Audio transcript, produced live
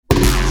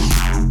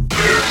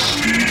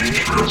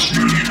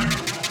transmission.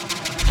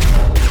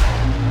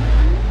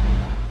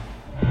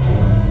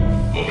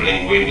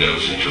 Opening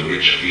windows into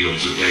rich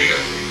fields of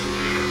data.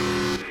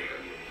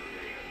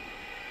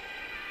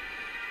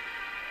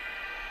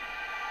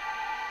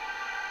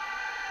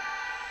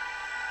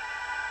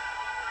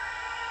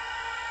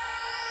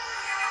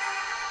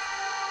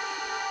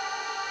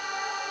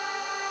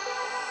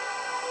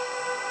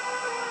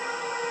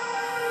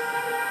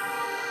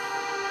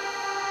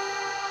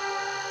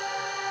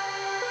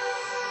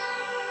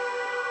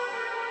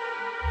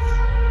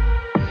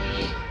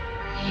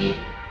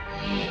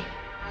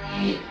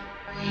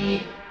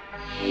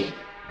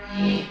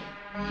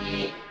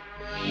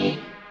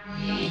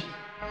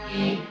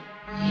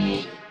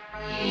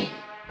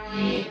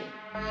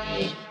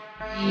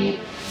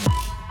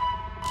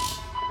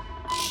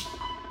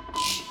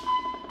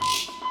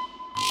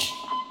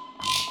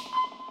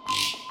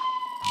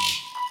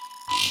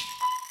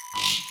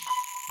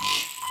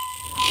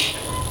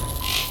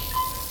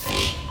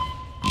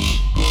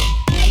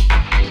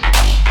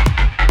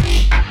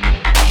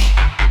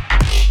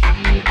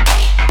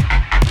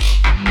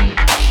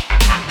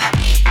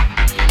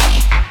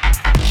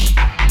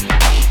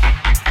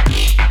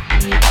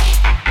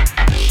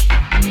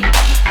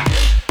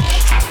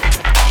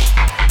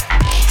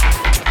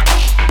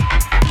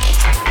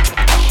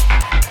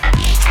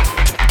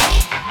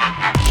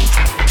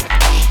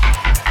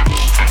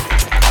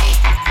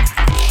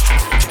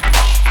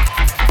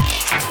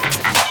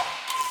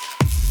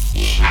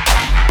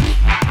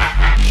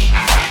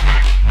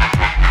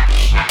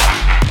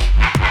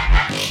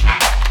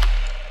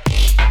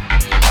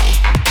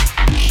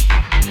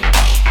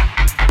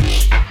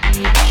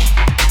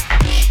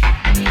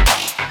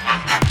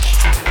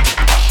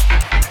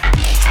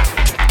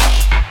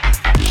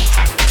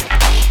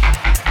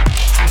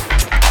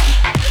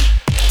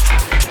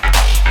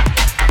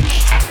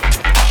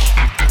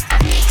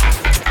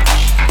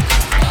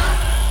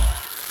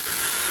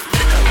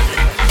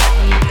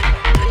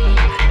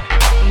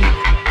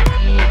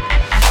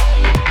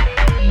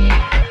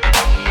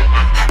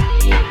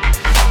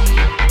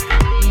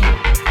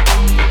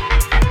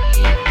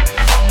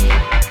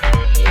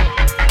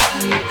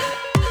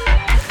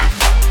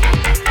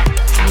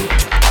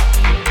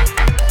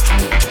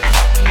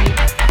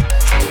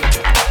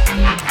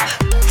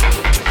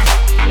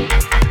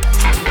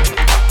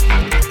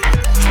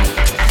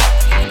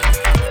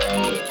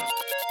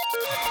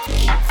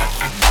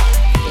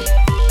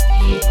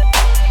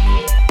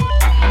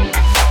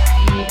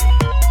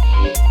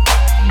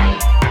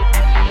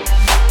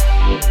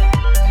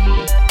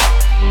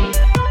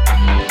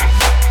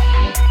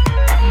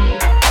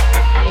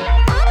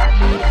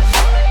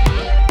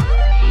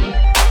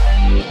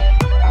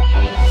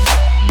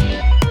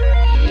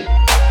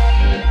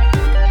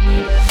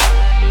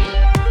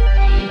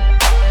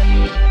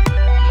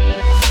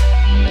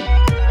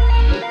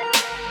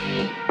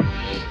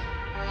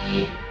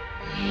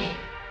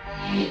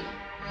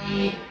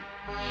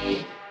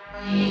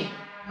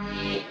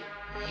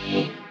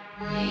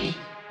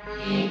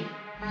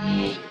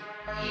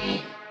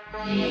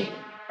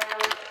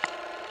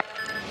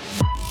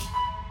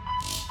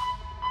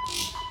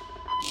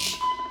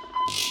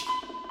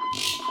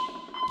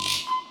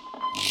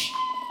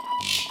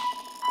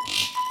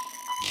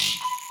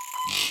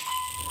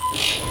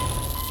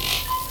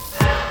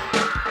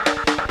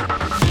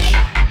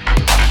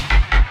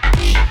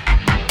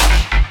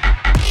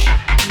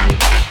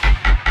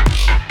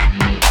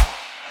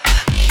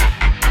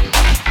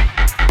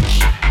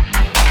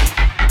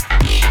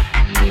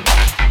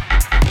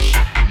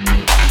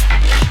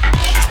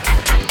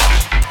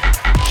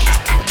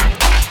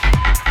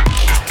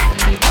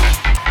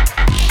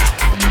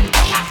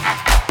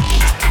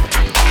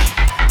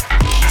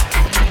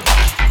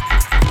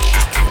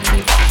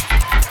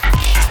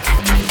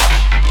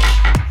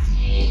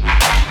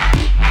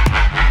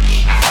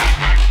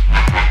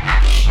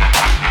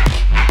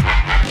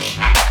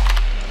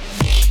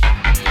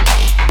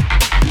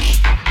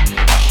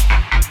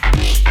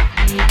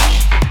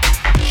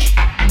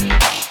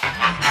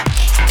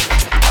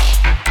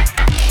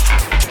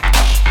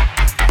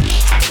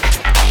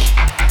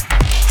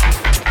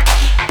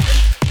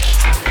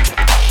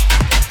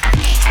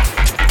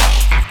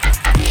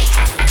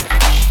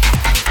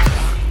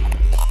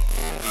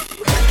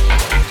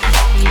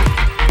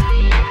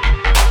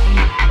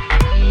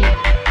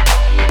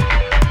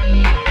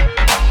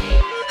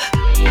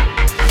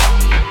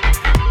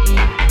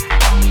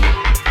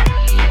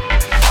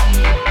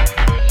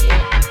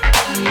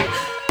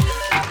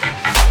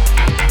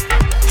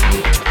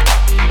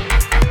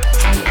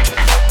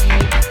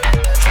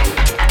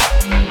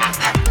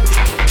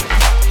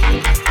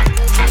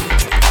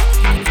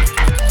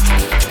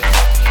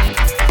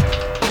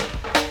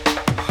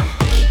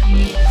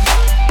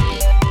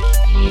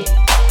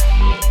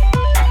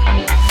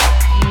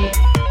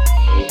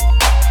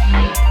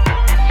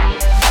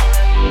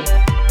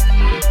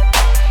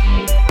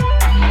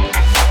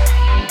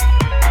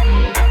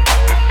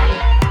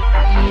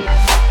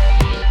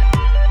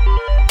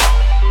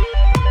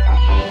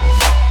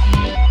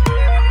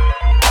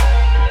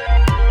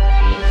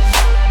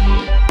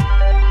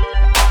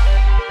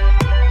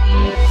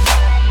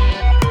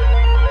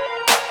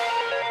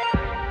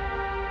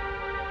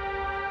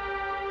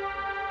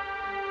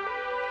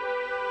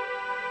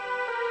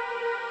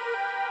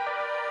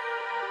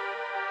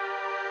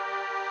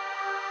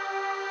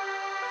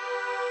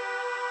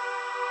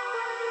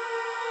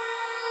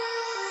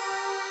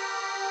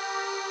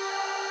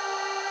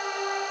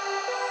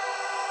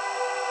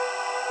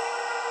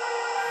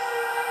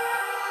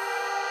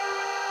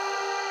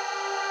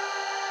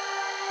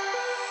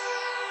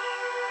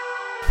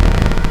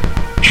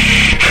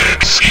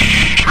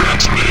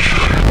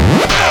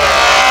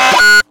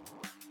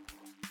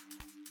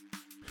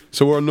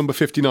 So we're on number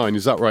 59,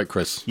 is that right,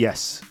 Chris?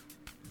 Yes.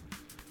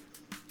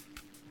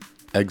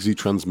 EXE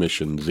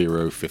transmission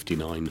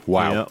 059.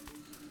 Wow. Yep.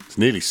 It's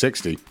nearly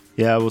 60.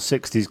 Yeah, well,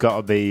 60's got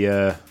to be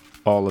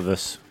all of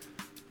us.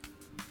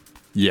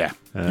 Yeah.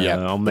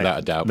 I'll without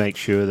a doubt. make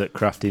sure that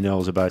Crafty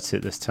knows about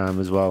it this time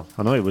as well.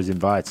 I know he was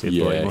invited,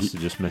 but he must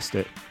have just missed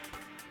it.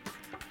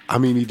 I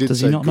mean, he did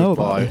Does say he not know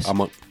about goodbye. this? I'm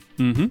on...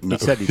 Mm-hmm. No.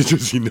 He said he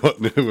Does he not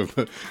know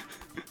about...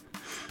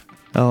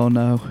 Oh,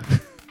 no.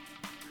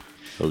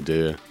 Oh,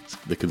 dear. It's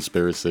the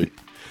conspiracy.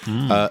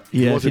 Yeah, was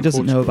if he in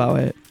doesn't know Portugal.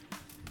 about it.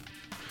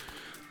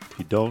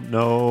 You don't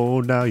know,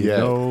 now you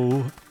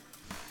know.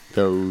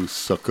 Go,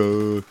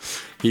 sucker.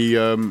 He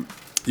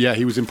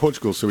was in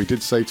Portugal, so he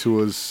did say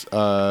to us,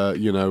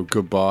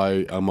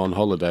 goodbye, I'm on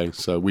holiday.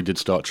 So we did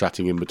start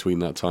chatting in between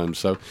that time.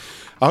 So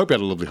I hope you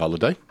had a lovely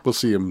holiday. We'll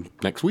see him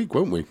next week,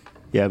 won't we?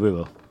 Yeah, we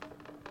will.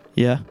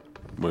 Yeah.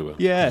 We will.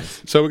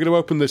 Yes. So we're going to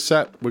open this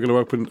set. We're going to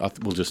open...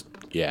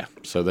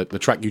 So the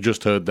track you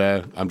just heard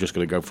there, I'm just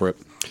going to go for it,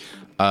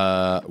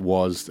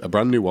 was a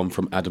brand new one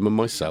from Adam and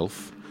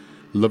myself,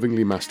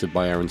 lovingly mastered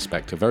by Aaron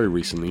Spector very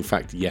recently, in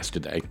fact,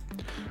 yesterday.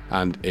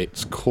 And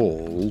it's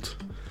called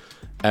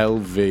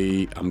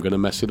LV... I'm going to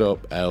mess it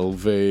up.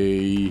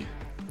 LV...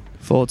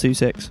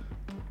 426.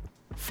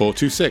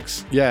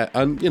 426. Yeah,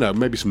 and,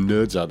 maybe some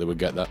nerds out there would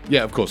get that.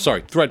 Yeah, of course.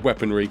 Sorry. Thread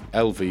Weaponry,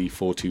 LV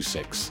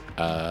 426.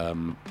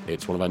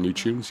 It's one of our new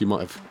tunes. You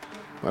might have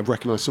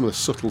recognised some of the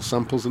subtle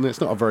samples in it. It's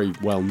not a very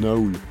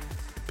well-known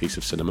piece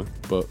of cinema,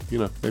 but,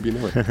 maybe you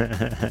know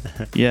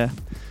it. Yeah.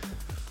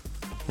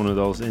 One of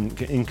those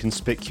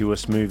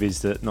inconspicuous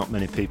movies that not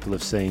many people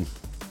have seen.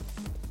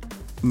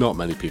 Not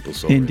many people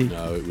saw Indie. it.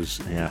 No, it was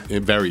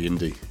very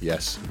indie.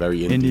 Yes,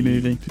 very indie.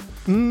 Indie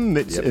movie.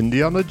 It's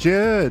Indiana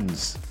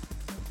Jones.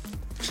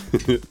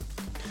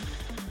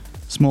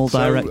 Small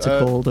director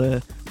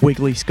called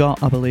Wiggly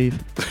Scott, I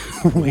believe.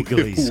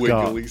 Wiggly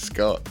Scott. Wiggly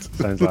Scott.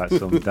 Sounds like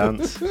some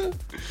dance.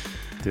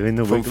 Doing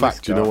the Fun Wiggly fact,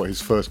 Scott. do you know what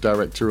his first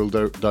directorial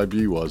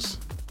debut was?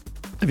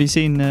 Have you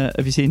seen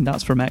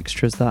That's from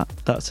Extras?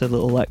 That's a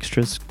little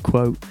extras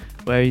quote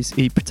where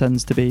he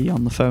pretends to be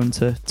on the phone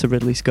to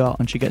Ridley Scott,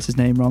 and she gets his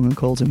name wrong and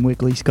calls him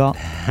Wiggly Scott.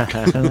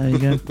 So there you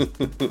go.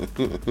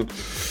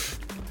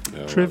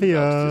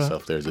 Trivia.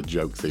 Yourself there as a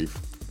joke thief.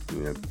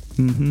 Yeah.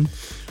 Mm-hmm.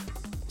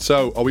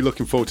 So, are we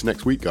looking forward to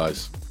next week,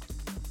 guys?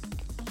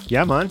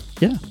 Yeah, man.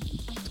 Yeah.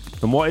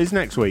 And what is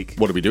next week?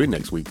 What are we doing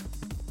next week?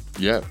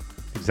 Yeah.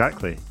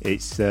 Exactly.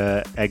 It's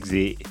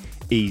EXE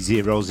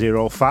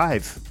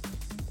E005.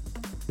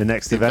 The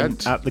next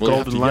event at the Well, you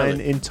have Golden to yell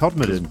Lion it. in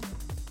Todmorden.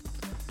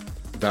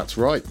 That's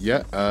right,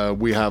 yeah.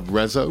 We have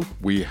Rezo.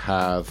 We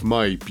have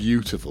my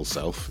beautiful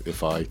self,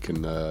 if I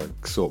can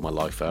sort my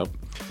life out.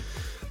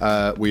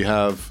 We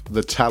have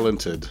the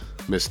talented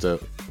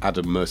Mr.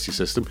 Adam Mercy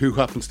System, who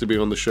happens to be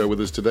on the show with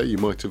us today. You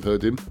might have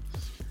heard him.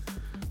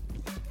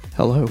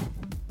 Hello.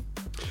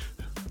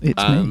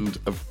 It's me.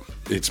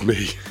 It's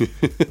me.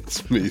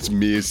 It's me. It's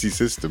Mercy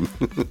System.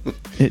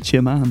 It's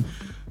your man.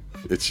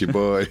 It's your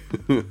boy.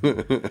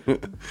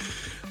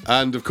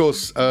 And, of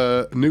course,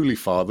 newly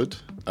fathered.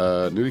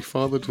 Newly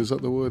fathered, is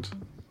that the word?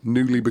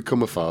 Newly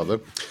become a father.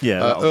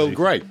 Yeah. Earl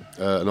Grey,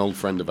 an old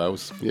friend of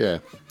ours. Yeah.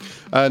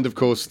 And, of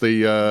course,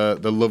 the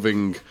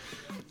loving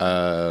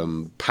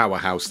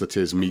powerhouse that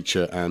is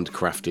Meecha and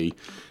Crafty,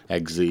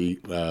 EXE,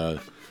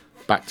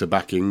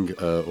 back-to-backing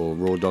or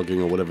raw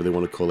dogging or whatever they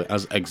want to call it,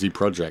 as EXE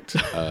Project.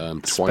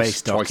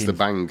 Twice the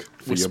bang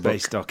for your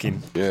space buck.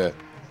 docking. Yeah.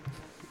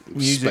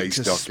 Music Space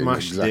to docking,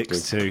 smash exactly.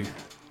 dicks to.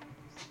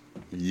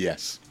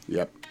 Yes.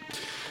 Yep.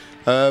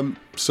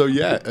 So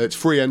yeah, it's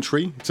free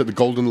entry. It's at the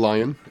Golden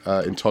Lion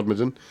in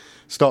Todmorden.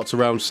 Starts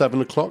around 7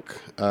 o'clock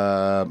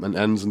and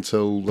ends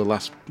until the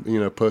last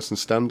person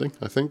standing.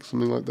 I think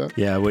something like that.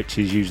 Yeah, which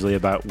is usually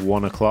about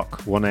 1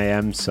 o'clock, 1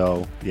 a.m.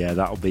 So yeah,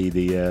 that'll be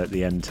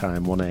the end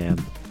time, 1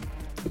 a.m.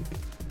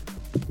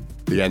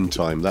 The end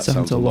time. That 7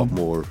 sounds a till lot 1.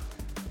 more.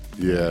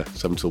 Yeah,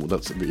 7 till.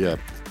 That's yeah.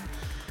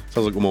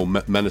 Sounds like more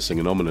menacing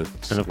and ominous.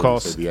 And of when you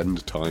course, say the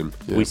end time.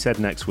 Yeah. We said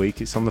next week.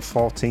 It's on the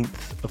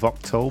 14th of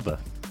October.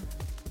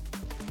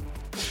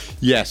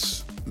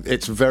 Yes,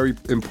 it's very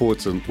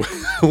important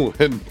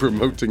when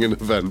promoting an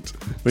event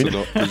to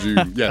not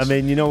presume. Yes. I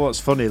mean, you know what's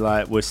funny?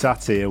 Like, we're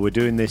sat here, we're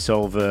doing this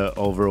over a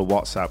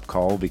WhatsApp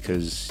call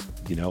because,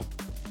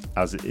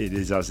 as it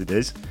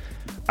is.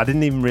 I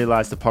didn't even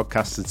realise the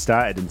podcast had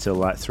started until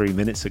like 3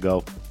 minutes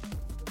ago.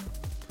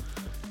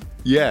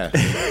 Yeah.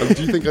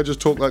 Do you think I just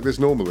talk like this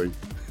normally?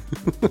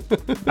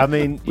 I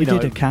mean, We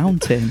did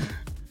accounting.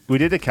 We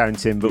did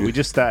accounting, but we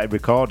just started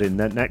recording.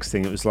 Then next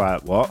thing, it was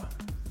like, what?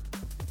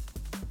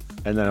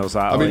 And then I was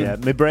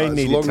like, my brain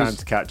needed time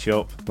to catch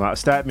up. Like, I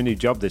started my new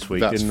job this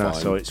week, didn't I?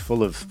 So it's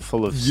full of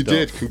You stuff.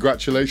 did.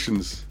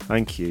 Congratulations.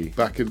 Thank you.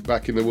 Back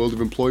in the world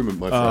of employment,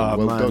 my friend.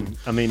 Well done.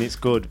 I mean, it's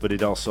good, but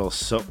it also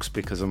sucks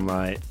because I'm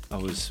like, I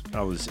was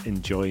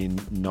enjoying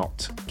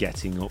not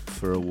getting up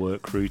for a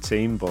work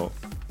routine, but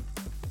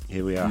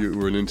here we are. You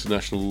were an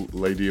international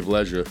lady of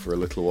leisure for a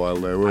little while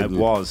there, weren't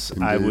you?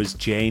 I was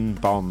Jane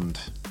Bond.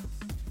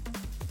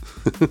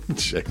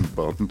 Jane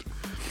Bond.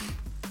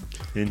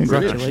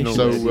 Congratulations.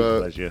 So,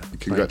 pleasure.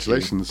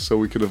 congratulations. So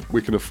we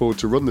can afford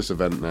to run this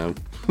event now.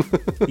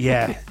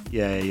 Yeah.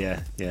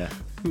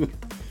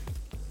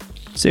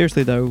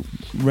 Seriously though,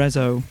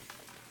 Rezo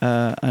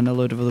and a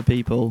load of other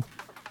people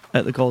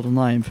at the Golden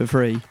Lion for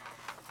free.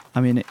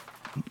 I mean,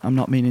 I'm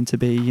not meaning to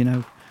be,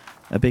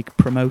 a big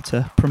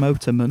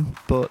promoterman,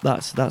 but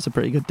that's a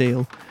pretty good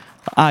deal.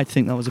 I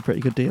think that was a pretty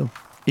good deal.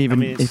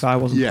 Even if I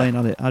wasn't playing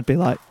on it, I'd be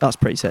like, that's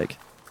pretty sick.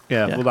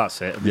 Yeah, well, that's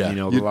it. I mean,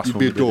 the last you'd one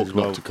be a we did dork as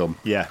well. not to come.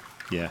 Yeah.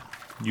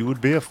 You would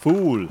be a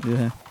fool.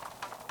 Yeah.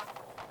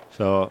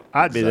 So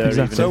I'd be there.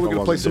 Exactly. So we're going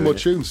to play some more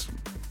tunes.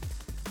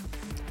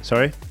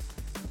 Sorry?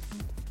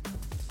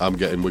 We're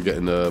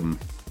getting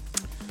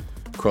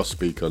cross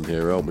speak on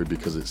here, aren't we?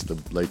 Because it's the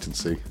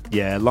latency.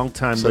 Yeah,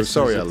 long-time So listeners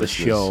sorry, of our the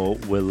listeners. show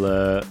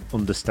will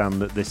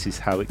understand that this is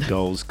how it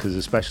goes, because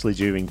especially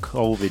during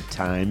COVID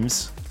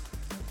times,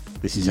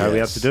 this is how we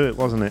had to do it,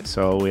 wasn't it?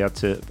 So we had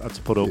to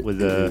put up with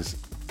the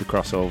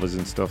crossovers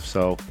and stuff.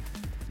 So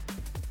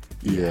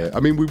yeah, I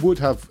mean, we would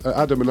have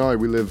Adam and I.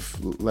 We live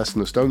less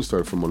than a stone's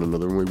throw from one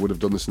another, and we would have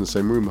done this in the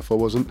same room if I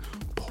wasn't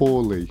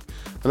poorly.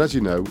 And as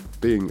you know,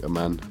 being a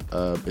man,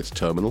 it's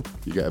terminal.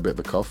 You get a bit of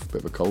a cough, a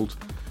bit of a cold.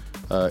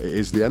 It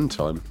is the end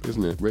time,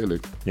 isn't it? Really?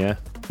 yeah,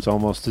 it's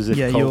almost as if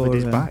Yeah, COVID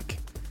is you're, back.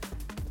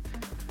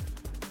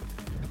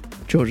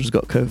 George has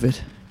got COVID.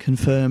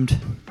 Confirmed.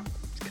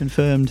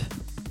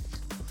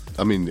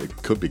 I mean, it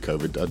could be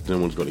COVID. No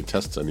one's got any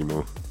tests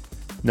anymore.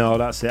 No,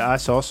 that's it. I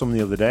saw some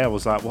the other day. I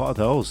was like, what are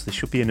those? They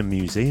should be in a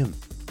museum.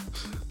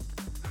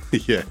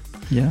 Yeah.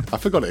 Yeah. I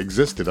forgot it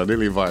existed. I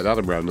nearly invited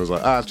Adam round. I was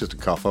like, it's just a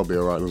cough. I'll be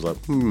all right. And I was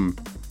like,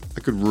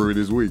 that could ruin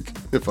his week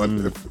if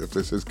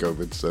this is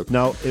COVID. So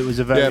No, it was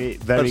a very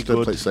let's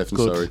go play safe and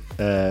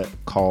good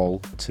call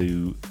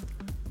to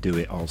do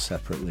it all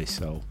separately.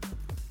 So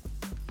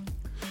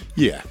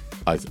yeah,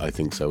 I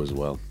think so as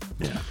well.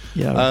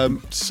 Yeah.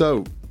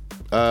 So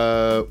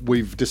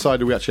we've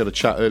decided. We actually had a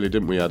chat earlier,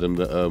 didn't we, Adam?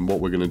 That what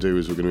we're going to do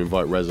is we're going to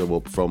invite Rezo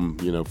up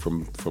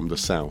from the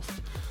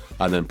south,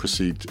 and then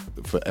proceed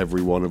for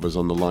every one of us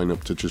on the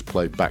lineup to just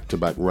play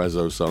back-to-back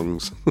Rezo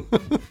songs.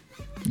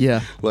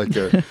 Yeah. like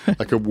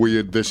a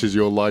weird "This Is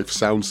Your Life"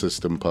 sound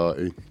system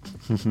party.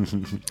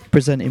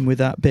 Present him with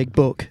that big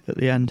book at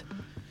the end.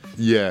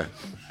 Yeah,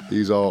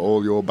 these are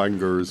all your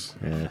bangers.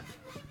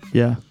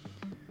 Yeah.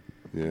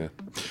 Yeah.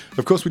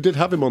 Of course, we did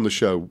have him on the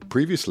show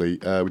previously.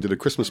 We did a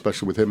Christmas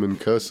special with him and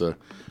Cursor.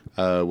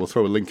 We'll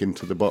throw a link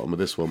into the bottom of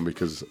this one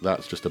because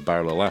that's just a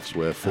barrel of laughs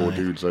where four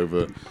dudes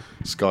over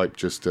Skype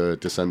just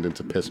descend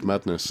into pissed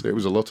madness. It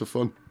was a lot of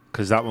fun.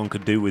 because that one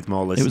could do with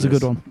more listeners. It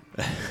was a good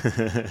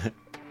one.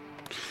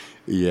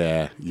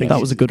 Yeah. That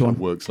was a good one.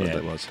 Works like Yeah,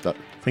 that. it was. That,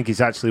 I think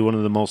it's actually one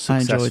of the most I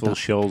enjoyed successful that.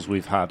 shows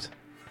we've had.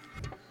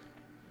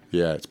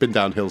 yeah, it's been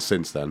downhill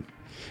since then.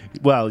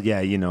 Well,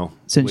 yeah,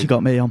 Since you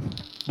got me on.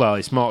 Well,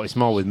 it's more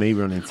with me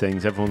running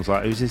things. Everyone's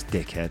like, "Who's this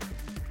dickhead?"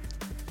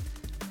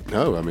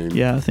 No, I mean,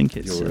 Yeah, I think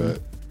it's. you're.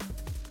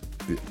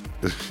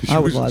 I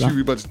would like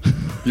that.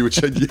 You were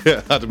changing.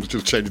 Yeah, Adam's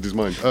just changing his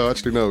mind. Oh,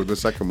 actually, no, the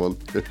second one.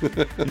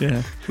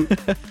 Yeah.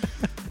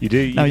 You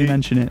do. Now you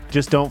mention it.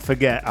 Just don't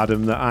forget,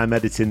 Adam, that I'm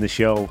editing the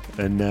show,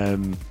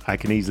 and I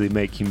can easily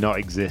make you not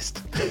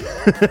exist.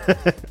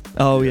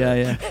 Oh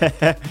yeah.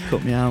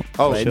 Cut me out.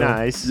 Oh, Play sure.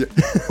 nice. Yeah.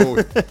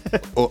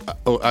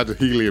 Or add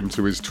helium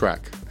to his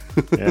track.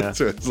 Yeah.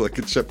 So it's like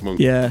a chipmunk.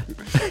 Yeah.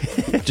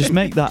 Just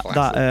make that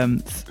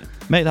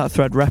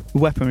thread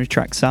weaponry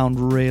track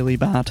sound really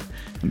bad,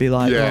 and be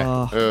like, Yeah.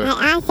 oh,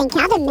 I think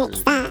Adam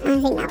mixed that. I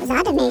think that was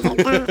Adam who did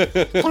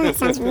that. Yeah, that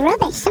sounds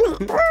rubbish,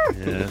 doesn't it?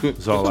 Yeah, it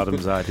was all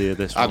Adam's idea.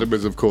 This one. Adam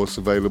is, of course,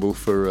 available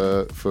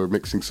for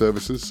mixing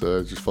services.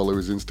 Just follow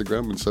his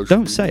Instagram and social.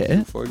 Don't media say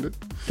and it. Find it.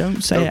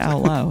 don't say it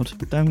out loud.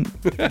 Don't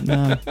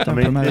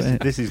promote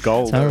it. This is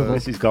gold. Terrible.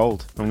 This is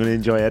gold. I'm going to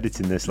enjoy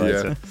editing this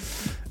later.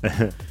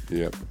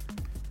 Yeah.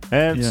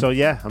 Yeah. So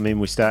I mean,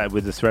 we started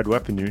with the thread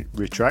weaponry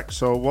track.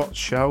 So what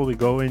shall we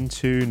go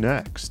into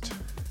next?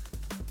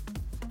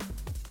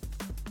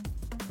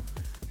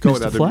 Go Mr.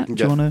 on, Adam. Flat, You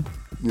do you can want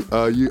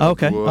to? get.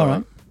 Okay, all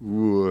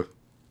right.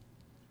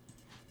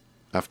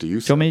 After you.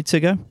 Do you want me to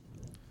go?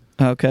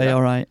 Okay, Yeah.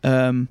 all right.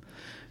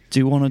 Do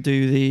you want to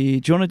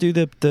do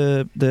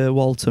the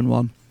Walton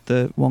one?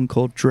 The one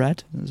called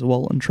Dread. There's a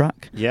Walton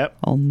track Yep.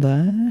 on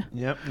there.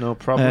 Yep. No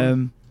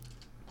problem.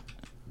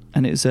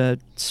 And it's a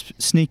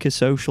sneaker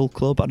social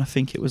club, and I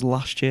think it was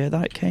last year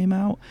that it came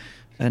out.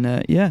 And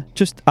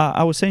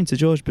I was saying to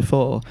George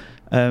before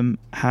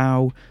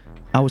how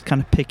I was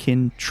kind of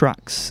picking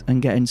tracks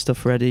and getting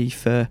stuff ready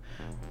for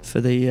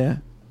the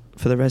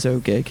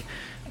Rezo gig,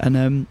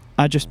 and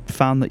I just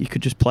found that you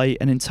could just play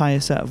an entire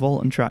set of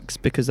Walton tracks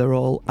because they're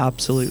all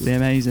absolutely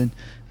amazing.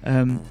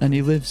 And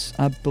he lives,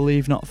 I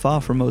believe, not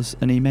far from us,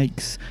 and he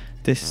makes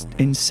this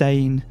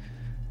insane,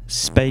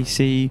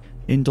 spacey,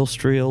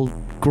 industrial,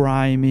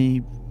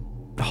 grimy,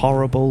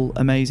 horrible,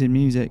 amazing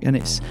music. And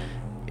it's,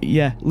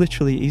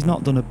 literally, he's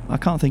not done I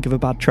can't think of a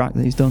bad track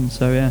that he's done.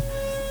 So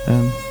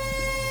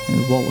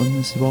Walton,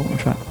 this is Walton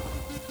track.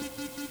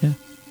 Yeah.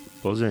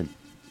 Buzzing.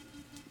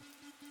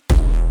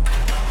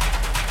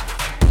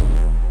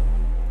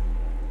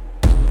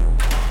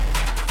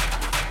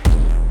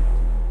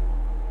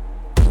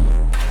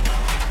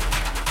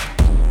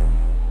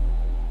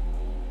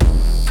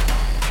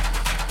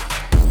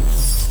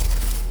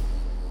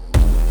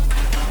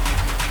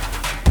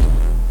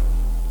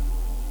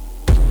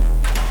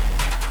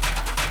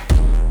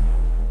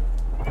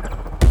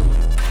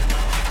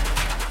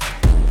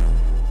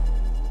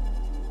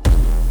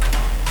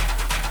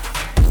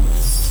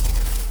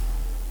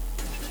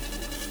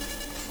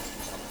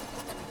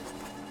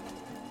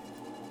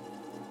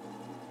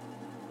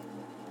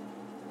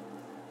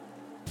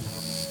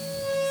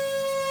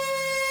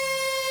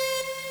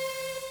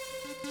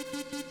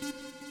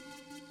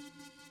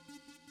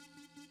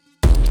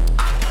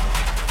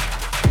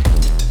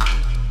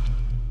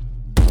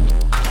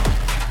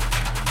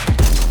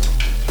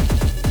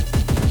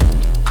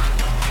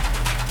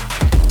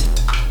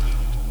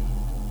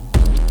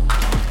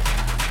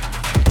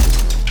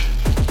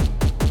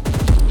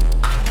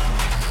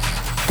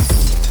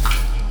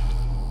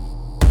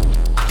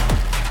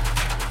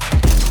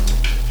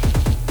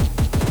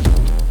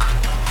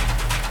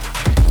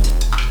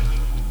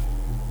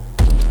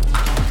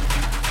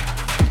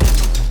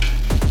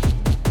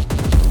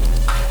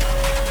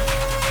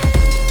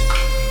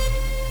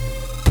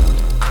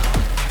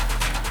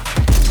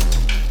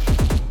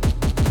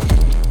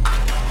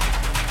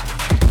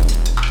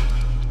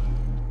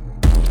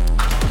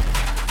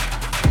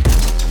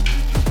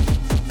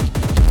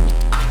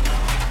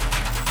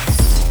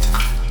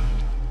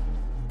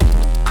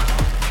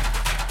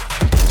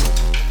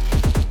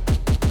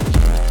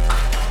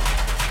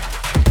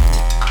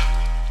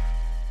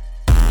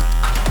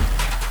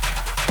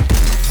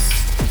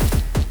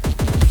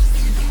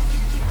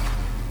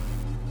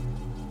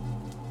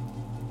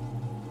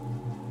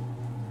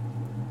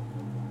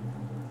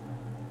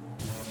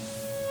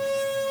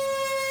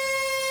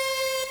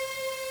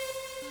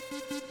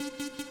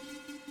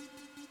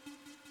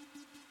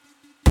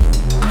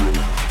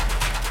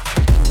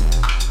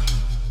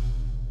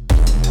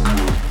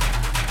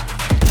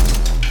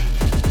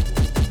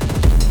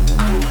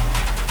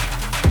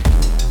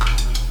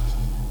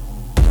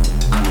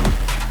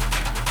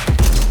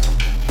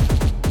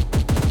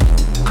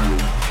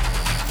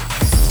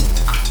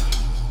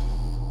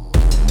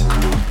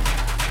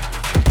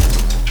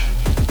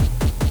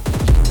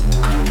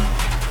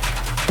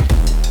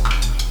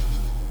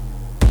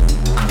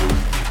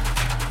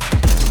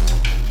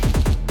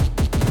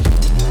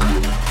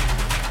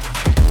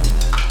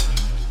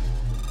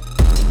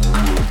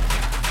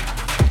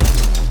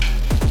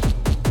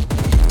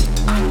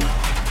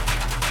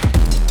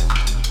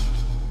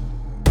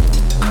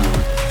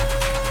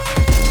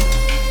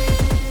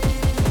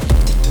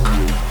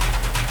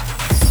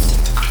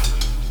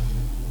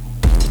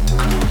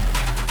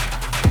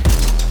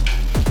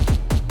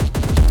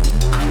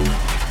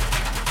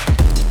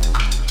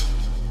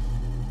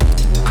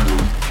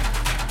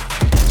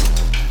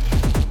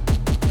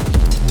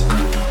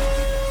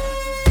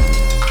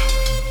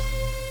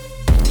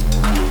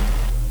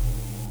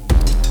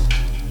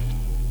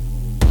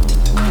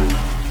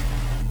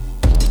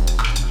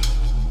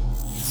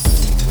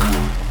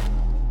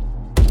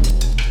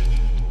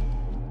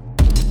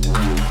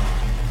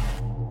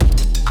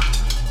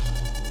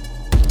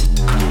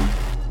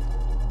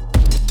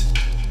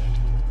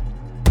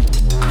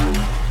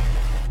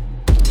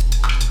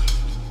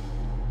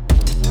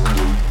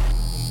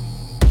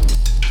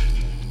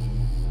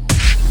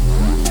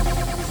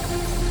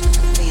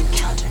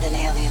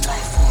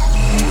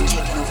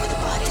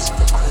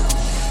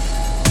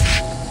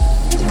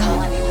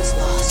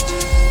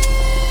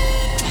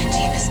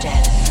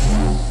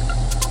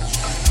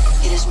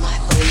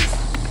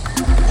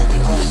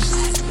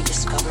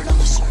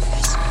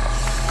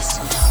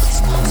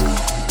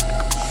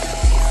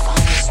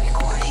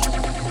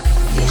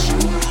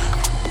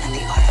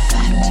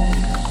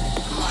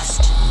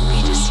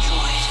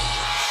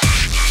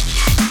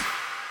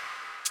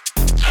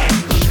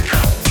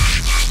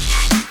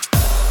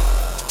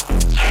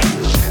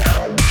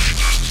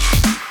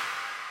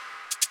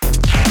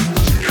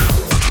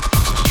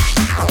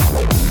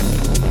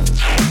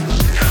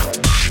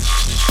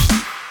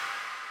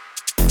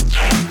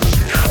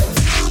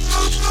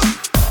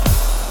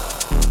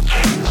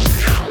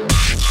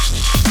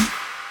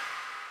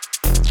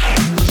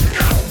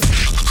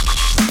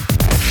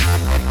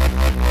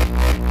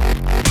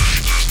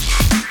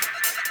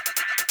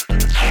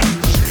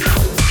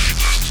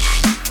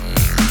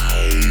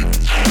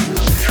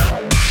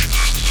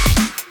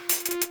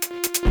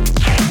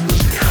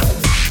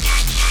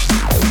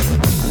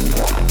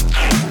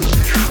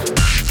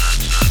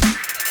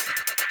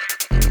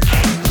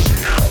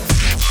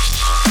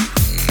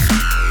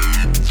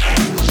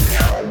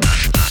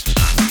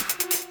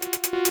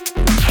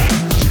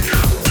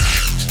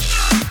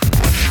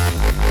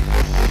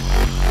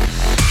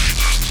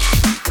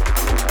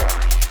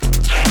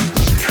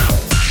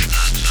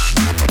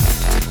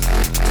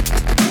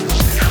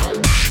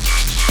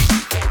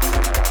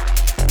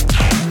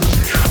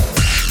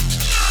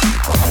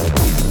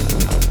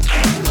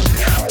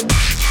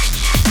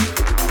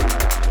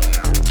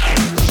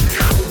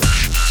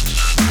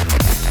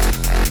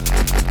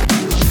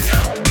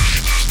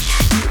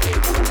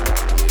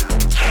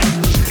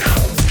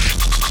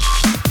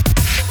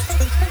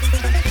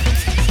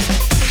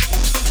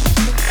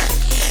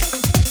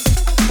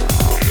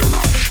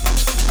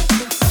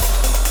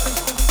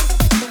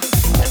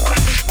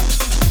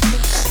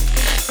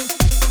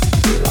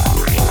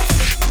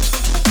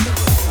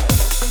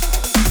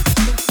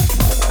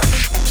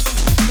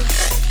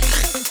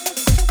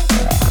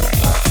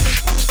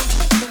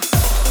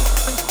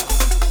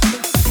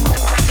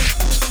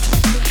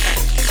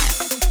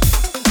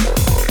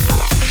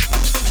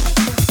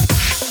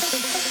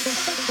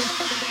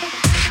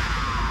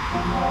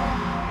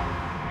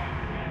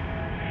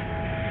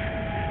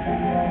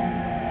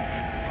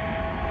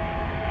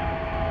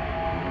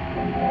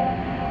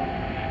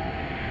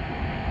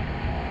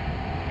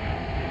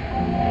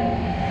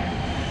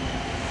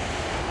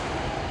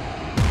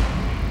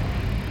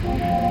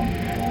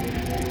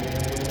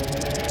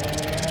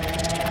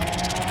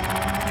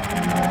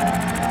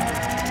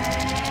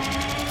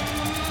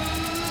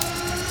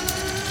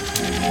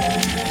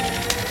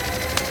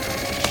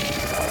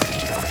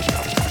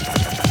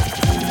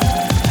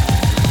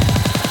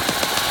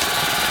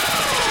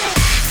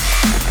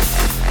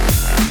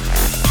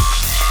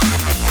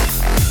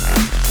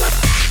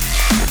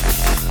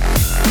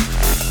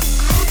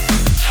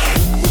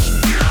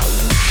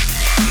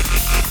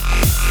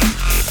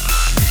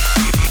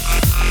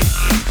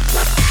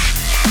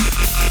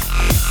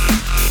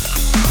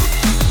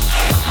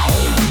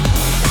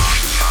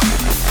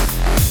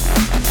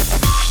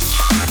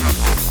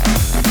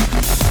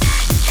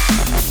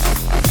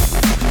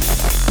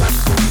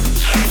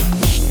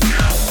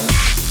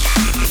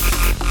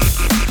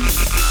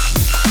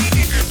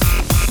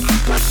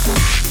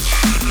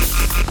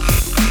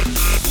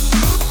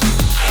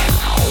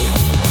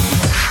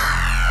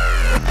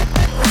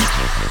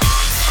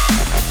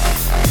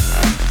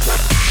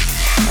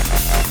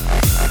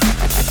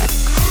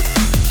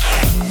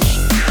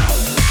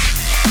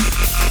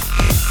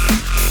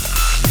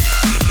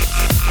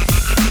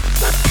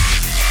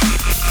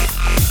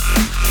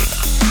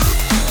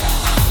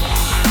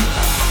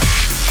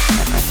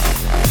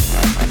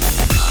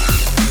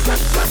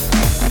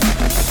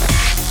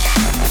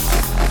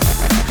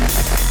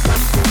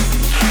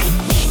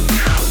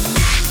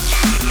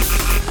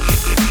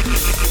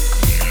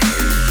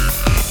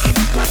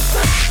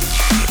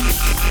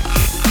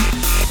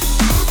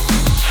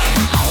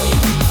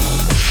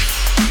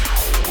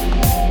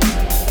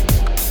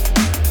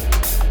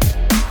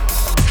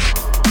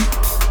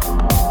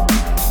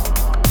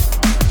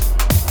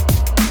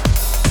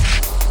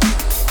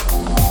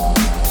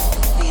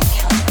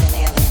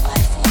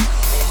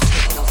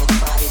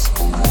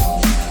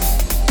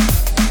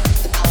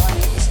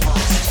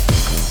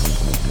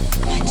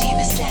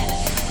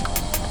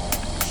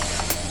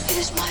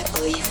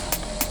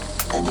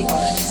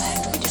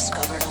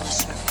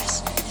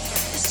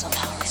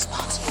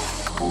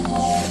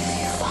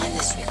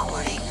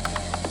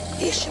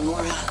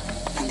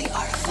 Ishimura and the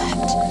artifact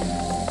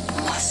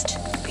must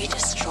be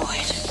destroyed.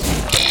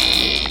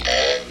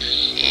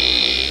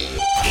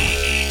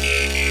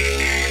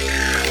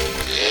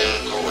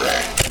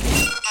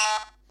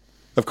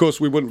 Of course,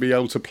 we wouldn't be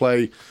able to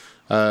play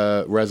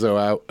Rezo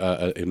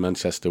out in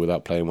Manchester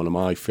without playing one of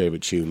my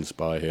favourite tunes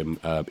by him,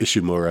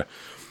 Ishimura,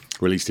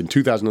 released in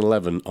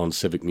 2011 on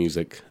Civic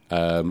Music.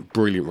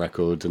 Brilliant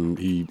record, and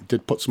he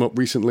did put some up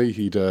recently.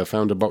 He'd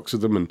found a box of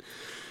them and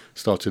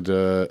started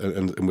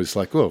and was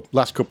like, "Oh,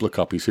 last couple of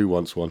copies. Who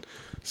wants one?"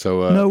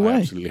 So No way. I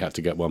absolutely had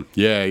to get one.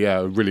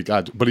 Yeah, really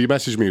glad. But he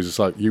messaged me. He was just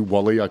like, "You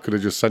Wally, I could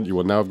have just sent you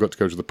one. Now I've got to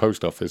go to the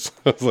post office."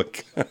 I was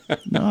like,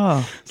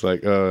 No, "It's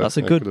like that's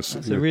a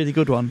really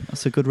good one.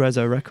 That's a good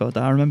Rezo record.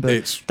 I remember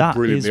it's that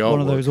brilliant. is The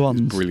one of artwork those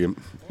ones. is brilliant.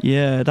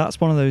 Yeah,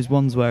 that's one of those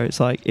ones where it's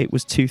like it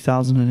was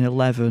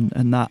 2011,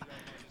 and that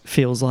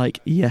feels like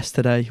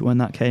yesterday when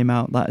that came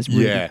out. That is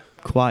really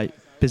quite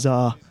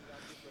bizarre.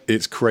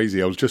 It's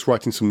crazy. I was just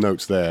writing some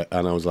notes there,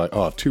 and I was like,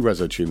 "Oh, I have two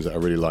Rezo tunes that I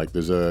really like.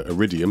 There's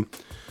Iridium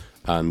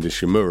and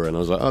Ishimura," and I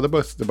was like, "Oh, they're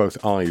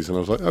both eyes," and I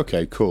was like,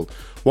 "Okay, cool."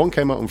 One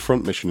came out on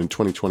Front Mission in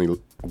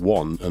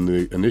 2021, and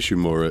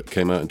Ishimura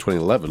came out in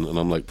 2011, and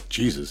I'm like,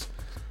 Jesus,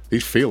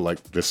 these feel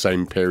like the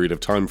same period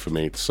of time for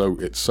me. It's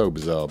so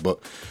bizarre, but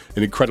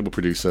an incredible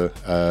producer,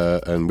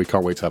 and we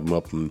can't wait to have him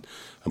up and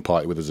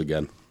party with us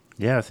again.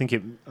 Yeah, I think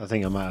I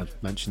might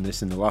have mentioned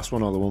this in the last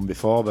one or the one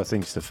before, but I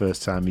think it's the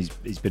first time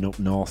he's been up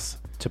north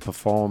to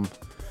perform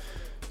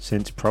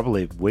since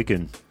probably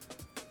Wigan,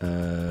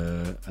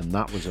 and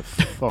that was a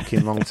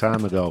fucking long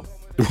time ago.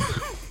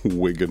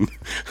 Wigan.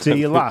 So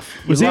you laugh.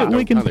 Was it at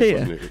Wigan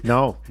Pier?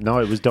 No,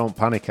 it was Don't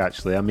Panic,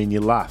 actually. I mean,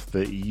 you laugh,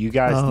 but you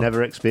guys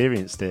never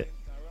experienced it.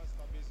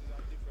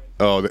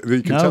 Oh,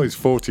 you can tell he's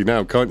 40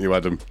 now, can't you,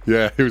 Adam?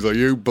 Yeah, he was like,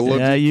 "You bloody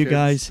Yeah, you kids."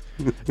 guys.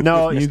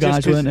 No, You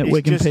guys weren't at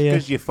Wigan Pier.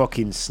 because you're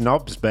fucking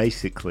snobs,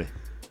 basically.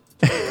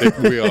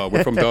 We are.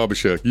 We're from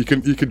Derbyshire. You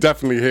can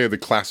definitely hear the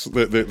class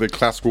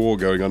war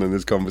going on in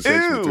this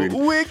conversation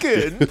between.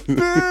 Wigan!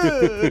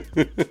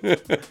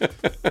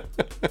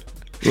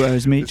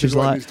 Whereas Meecha's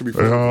like, You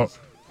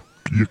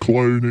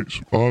clown, it's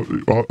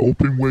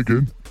up in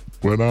Wigan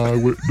when I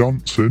was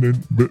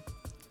dancing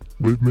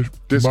with me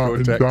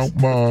Martin Don't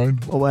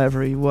Mind. or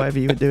whatever you were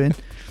doing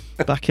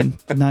back in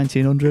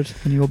 1900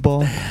 when you were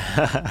born.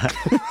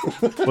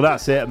 Well,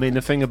 that's it. I mean,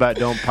 the thing about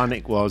Don't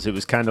Panic was it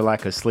was kind of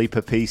like a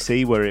sleeper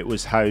PC where it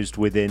was housed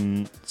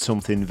within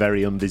something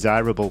very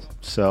undesirable.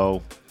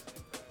 So,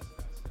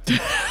 you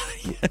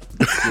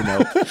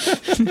know.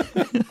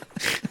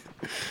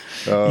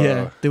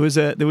 Yeah, there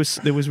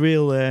was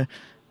real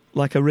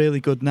like a really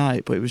good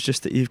night, but it was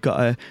just that you've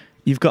got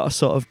to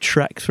sort of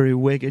trek through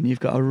Wigan. You've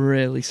got to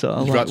really sort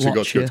of You've like actually got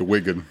watch to go to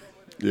Wigan.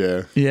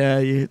 Yeah. Yeah,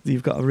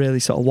 you've got to really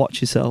sort of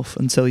watch yourself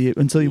until you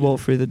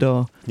walk through the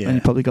door, and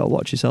you probably got to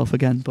watch yourself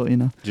again. But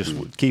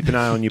just keep an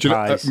eye on your Do you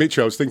know, pies.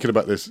 Meecha, I was thinking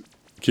about this.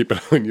 Keep an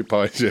eye on your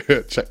pies.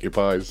 Yeah, check your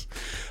pies.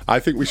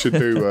 I think we should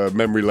do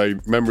Memory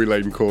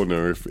Lane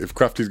Corner. If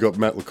Crafty's got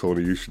Metal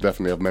Corner, you should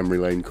definitely have Memory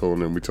Lane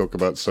Corner, and we talk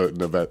about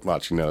certain events. Well,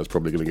 actually, no, it's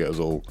probably going to get us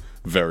all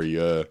very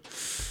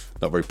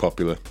not very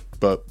popular,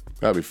 but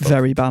that'd be fun.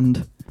 very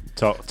banned.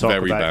 Talk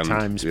very about banned,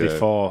 times yeah.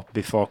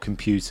 before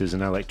computers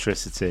and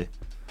electricity.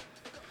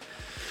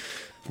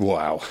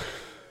 Wow.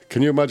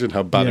 Can you imagine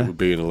how bad it would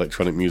be an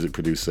electronic music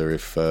producer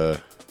if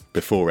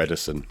before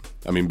Edison?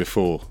 I mean,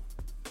 before,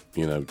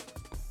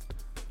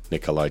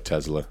 Nikola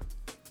Tesla.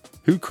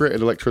 Who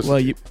created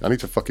electricity? Well, I need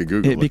to fucking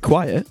Google It'd be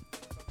quiet.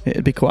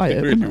 It'd be quiet.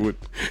 It really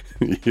wouldn't it?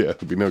 would. Yeah,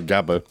 there'd be no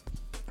GABA.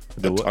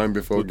 The time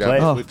before we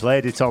GABA. We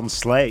played it on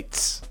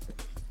slates.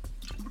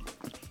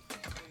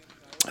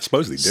 I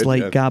suppose they did.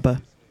 Slate yeah.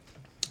 Gabba.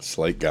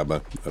 Slate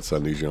GABA. That's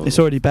unusual. It's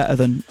already better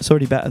than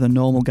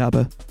normal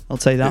Gabba. I'll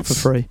tell you that for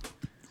free.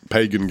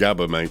 Pagan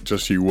GABA, mate.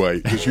 Just you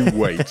wait. Just you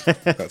wait.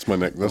 That's my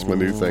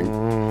new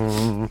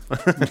thing.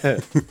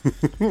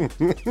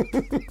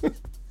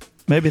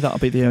 Maybe that'll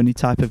be the only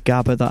type of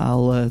Gabba that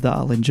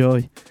I'll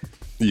enjoy.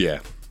 Yeah.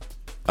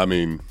 I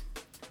mean,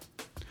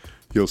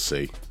 you'll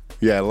see.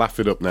 Yeah, laugh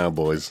it up now,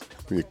 boys.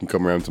 You can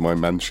come around to my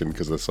mansion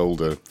because I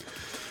sold a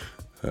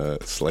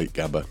Slate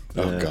GABA.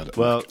 Oh, God.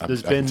 Well, I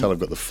can tell I've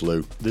got the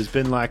flu. There's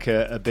been like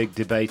a big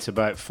debate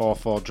about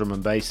 4/4 drum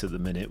and bass at the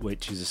minute,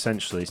 which is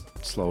essentially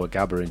slower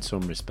GABA in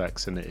some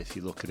respects, isn't it, if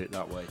you look at it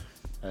that way.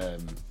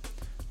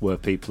 Where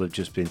people have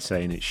just been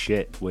saying it's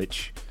shit,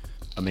 which,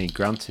 I mean,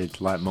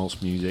 granted, like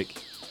most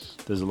music,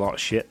 there's a lot of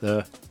shit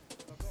there.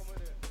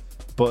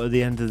 But at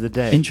the end of the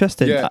day...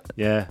 Interesting.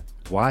 Yeah.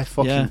 Why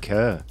fucking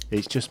care?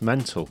 It's just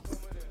mental.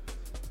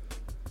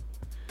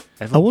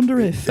 I wonder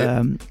if,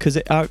 because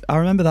I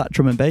remember that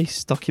drum and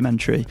bass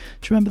documentary. Do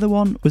you remember the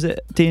one? Was it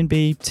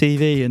D&B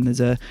TV? And there's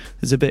a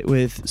bit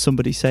with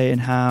somebody saying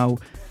how,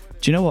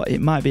 do you know what?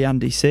 It might be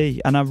Andy C.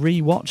 And I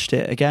rewatched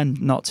it again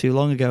not too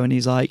long ago, and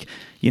he's like,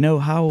 you know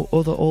how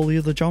all the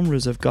other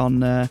genres have gone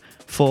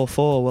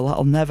 4/4. Well,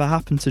 that'll never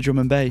happen to drum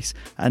and bass.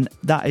 And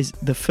that is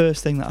the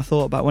first thing that I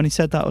thought about when he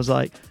said that. I was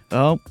like,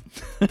 oh.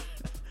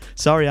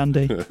 Sorry,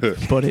 Andy,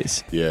 but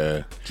it's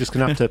Yeah. Just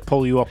going to have to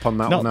pull you up on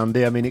that Not- one,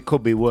 Andy. I mean, it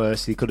could be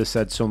worse. He could have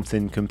said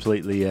something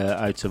completely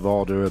out of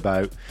order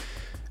about,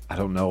 I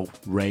don't know,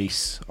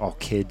 race or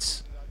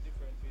kids.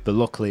 But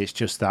luckily, it's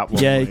just that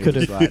one. Yeah, he where could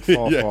was have- like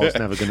 4/4's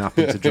never going to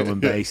happen to drum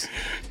and bass.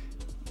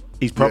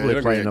 He's probably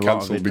you're playing a gonna get lot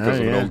of cancelled it because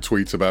now, of an yeah. old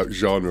tweet about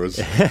genres.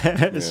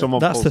 Someone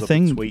That's pulls the up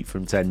thing. a tweet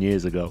from 10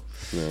 years ago.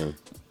 Yeah.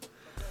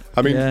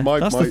 I mean, yeah, my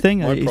that's my, the thing.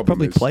 my He's problem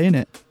probably is, playing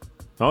it.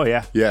 Oh,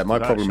 yeah. Yeah, my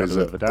Without a problem is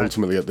shadow of a that doubt.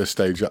 ultimately at this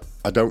stage,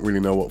 I don't really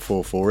know what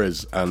 4/4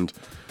 is, and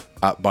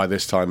by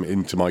this time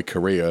into my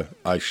career,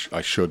 I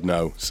should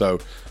know. So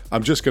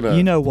I'm just gonna.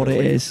 You know what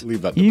it is.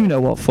 Leave that. You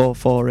know what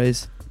 4/4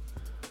 is.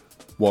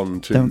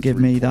 1, 2. Don't give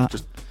 3, me 4. that.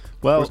 Just,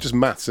 Well, it's just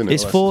maths, isn't it?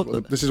 It's four.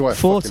 This is why I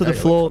four fucking to the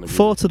hate floor. electronic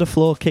 4 music. to the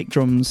floor kick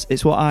drums.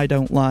 It's what I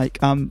don't like.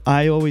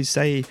 I always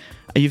say,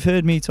 you've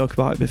heard me talk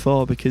about it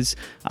before, because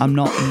I'm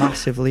not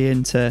massively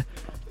into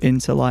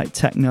like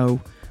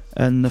techno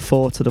and the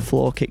 4 to the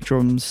floor kick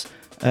drums.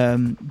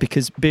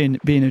 Because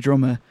being a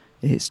drummer,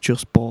 it's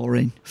just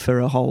boring for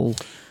a whole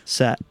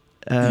set.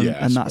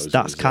 And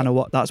that's kind of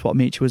what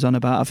Meecha was on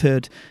about.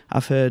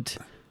 I've heard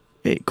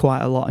it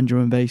quite a lot in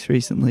drum and bass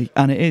recently,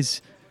 and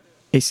it's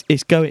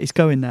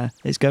going there.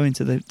 It's going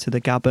to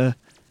the Gabba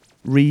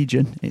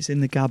region. It's in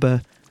the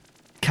Gabba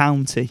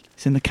county.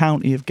 It's in the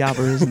county of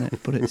Gabba, isn't it?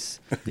 But it's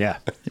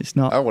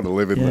not. I want to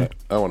live in there.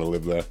 I want to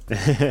live there.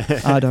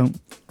 I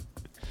don't.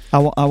 I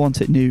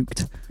want it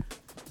nuked.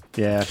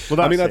 yeah. Well,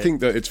 I mean, I that's it.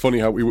 think that it's funny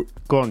how we were.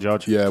 Go on,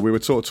 George. Yeah, we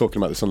were sort of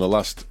talking about this on the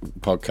last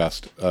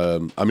podcast.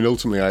 I mean,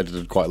 ultimately, I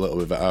edited quite a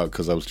little of it out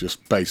because I was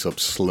just base up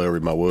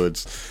slurring my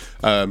words.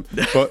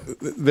 But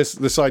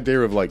this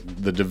idea of like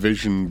the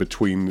division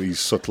between these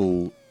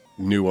subtle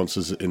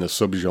nuances in a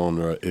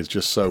subgenre is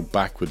just so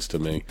backwards to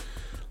me.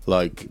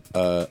 Like,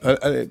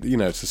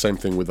 it's the same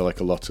thing with like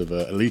a lot of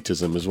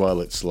elitism as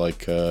well. It's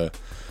like,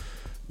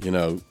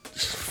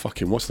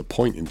 fucking, what's the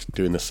point in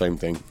doing the same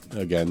thing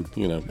again?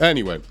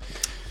 Anyway.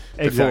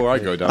 Before I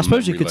go down, I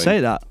suppose you memory could lane.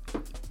 say that.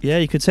 Yeah,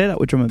 you could say that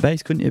with drum and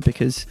bass, couldn't you?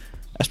 Because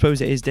I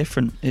suppose it is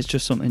different. It's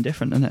just something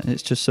different, isn't it?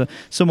 It's just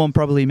someone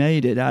probably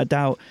made it. I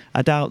doubt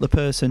the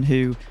person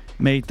who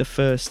made the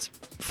first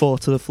 4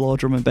 to the floor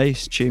drum and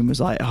bass tune was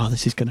like, oh,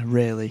 this is gonna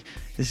really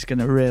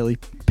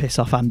piss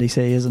off Andy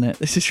C, isn't it?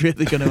 This is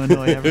really gonna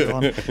annoy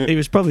everyone. He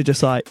was probably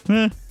just like,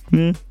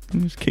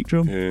 just kick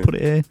drum, put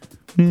it here.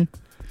 Yeah.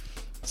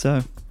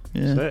 So,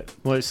 yeah. That's it.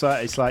 Well, it's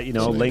like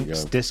There you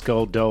Lynx, go.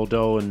 Disco,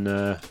 Dodo, and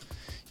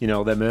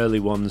them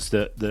early ones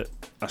that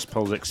I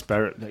suppose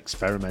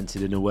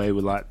experimented in a way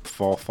with like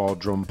 4/4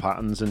 drum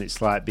patterns, and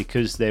it's like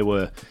because they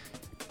were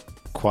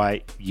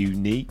quite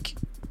unique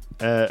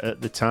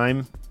at the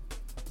time.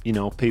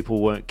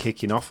 People weren't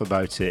kicking off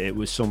about it. It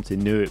was something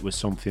new. It was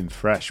something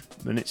fresh,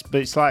 and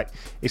it's like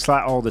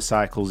all the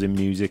cycles in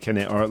music, and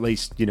or at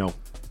least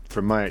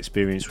from my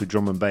experience with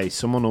drum and bass,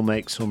 someone will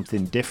make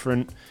something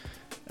different,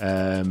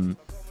 and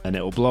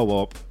it'll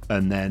blow up,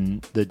 and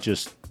then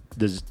there's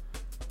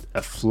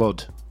a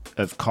flood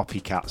of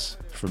copycats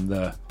from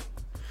there.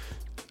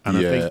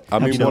 And Yeah, I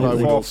think what I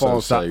would also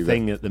 4/4's say that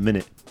thing at the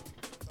minute.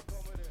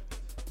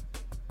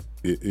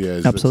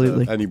 is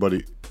Absolutely.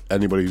 that,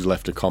 anybody who's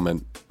left a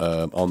comment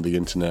on the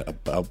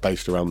internet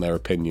based around their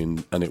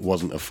opinion, and it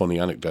wasn't a funny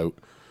anecdote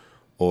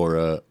or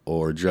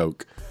a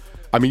joke.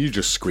 I mean, you're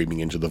just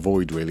screaming into the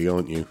void, really,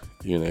 aren't you?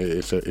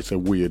 It's a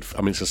weird.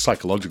 I mean, it's a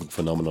psychological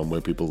phenomenon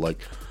where people like,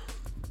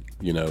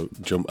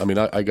 jump. I mean,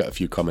 I get a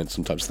few comments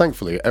sometimes.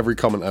 Thankfully,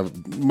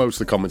 most of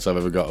the comments I've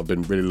ever got have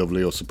been really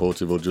lovely or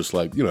supportive or just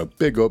like,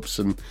 big ups,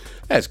 and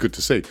it's good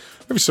to see.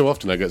 Every so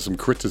often I get some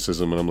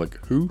criticism and I'm like,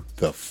 who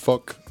the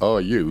fuck are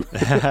you?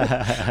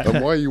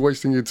 And why are you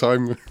wasting your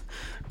time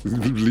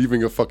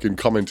leaving a fucking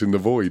comment in the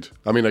void?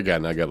 I mean,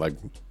 again, I get like,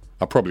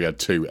 I probably had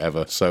 2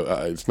 ever, so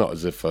it's not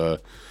as if,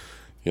 I'm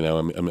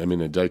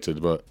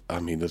inundated, but I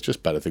mean, there's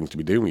just better things to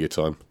be doing with your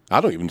time. I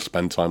don't even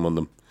spend time on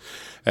them.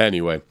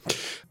 Anyway.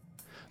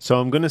 So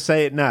I'm going to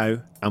say it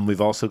now, and we've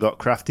also got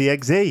Crafty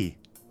EXE.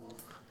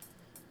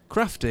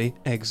 Crafty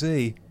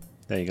EXE.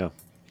 There you go.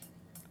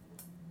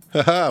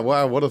 Haha,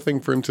 wow, what a thing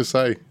for him to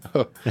say.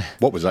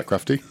 What was that,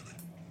 Crafty?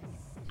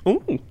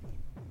 Ooh.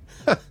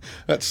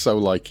 That's so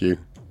like you.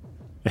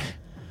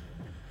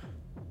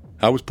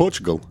 How was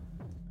Portugal?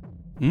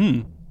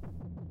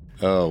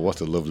 Oh,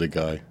 what a lovely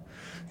guy.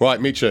 Right,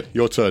 Meecha,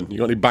 your turn. You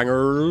got any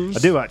bangers? I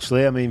do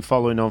actually. I mean,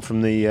 following on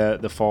from the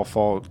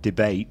 4/4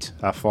 debate,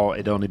 I thought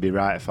it'd only be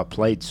right if I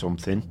played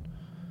something.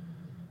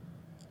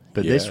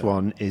 But this Yeah.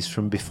 one is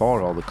from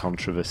before all the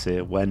controversy,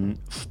 when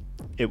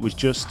it was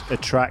just a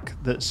track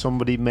that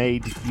somebody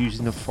made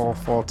using a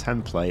 4/4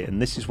 template,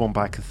 and this is one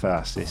by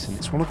Catharsis, and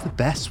it's one of the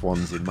best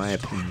ones in my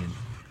opinion.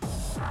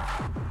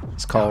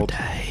 It's called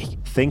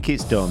Think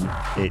It's Done.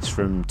 It's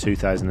from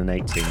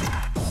 2018.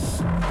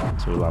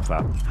 So we'll have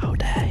that. Oh,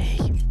 day.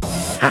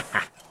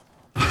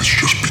 It's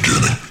just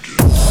beginning.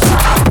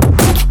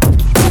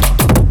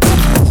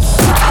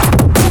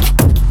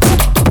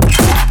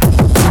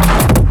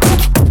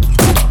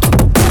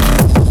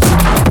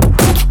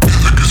 You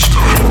think it's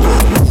time, bro?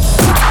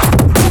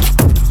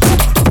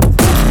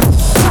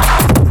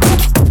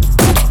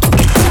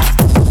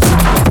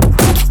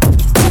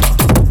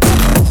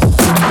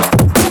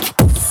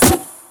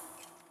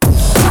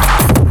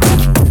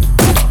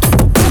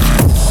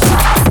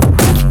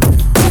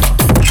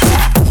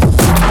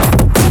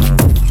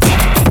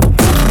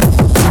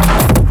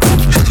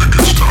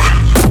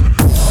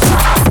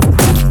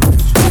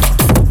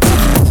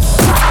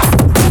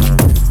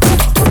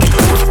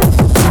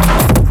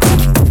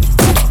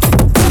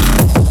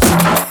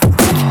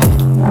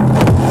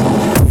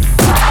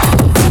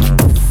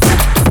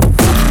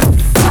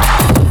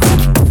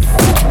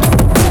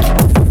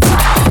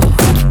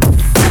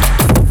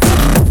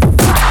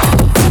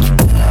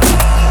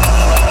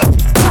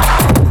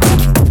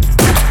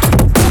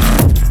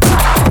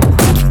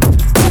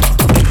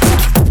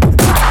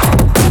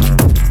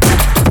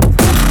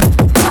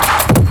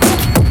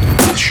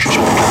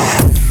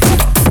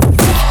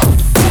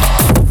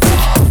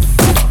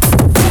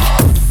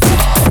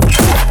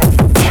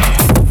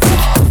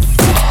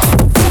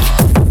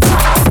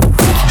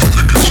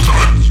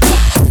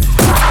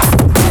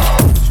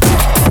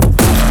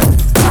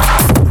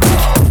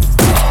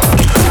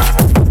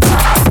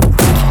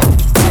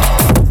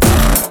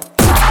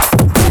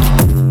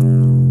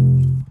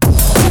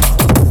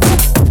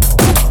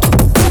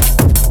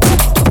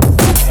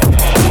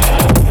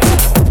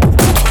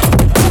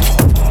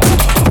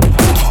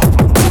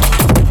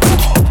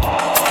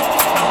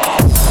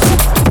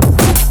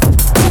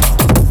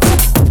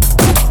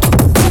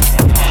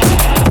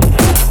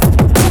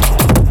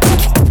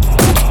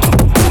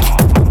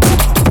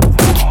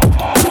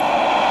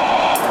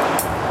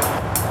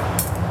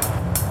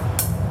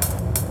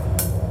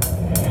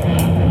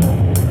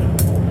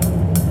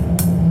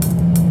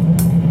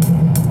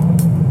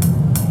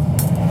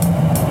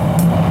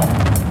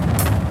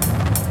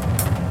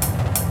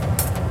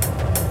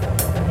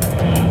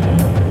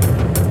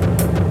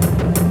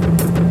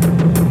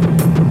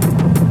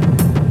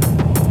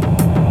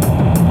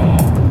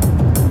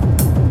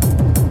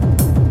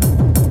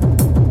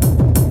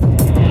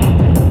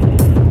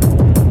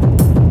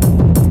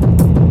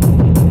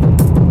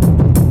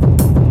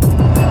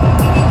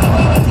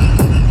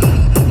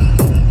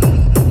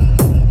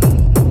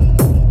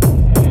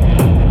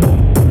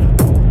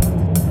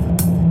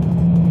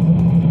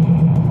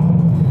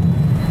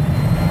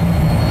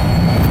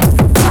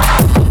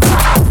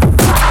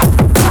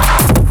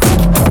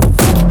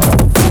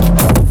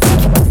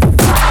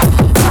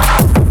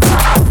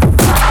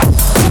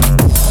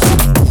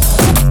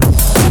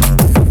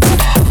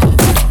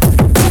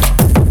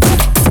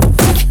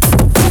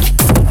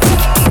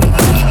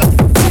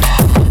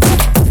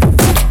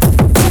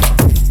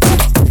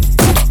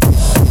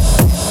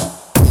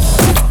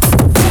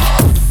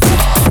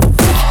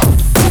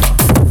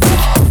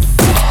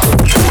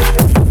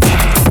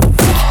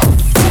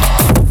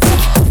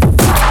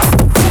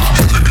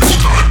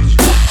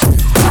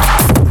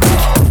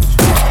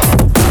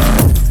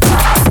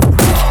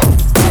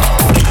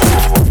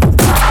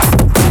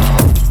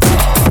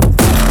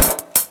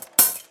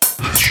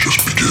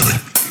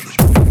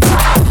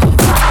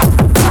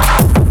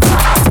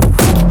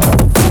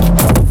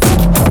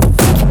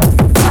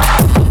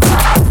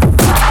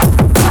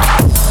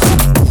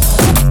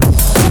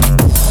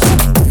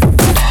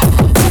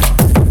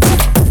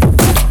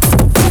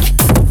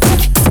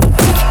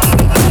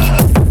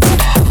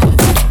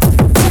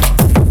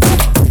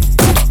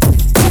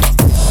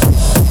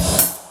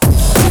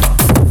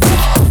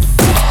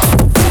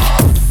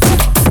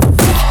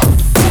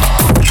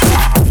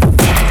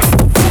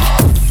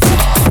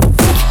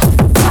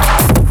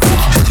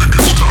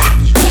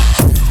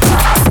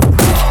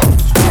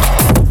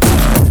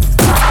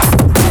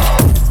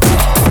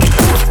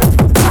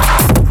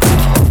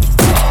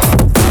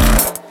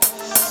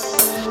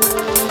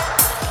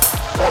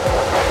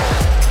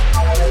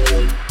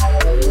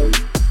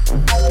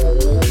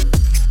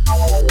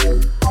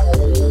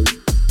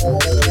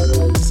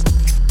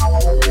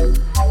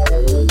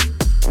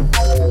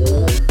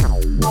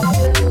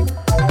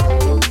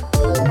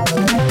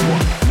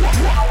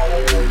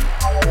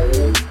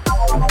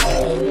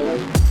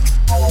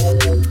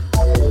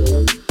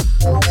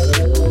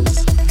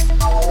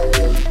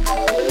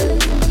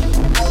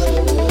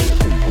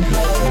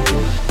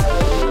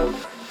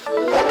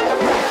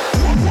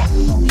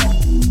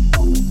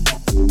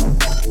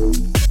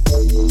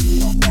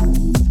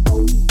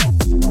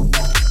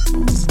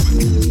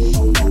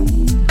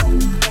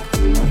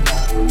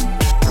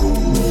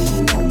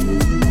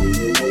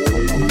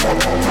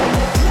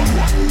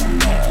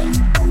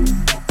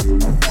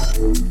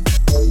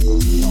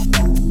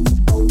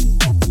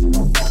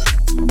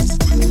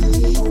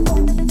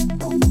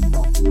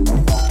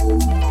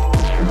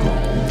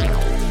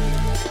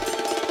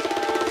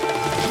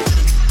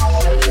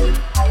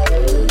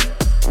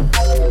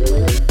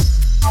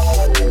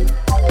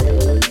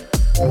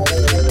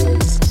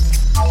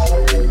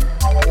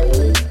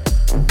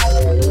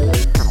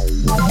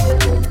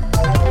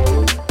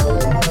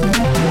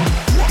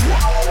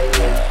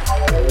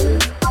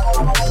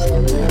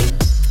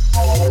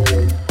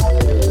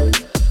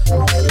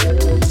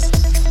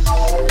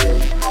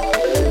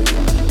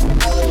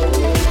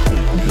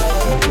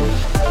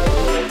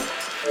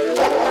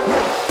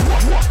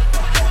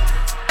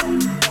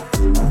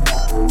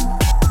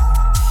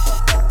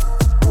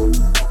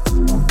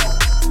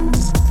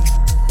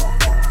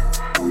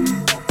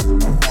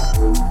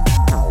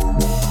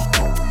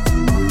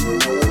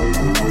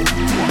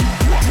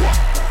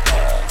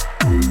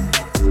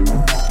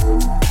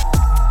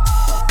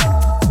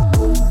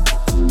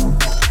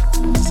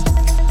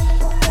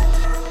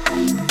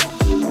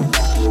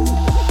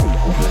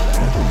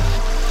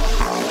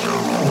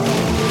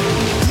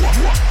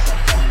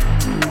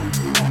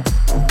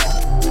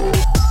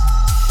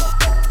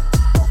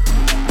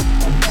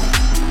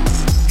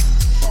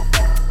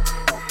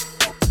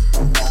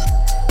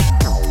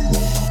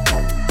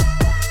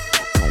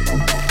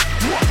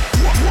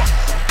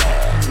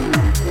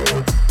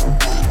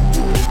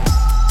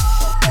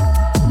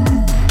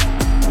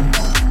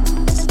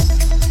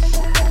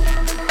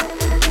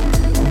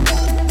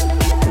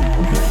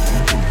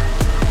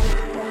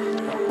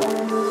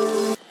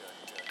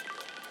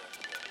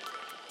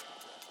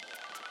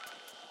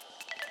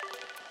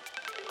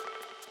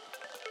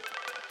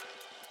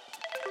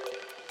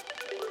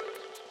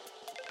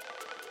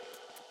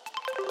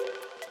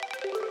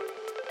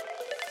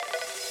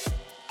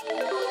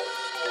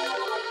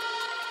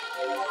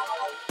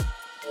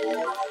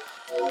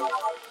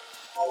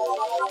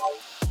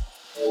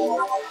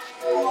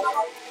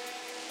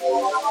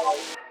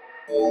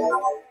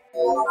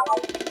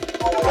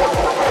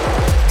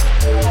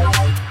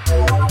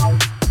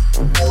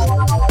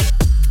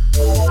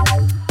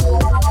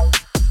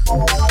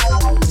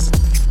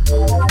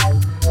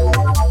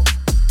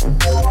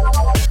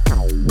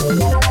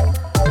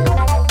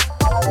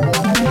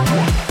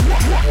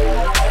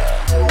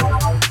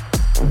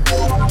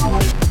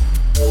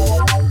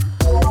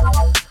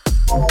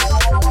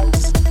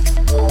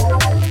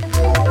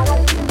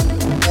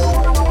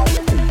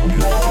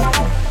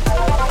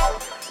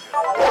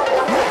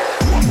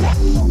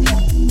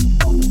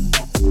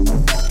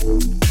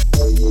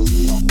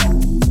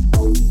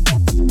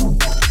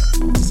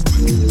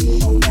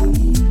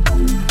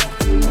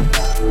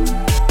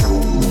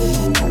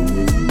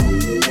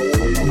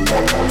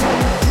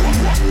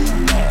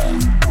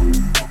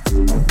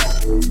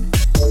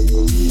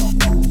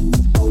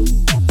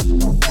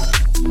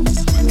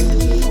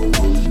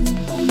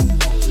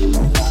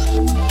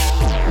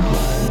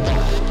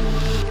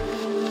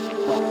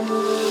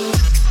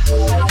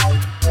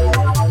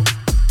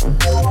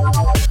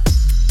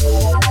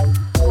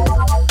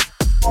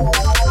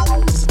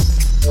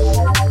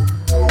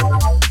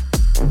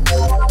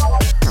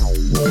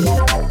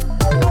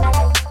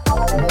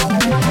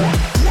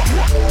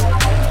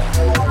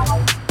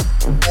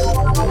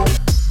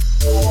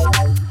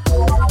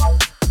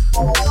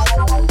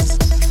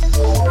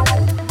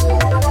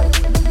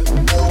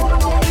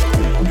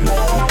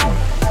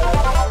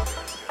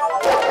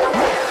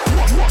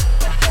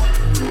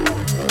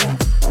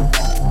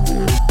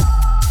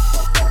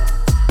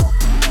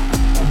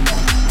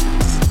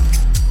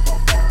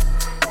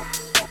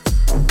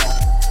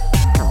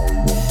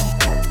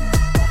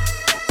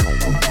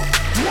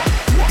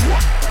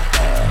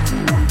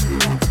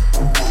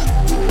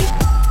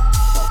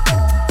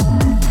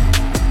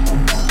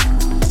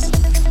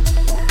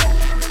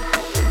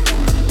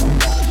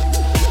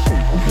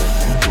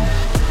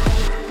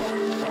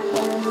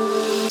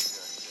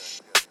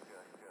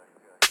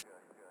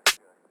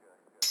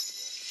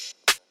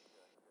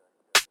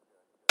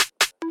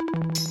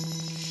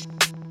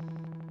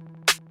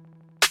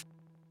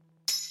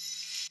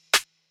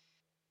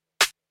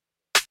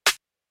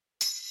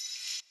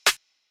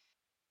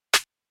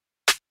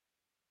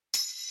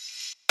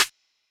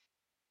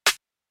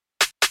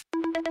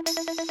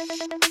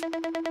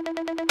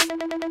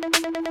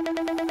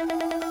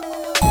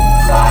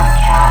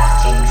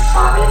 Broadcasting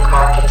sonic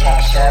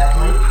architecture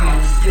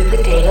blueprints through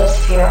the data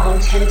sphere on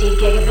 10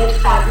 gigabit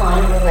fat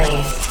line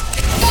relays.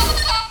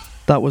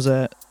 That was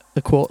a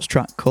Quartz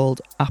track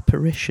called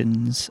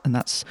Apparitions, and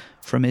that's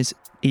from his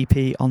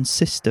EP on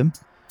System.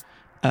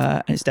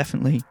 And it's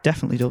definitely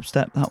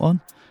dubstep, that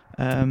one.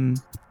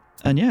 And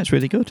yeah, it's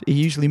really good. He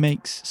usually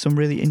makes some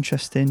really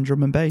interesting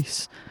drum and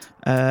bass.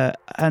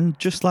 And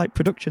just like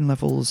production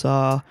levels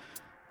are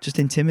just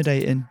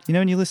intimidating. You know,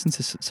 when you listen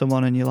to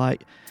someone and you're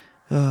like,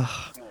 ugh,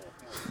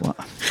 what?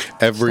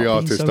 Every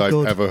artist so I've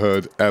good. ever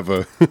heard,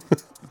 ever.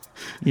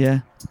 Yeah,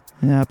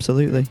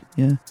 absolutely.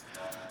 Yeah.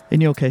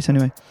 In your case,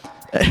 anyway.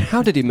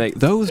 How did he make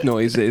those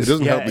noises? It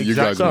doesn't help that you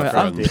guys are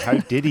Exactly. friends. How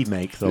did he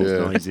make those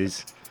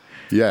noises?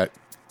 Yeah.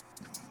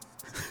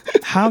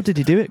 How did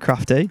he do it,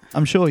 Crafty?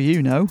 I'm sure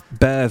you know.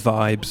 Bear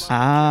vibes.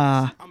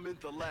 Ah,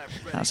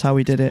 that's how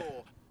he did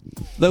it.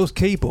 Those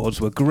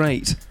keyboards were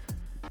great.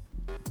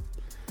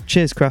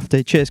 Cheers,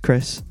 Crafty. Cheers,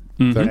 Chris.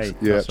 Thanks. Hey,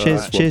 Yeah. that's all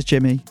Cheers, right. cheers,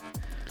 Jimmy.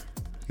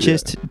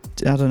 Cheers,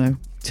 Yeah. I don't know,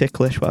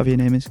 Ticklish, whatever your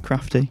name is,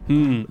 Crafty.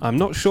 I'm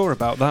not sure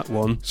about that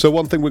one. So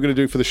one thing we're going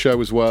to do for the show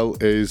as well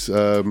is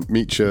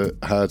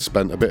Meecha had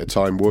spent a bit of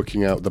time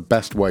working out the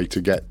best way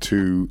to get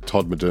to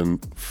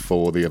Todmorden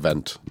for the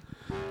event.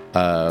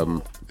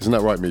 Isn't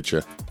that right,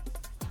 Meecha?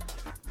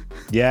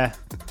 Yeah.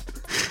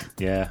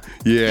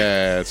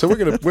 Yeah. So we're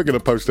gonna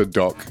post a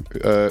doc.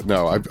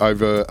 No, I've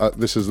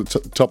this is the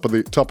top of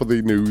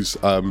the news.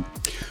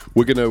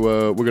 We're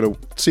gonna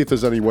see if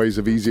there's any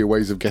easier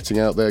ways of getting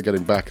out there,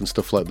 getting back, and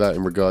stuff like that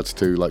in regards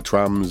to like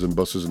trams and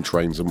buses and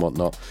trains and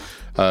whatnot.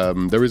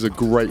 There is a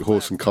great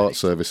horse and cart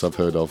service I've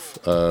heard of.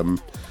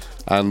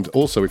 And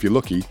also, if you're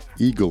lucky,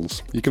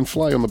 eagles. You can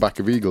fly on the back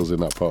of eagles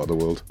in that part of the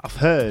world. I've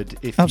heard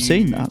I've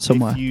seen that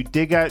somewhere. If you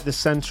dig out the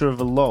centre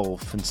of a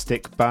loaf and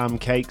stick balm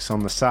cakes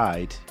on the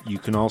side, you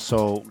can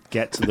also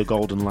get to the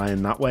Golden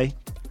Lion that way.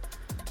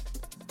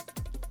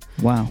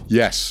 Wow.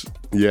 Yes.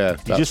 Yeah,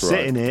 You just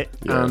sit in it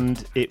Yeah.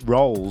 and it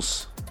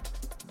rolls.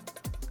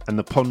 And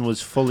the pun was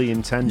fully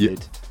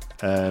intended.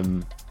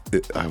 Ooh.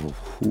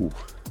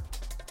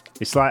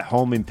 It's like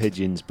homing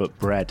pigeons, but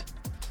bread.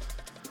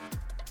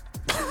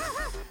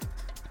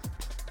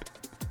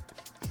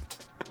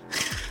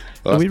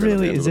 Well, Are we that's been at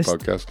the really- end is of the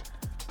podcast.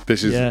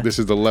 This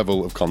is the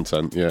level of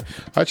content. Yeah,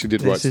 I actually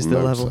did write This is some the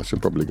notes. level. I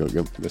should probably go.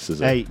 This is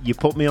it. Hey, you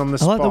put me on the I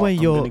spot. like the way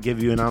I'm you're- going to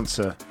give you an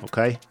answer,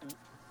 okay?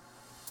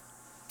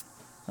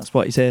 That's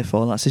what he's here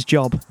for. That's his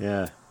job.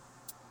 Yeah.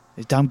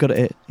 He's damn good at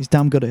it.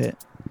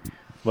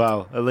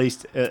 Well, at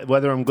least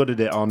whether I'm good at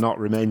it or not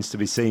remains to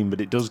be seen, but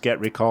it does get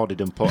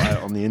recorded and put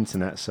out on the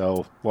internet,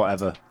 so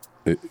whatever.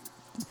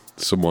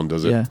 Someone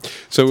does it. Yeah.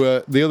 So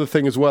the other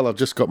thing as well, I've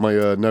just got my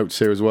notes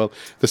here as well.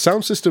 The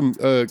sound system,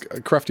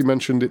 Crafty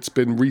mentioned it's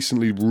been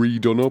recently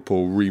redone up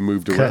or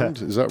removed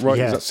around. Is that right?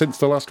 Yeah. Is that since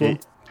the last one?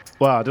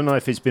 Well, I don't know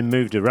if it's been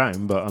moved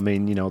around, but I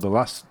mean, you know, the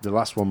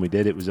last one we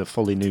did, it was a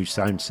fully new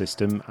sound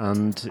system,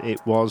 and it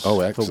was,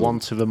 for excellent.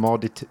 want of a more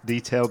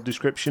detailed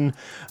description,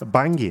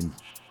 banging.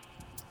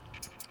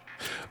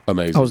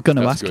 Amazing. I was going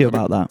to That's ask good. you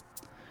about that.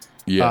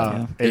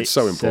 Yeah, it's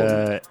so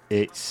important.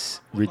 It's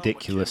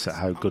ridiculous at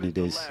how good it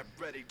is.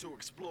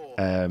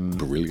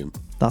 Brilliant.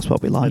 That's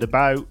what we At like.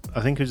 about,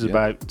 I think it was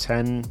about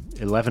 10,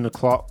 11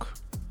 o'clock,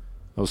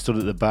 I was stood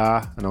at the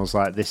bar, and I was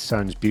like, this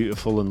sounds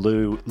beautiful, and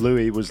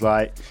Louis was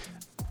like,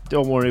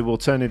 don't worry, we'll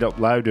turn it up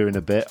louder in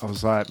a bit. I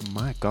was like,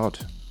 my God.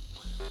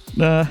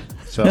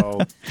 So,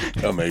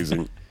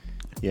 Amazing.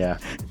 yeah.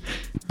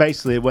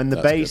 Basically, when the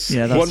That's bass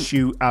good. Yeah, hits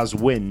you as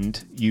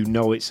wind, you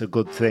know it's a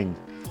good thing.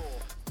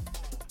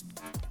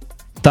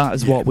 That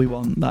is what we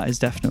want. That is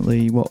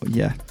definitely what.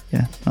 Yeah.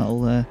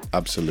 That'll.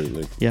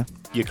 Absolutely. Yeah.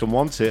 You can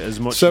want it as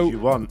much So- as you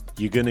want.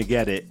 You're going to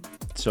get it.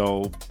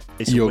 So,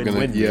 it's a You're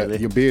win-win, really.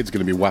 your beard's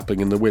gonna be whapping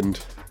in the wind.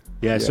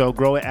 Yeah, so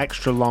grow it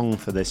extra long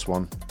for this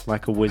one,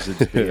 like a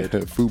wizard's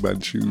beard. Fu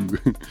Manchu.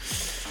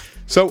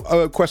 So,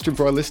 a question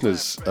for our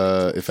listeners: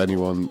 if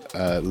anyone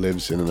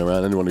lives in and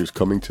around, anyone who's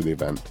coming to the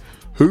event,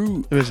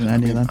 who There isn't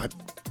any of them.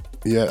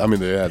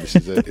 this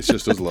is it. It's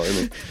just us lot,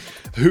 isn't it?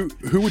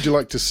 Who would you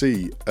like to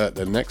see at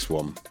the next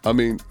one? I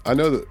mean, I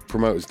know that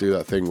promoters do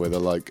that thing where they're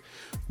like,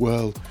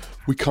 well,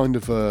 we kind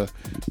of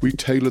we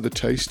tailor the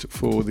taste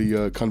for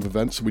the kind of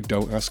events, so we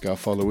don't ask our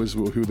followers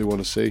who they want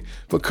to see.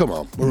 But come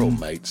on, we're all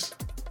mates.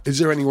 Is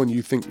there anyone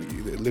you think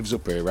that lives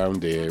up here,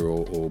 around here,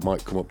 or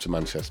might come up to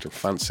Manchester,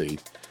 fancy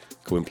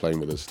coming playing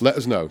with us? Let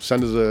us know.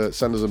 Send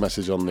us a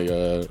message on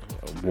the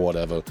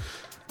whatever.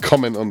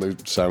 Comment on the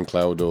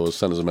SoundCloud or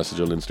send us a message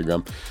on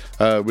Instagram.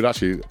 We'd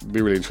actually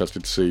be really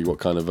interested to see what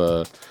kind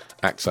of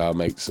acts our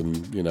mates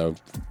and, you know,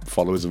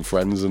 followers and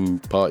friends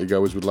and party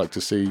goers would like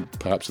to see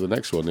perhaps at the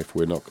next one if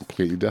we're not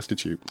completely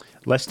destitute.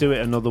 Let's do it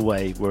another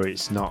way where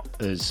it's not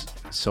as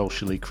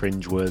socially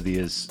cringeworthy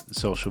as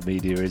social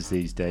media is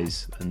these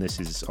days. And this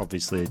is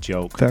obviously a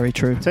joke. Very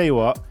true. Tell you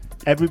what,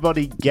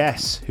 everybody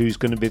guess who's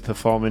going to be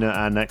performing at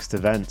our next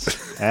event.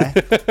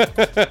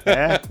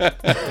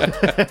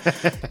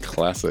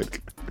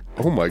 Classic.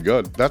 Oh my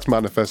God, that's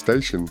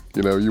manifestation.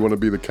 You know, you want to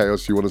be the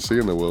chaos you want to see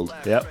in the world.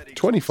 Yep.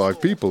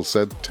 25 people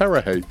said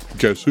Terror Hate.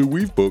 Guess who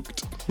we've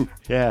booked?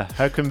 Yeah,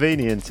 how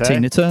convenient, eh?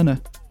 Tina Turner.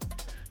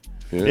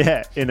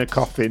 Yeah, in a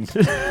coffin.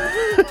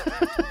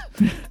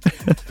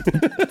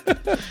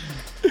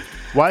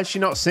 Why is she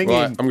not singing?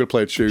 Right, I'm going to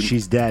play a tune.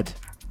 She's dead.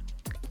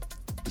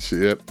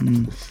 Yep.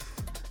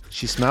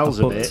 She smells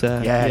I a put, bit.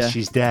 yeah.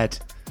 She's dead.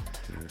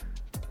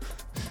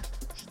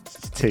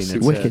 Tina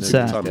Wicked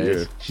Turner sad. these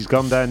days. She's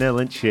gone downhill,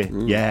 isn't she?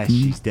 Yeah,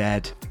 she's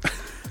dead.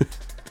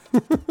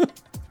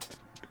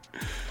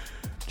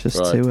 Just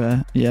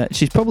Right. to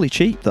she's probably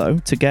cheap though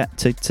to get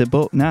to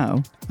book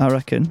now. I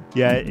reckon.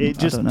 Yeah, it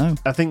just. I don't know.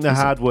 I think the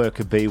hard work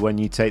would be when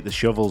you take the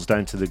shovels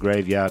down to the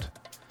graveyard.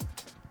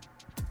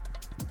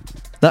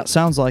 That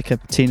sounds like a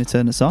Tina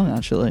Turner song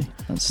actually.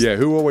 Yeah,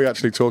 who are we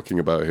actually talking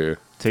about here?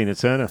 Tina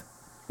Turner.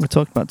 We're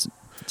talking about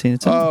Tina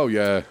Turner. Oh,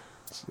 yeah.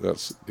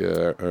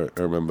 I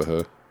remember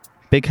her.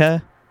 Big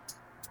hair.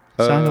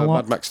 Sang a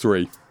lot. Mad Max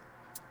 3.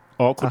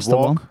 Awkward That's the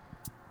walk. one.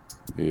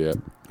 Yeah,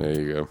 there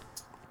you go.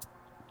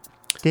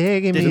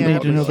 Digging Didn't me need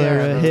out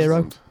another the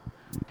hero.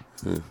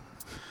 Yeah.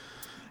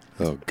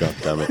 Oh, God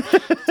damn it.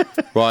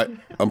 Right,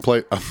 I'm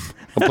playing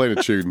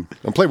a tune.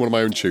 I'm playing one of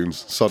my own tunes.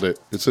 Sod it.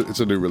 It's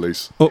a new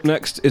release. Up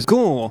next is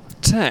Gore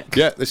Tech.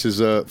 Yeah, this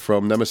is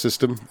from Nemesis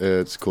System.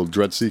 It's called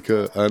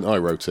Dreadseeker, and I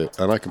wrote it.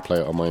 And I can play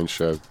it on my own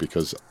show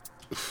because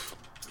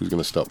who's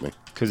going to stop me?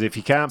 Because if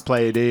you can't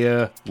play it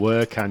here,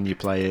 where can you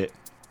play it?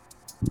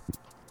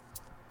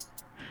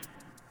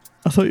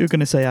 I thought you were going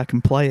to say I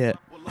can play it.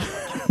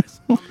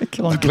 Like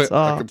on I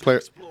guitar. can play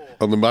it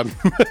on the man.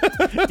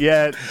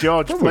 Yeah,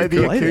 George, play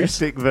the play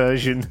this. acoustic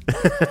version.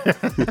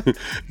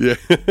 Yeah.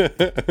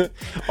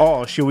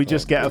 Or should we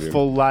just get a brilliant.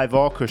 full live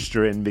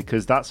orchestra in,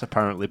 because that's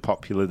apparently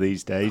popular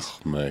these days.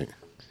 Mate.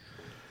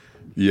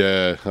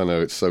 Yeah, I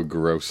know, it's so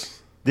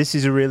gross. This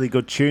is a really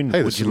good tune. Hey,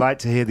 Would there's you some- like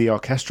to hear the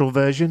orchestral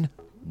version?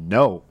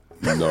 No.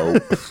 No.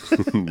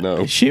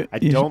 No. I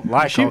don't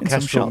like shooting some orchestral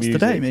shots music.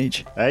 today,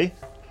 Meech. Hey?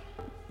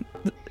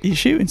 You're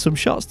shooting some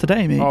shots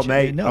today, Meech. Oh,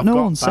 mate, no, I've no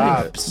got one's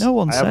barbs. safe. No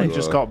one's I haven't safe.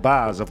 just got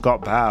bars, I've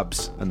got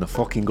barbs, and they're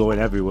fucking going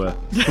everywhere.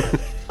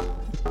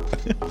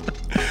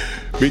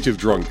 Meech is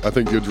drunk. I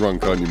think you're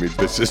drunk, aren't you, Meech?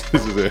 This is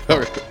it. All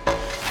right.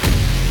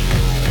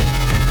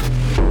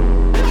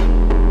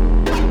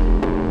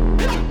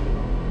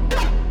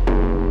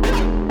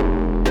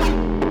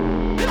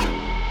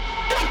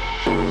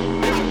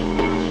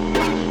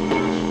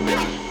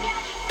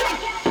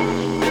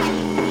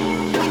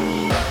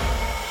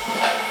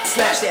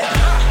 Smash that.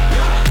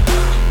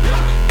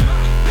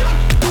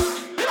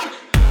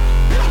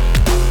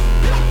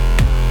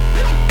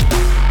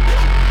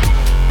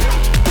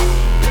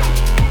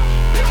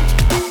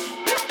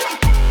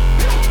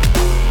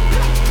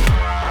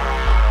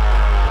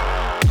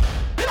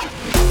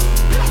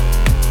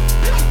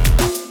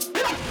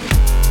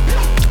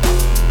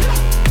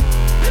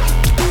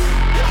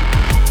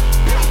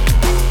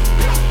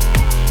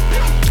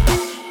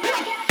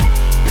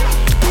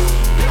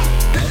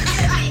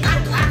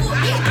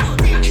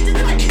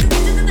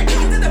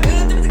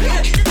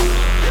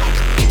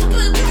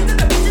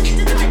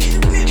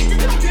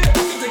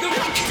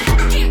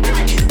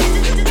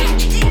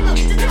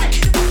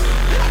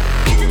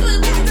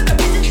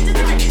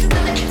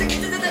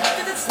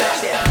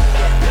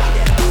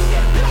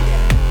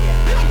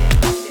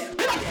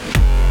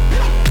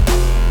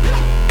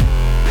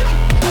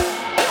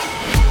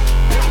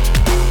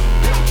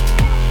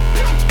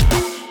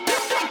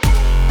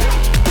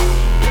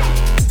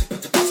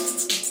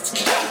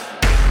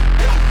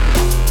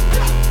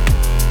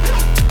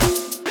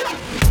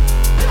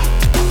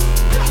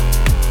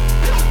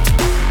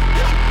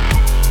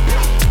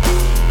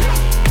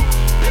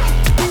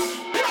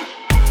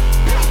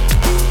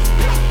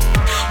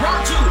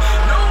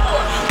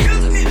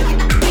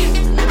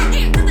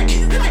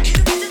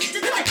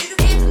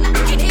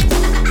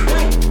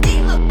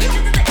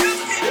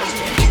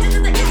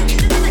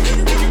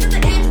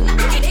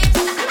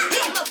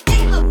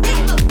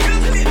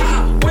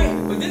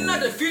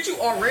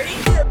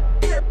 already?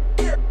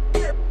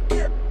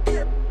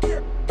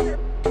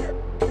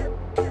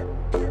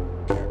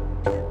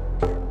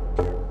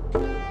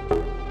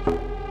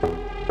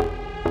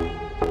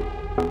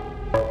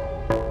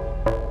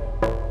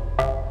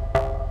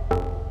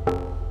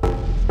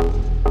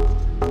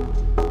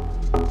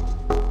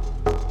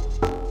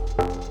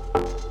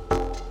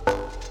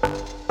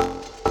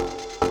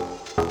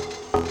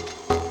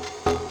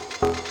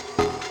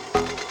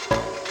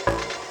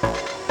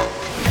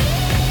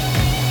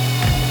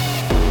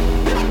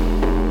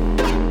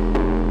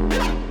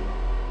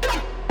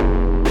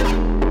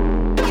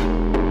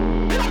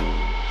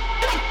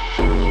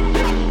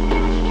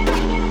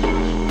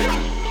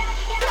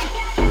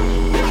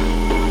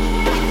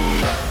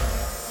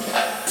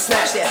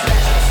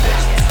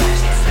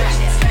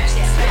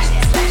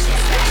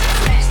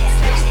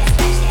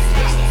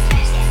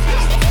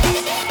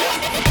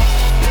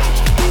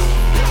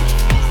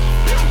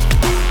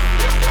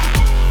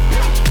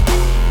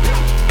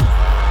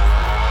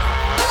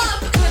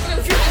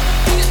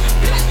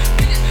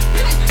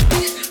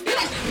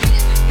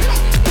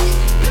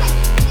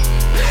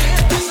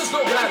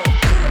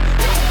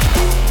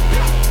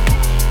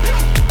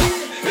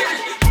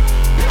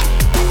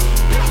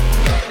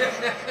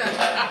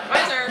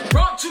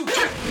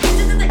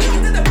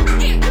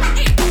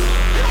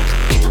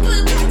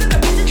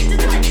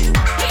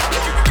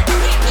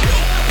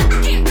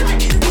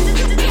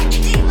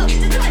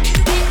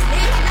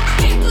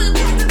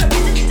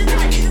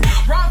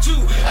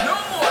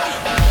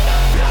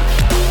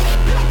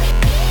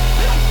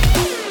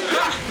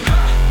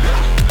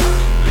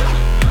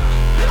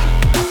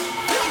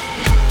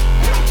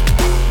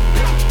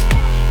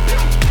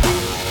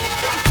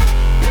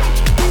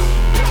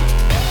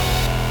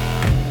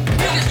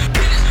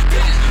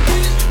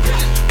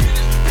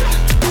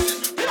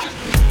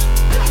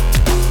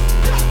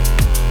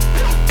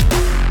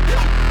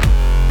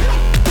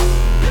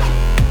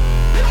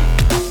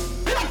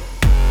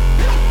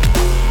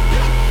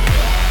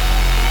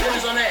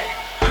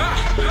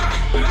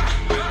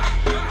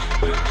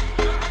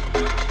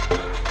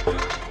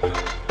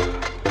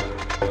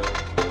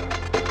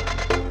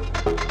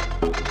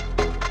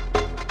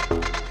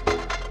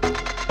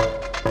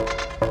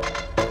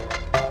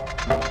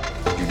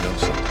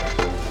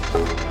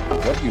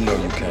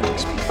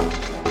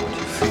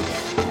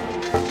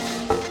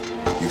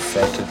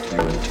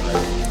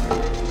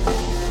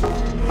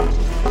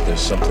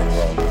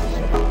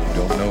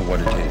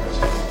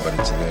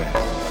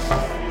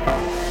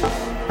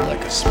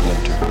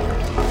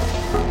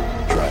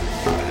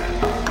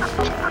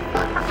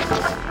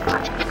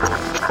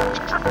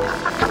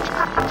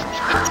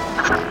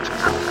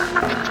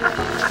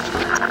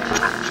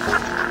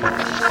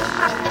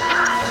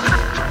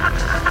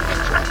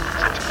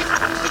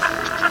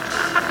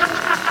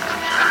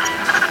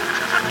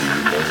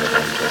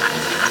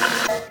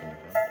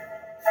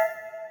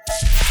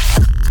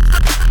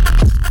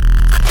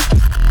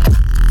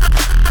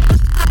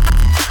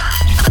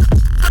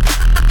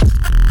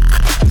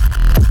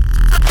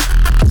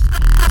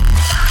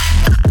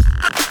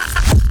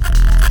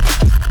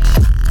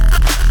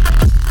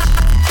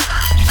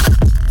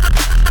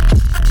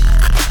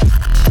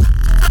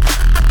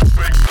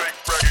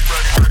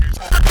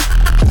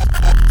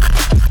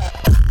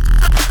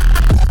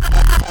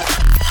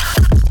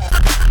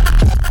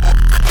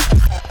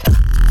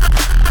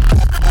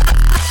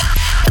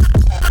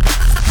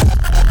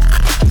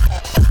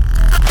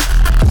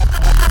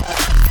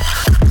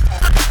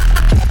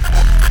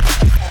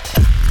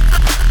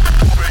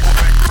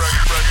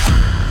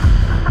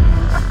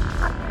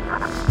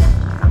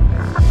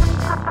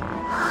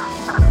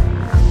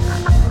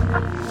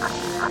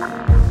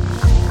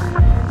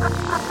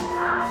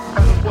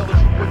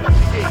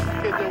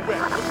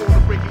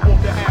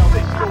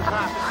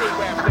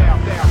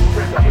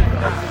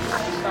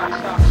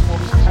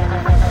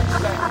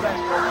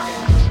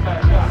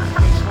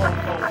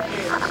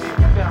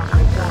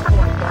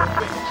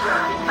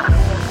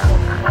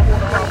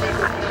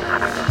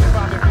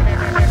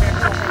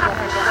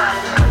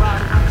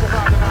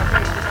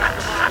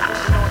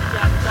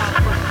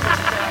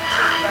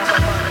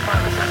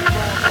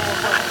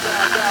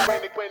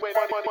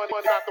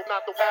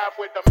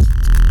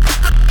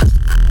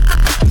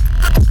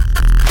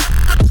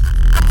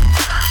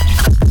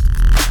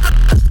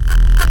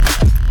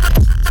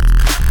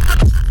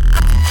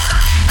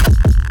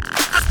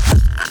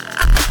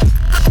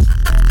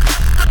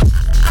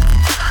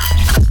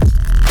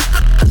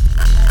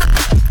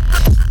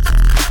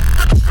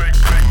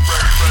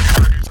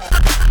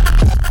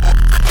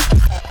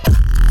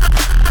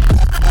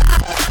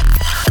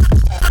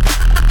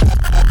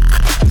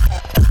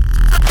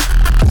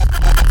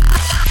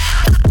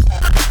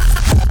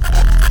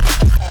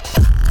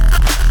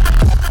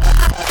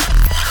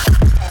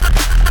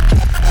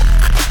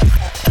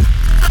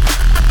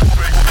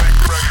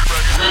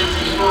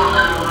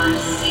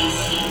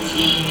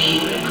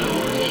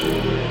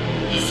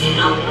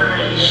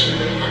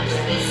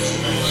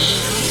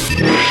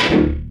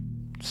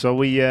 So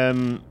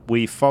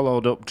we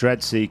followed up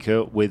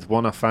Dreadseeker with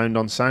one I found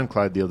on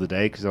SoundCloud the other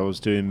day because I was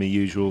doing my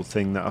usual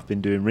thing that I've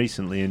been doing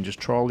recently and just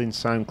trawling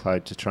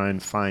SoundCloud to try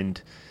and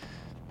find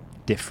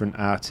different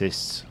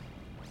artists.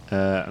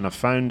 And I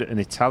found an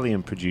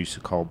Italian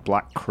producer called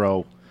Black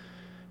Crow.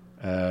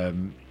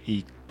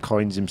 He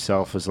coins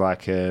himself as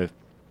like a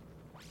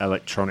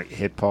electronic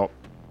hip-hop,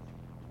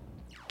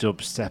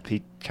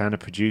 dubstep-y kind of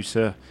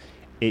producer.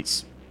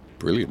 It's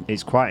Brilliant.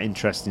 It's quite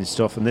interesting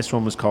stuff, and this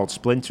one was called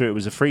Splinter. It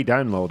was a free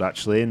download,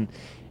 actually, and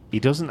he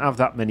doesn't have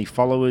that many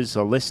followers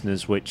or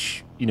listeners,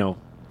 which, you know,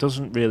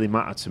 doesn't really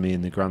matter to me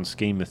in the grand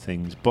scheme of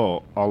things,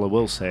 but all I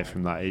will say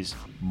from that is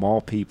more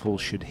people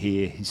should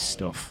hear his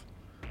stuff.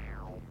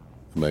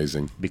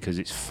 Amazing. Because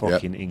it's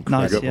fucking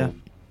incredible.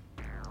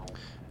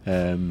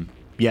 Nice,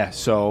 yeah.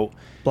 So...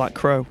 Black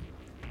Crow.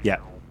 Yeah.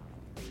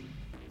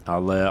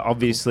 I'll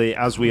obviously,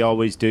 as we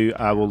always do,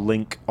 I will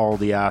link all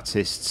the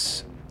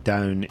artists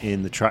down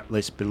in the track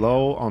list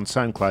below, on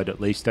SoundCloud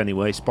at least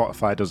anyway.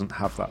 Spotify doesn't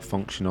have that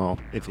function, or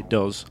if it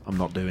does, I'm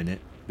not doing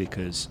it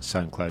because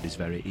SoundCloud is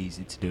very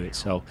easy to do it.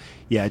 So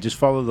yeah, just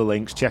follow the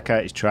links, check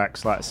out his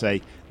tracks. Like I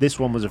say, this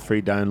one was a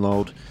free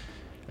download.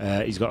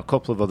 He's got a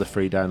couple of other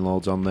free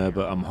downloads on there,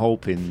 but I'm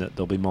hoping that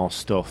there'll be more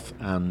stuff,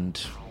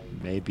 and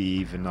maybe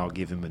even I'll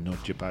give him a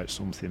nudge about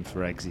something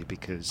for EXE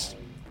because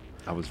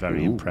I was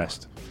very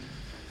impressed.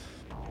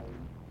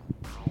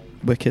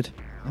 Wicked.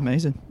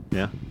 Amazing.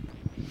 Yeah.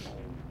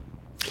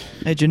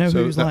 Hey, do you know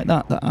who's like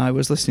that I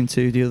was listening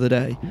to the other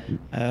day?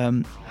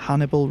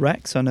 Hannibal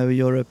Rex. I know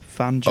you're a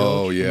fan, George.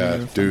 Oh,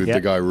 yeah. Dude, the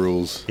guy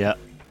rules. Yeah.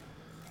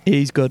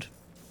 He's good.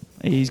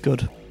 He's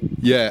good.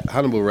 Yeah,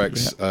 Hannibal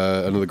Rex,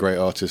 another great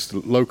artist.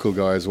 Local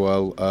guy as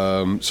well.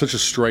 Such a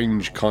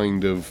strange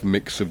kind of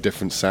mix of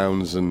different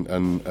sounds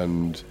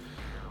and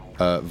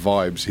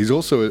vibes. He's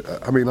also,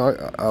 I mean,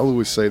 I'll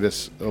always say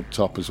this up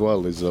top as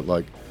well, is that,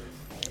 like,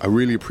 I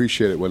really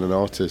appreciate it when an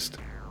artist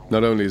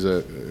not only is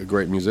a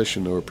great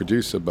musician or a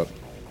producer, but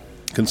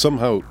can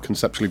somehow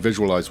conceptually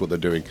visualize what they're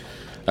doing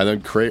and then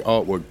create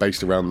artwork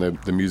based around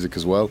the music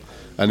as well.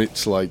 And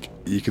it's like,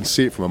 you can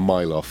see it from a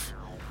mile off.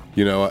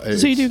 You know,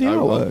 does he do the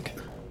artwork?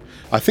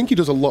 I think he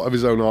does a lot of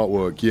his own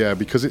artwork, yeah,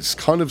 because it's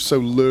kind of so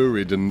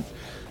lurid and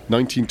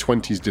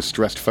 1920s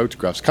distressed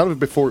photographs, kind of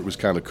before it was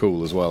kind of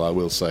cool as well, I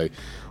will say.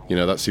 You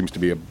know, that seems to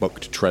be a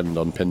bucked trend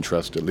on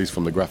Pinterest, at least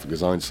from the graphic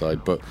design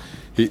side. But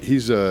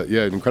he's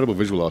an incredible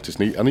visual artist,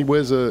 and he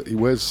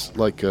wears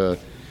like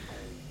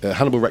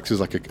Hannibal Rex is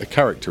like a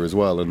character as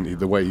well, and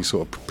the way he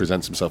sort of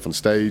presents himself on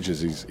stage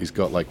is he's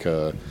got like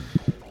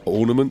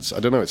ornaments. I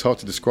don't know, it's hard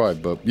to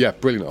describe, but yeah,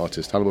 brilliant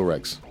artist, Hannibal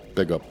Rex,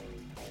 big up.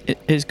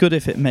 It's good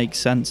if it makes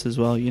sense as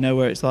well, you know,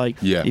 where it's like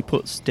he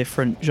puts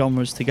different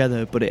genres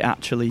together, but it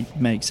actually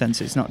makes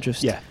sense. It's not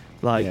just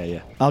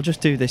I'll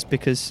just do this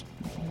because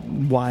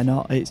why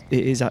not? It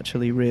is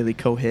actually really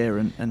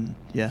coherent and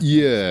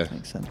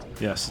makes sense.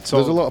 Yes,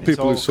 there's a lot of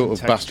people who sort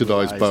of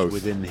bastardize both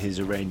within his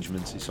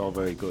arrangements. It's all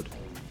very good.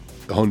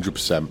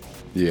 100%.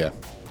 Yeah,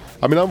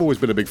 I mean, I've always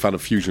been a big fan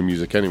of fusion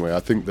music anyway. I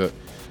think that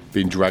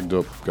being dragged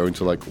up, going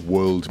to like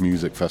world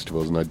music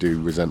festivals, and I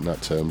do resent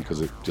that term because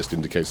it just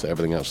indicates that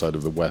everything outside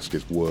of the West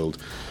is world.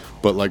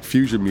 But like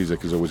fusion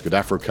music is always good,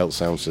 Afro-Celt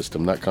sound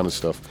system, that kind of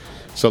stuff.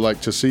 So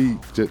like to see,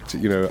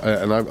 you know,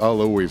 and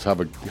I'll always have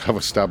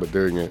a stab at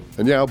doing it.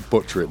 And yeah, I'll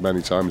butcher it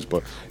many times,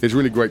 but it's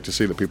really great to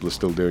see that people are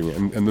still doing it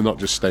and they're not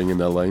just staying in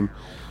their lane.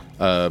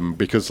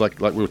 Because like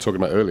we were talking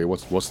about earlier,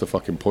 what's the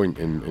fucking point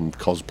in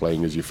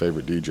cosplaying as your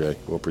favorite DJ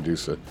or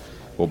producer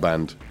or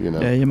band? You know?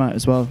 Yeah, you might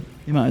as well.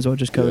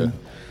 Just go and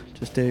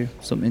just do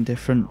something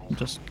different.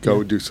 Just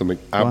go and do something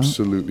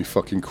absolutely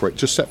fucking crazy.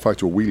 Just set fire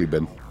to a wheelie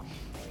bin.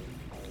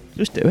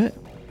 Just do it.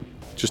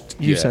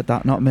 You said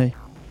that, not me.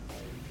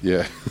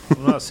 Yeah.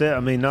 Well, that's it. I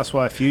mean, that's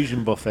why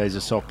fusion buffets are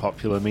so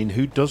popular. I mean,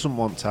 who doesn't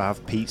want to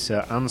have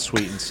pizza and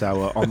sweet and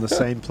sour on the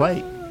same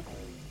plate?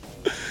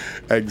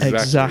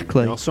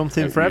 Exactly. You know,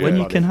 something for everybody.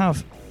 When you can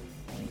have...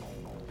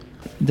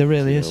 There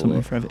really is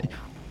something for everybody.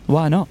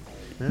 Why not?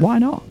 Yeah. Why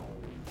not?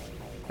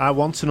 I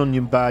want an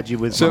onion bhaji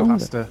with my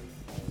pasta.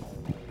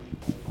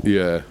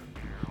 Yeah.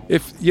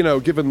 If, you know,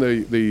 given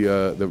the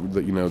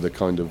you know, the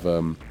kind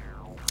of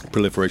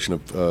proliferation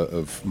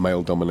of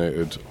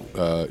male-dominated,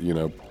 you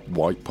know,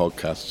 white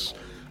podcasts,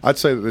 I'd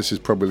say that this is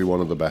probably one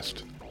of the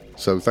best.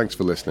 So thanks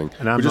for listening.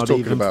 And I'm not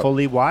even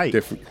fully white.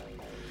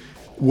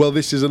 Well,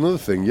 this is another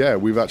thing. Yeah,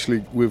 we've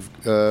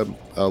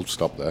I'll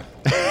stop there.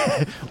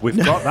 We've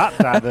got that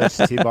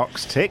diversity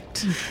box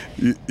ticked.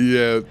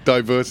 Yeah,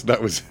 diverse.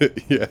 That was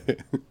it. Yeah.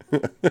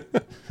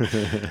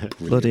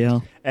 Bloody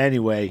hell.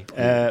 Anyway,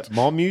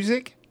 more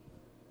music.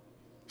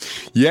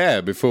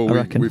 Yeah, before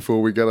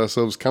we get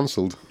ourselves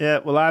cancelled. Yeah,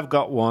 well, I've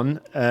got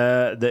one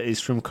that is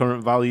from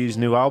Current Value's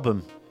new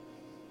album.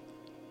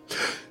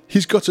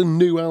 He's got a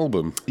new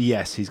album?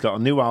 Yes, he's got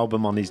a new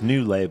album on his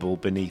new label,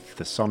 Beneath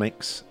the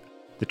Sonics.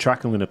 The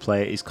track I'm going to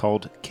play is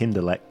called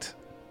Kinderlect.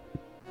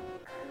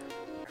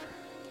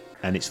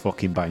 And it's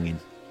fucking banging.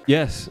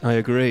 Yes, I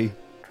agree.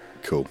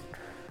 Cool.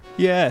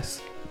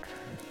 Yes.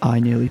 I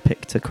nearly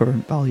picked a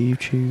Current Value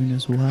tune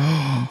as well.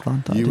 I'm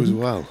glad that you as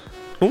well.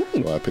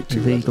 So I picked 2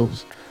 Illegal.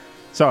 letters.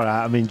 It's all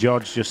right. I mean,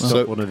 George just So-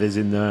 stuck one of his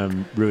in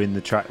ruin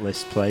the track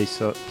list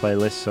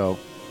playlist. So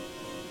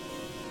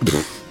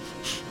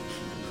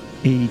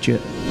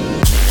Egypt.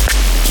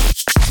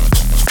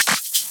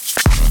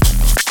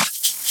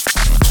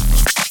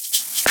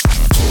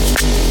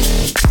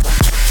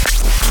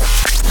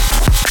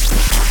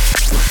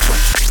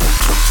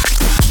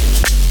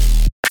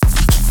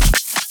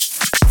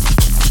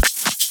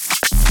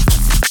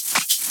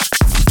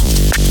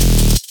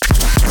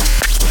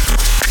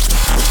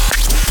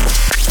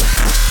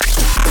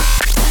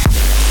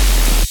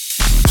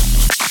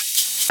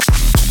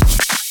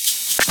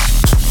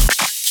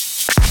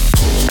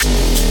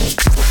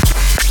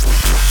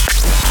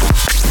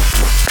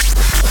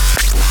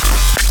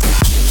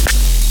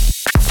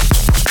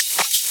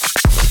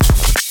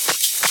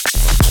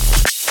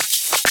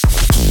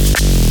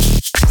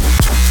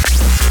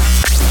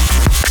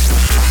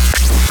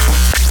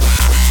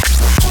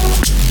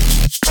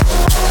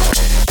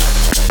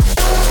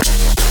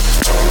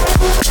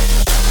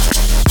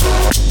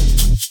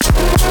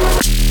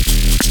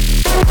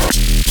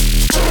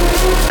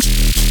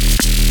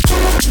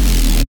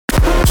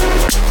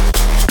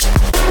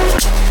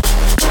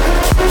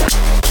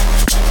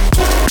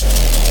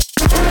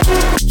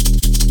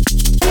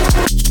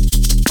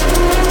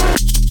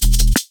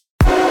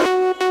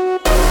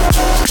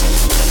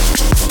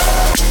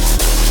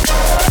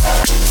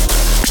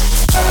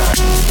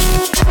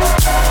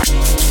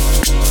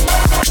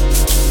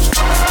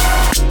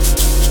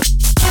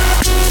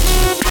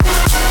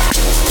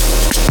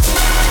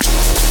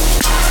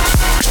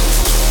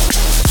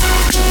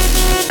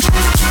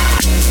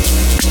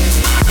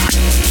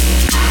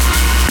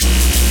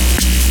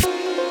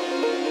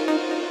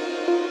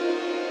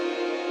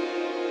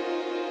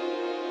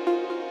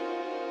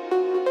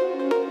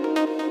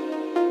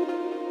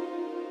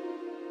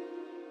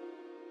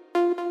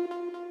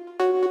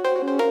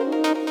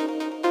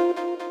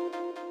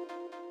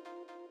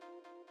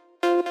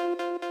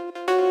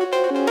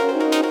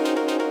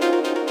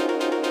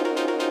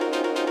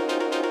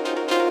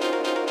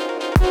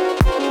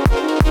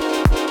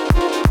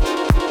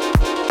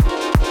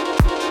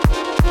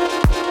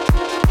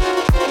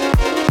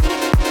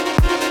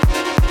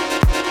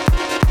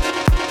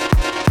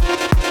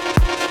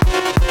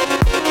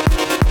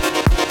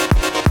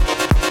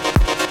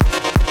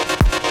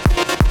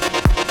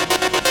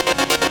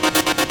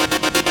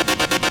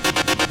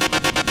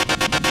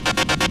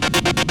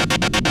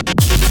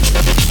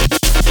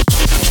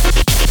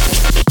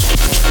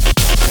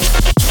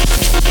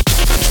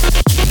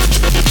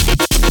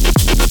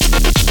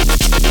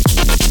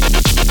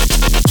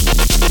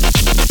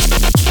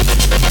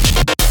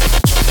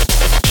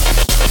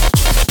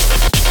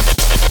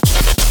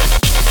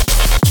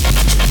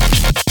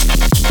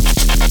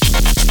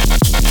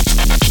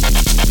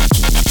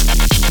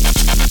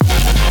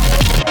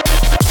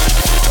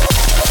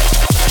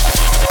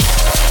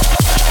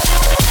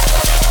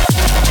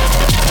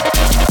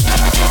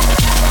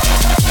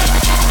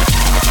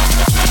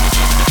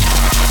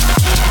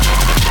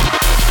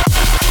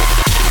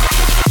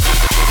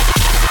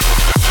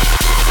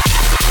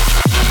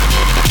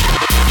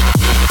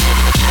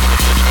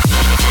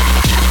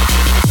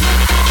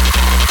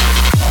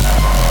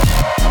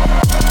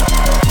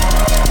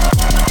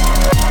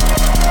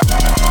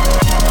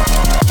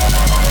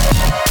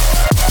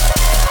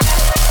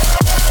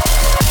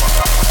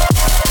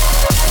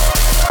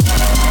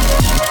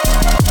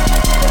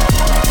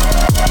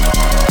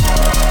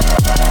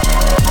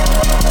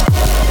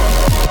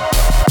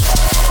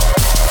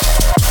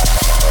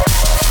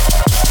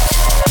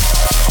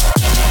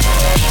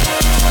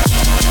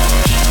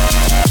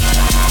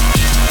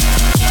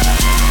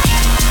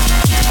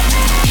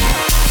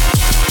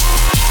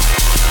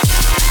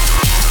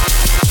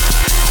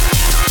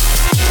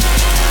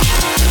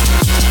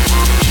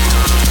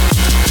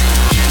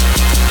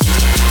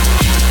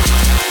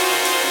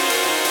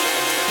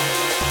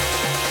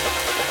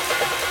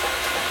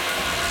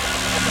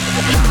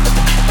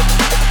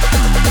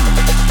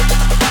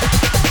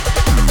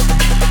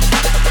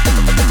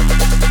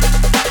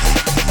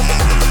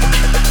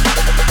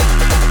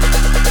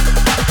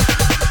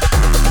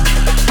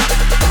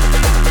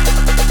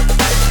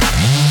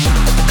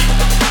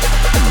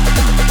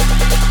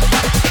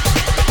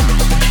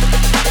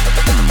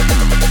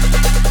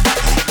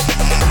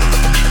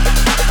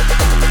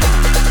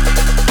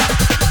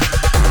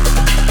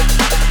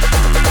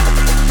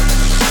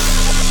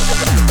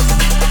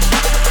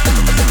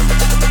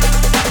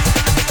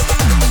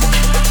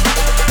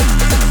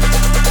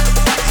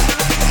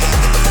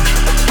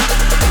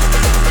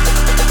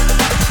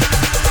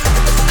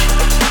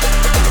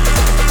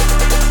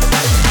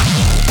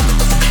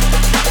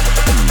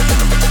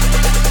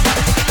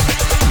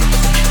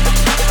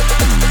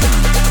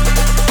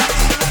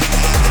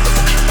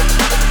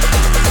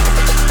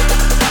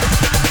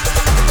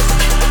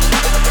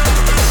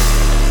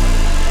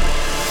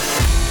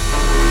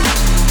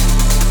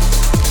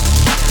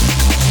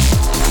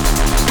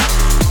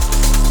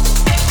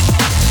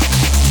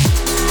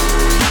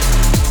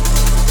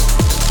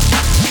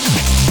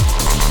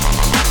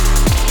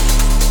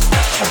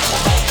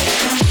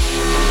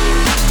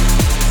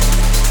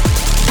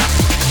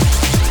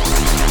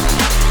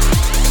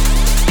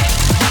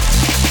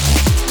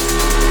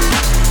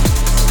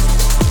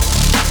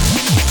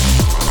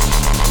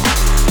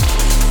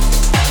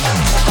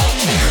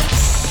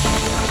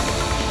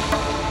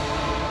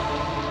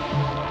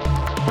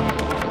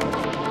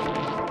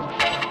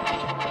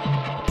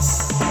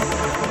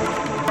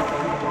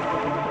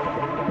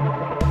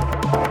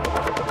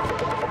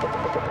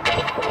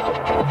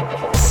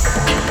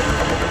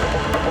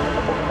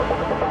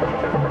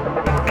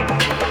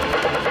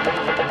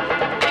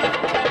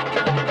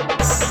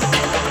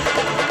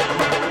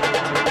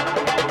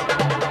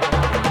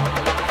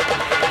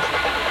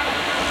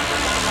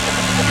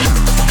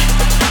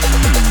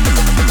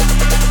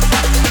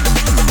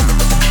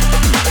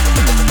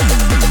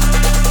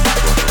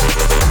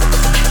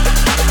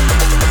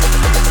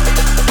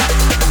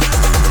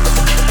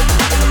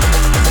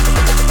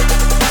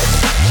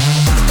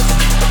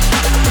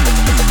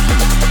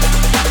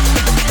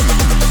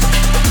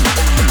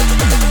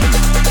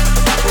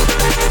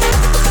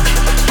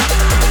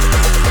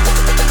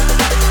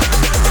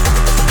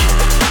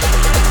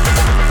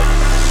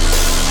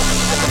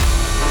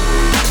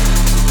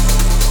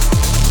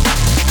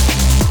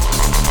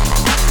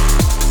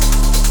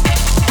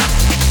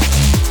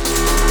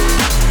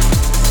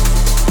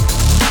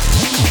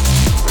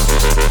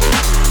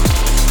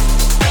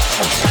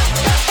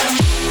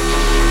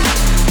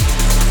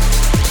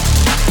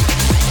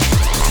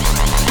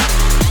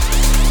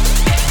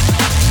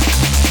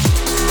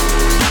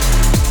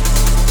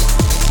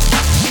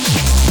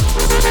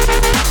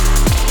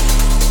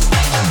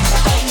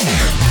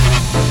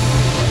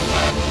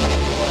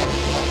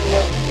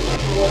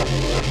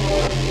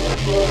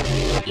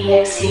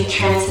 EXE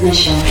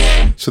transmission.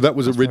 So that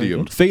was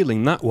Iridium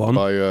Feeling that one.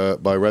 by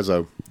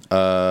Rezo,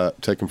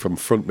 taken from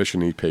Front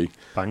Mission EP,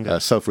 Banger.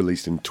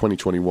 self-released in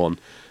 2021.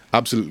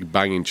 Absolutely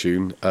banging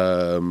tune.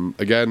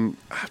 Again,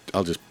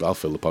 I'll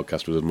fill the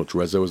podcast with as much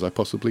Rezo as I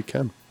possibly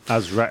can.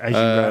 As you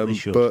rightly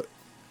should. But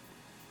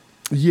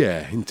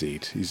yeah,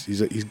 indeed,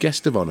 he's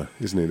guest of honour,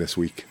 isn't he, this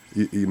week?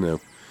 You know,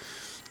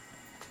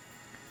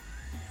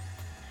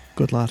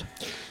 Good lad.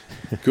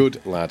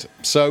 good lad.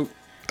 So,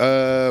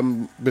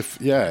 anything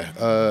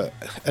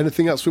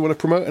else we want to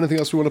promote? Anything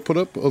else we want to put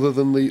up other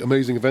than the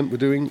amazing event we're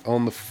doing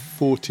on the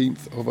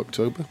 14th of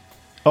October?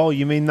 Oh,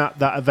 you mean that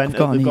event I've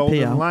got at the an EP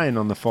Golden out. Lion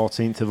on the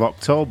 14th of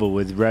October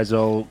with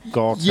Rezo,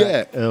 Gore,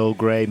 Yeah. Earl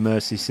Grey,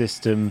 Mercy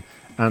System,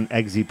 and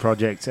EXE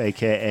Project,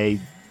 a.k.a.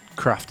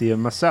 Crafty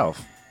and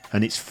myself.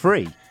 And it's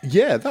free.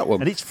 Yeah, that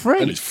one. And it's free.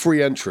 And it's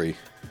free entry.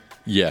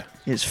 Yeah.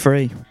 It's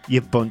free.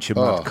 You bunch of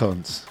mad Oh.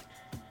 cunts.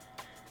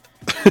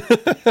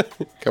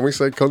 Can we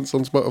say cunts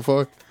on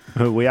Spotify?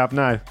 We have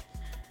now.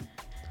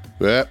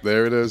 Yeah,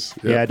 there it is.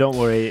 Yeah, don't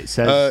worry. It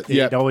says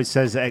yeah. it always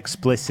says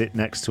explicit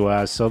next to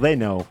ours, so they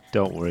know.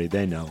 Don't worry,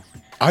 they know.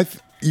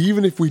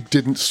 Even if we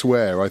didn't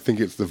swear, I think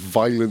it's the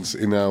violence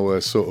in our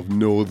sort of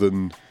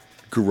northern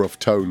gruff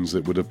tones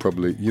that would have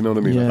probably, you know what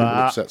I mean? Yeah. That would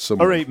have upset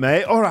someone. All right,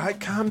 mate. All right,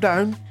 calm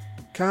down.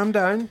 Calm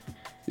down.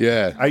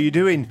 Yeah. How you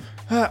doing?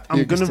 I'm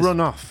Yeah, gonna just- run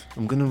off.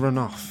 I'm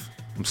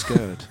I'm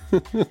scared.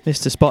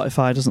 Mr.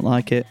 Spotify doesn't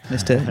like it.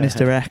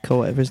 Mr. Eck or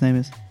whatever his name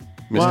is.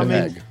 Mr. Well, I mean,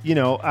 Egg. you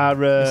know, our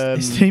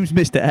His name's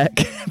Mr. Eck.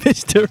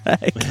 Mr.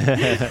 Eck.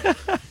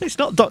 It's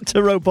not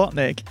Dr.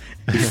 Robotnik.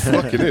 He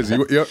fucking is.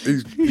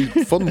 He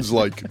funds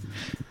like. Do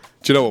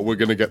you know what we're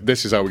gonna get?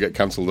 This is how we get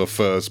cancelled off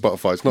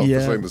Spotify. It's not Yeah.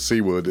 for saying the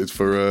C word. It's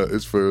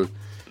for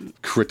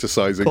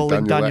criticising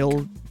Calling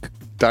Daniel Eck.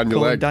 Daniel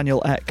calling Egg.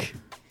 Daniel Eck.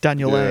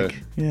 Daniel Yeah.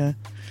 Egg. Yeah.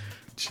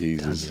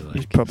 Jesus.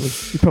 He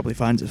probably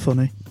finds it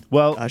funny.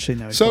 well, Actually,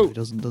 no, he So- probably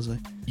doesn't, does he?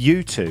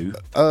 you two.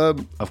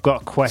 I've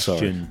got a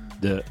question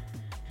Sorry.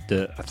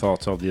 that I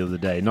thought of the other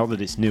day. Not that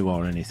it's new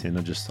or anything.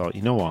 I just thought,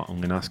 you know what? I'm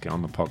going to ask it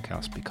on the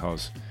podcast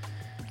because,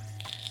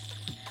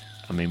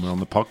 I mean, we're on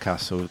the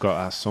podcast, so we've got to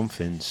ask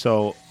something.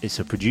 So it's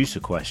a producer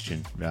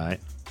question, right?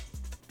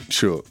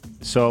 Sure.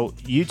 So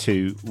you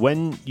two,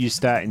 when you're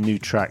starting new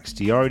tracks,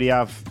 do you already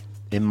have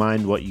in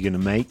mind what you're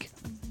going to make?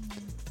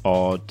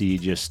 Or do you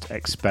just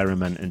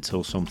experiment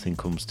until something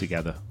comes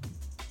together?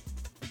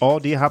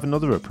 Or do you have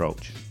another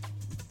approach?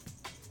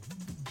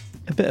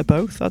 A bit of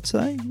both, I'd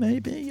say.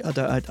 Maybe.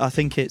 I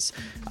think it's.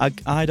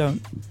 I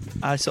don't.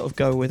 I sort of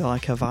go with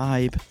like a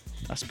vibe.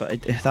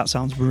 That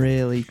sounds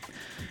really,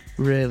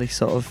 really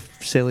sort of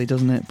silly,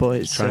 doesn't it?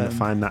 But it's Trying to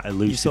find that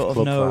elusive sort of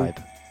club know-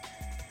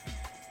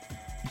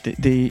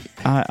 vibe.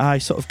 I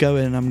sort of go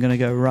in and I'm going to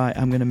go right.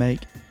 I'm going to make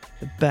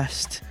the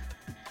best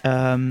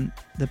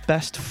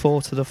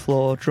 4 to the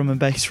floor drum and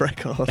bass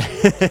record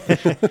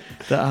that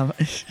I'm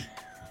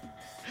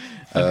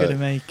going to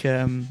make.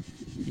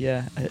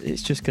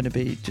 It's just going to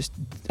be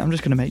I'm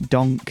just going to make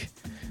donk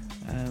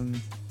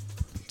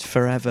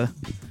forever.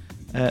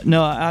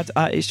 No,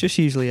 it's just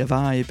usually a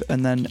vibe,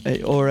 and then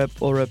or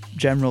a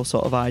general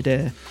sort of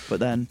idea, but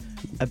then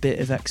a bit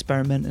of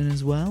experimenting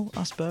as well,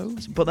 I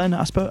suppose. But then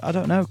I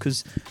don't know,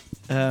 because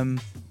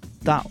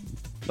that.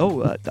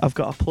 Oh, I've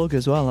got a plug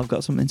as well. I've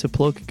got something to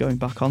plug going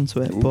back onto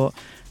it. Ooh. But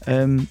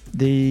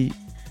the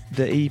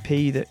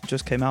EP that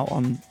just came out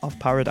of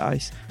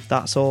Paradise,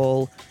 that's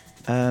all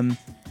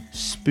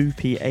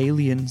spoopy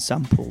alien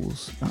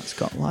samples. That's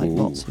got like Ooh.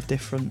 lots of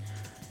different.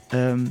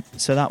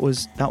 So that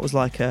was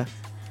like a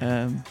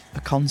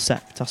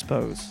concept, I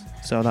suppose.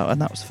 So that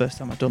was the first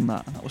time I'd done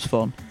that, and that was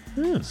fun.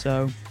 Yeah.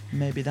 So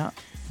maybe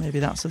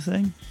that's the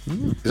thing.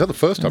 Is that the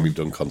first time you've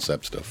done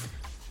concept stuff?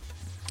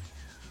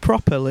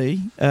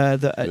 Properly,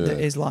 that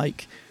is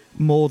like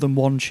more than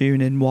one tune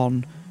in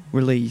one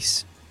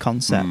release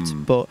concept,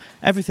 but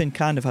everything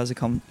kind of has a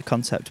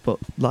concept, but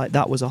like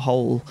that was a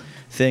whole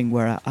thing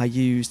where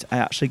I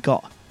actually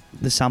got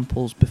the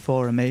samples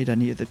before I made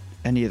any of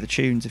the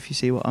tunes, if you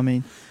see what I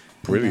mean.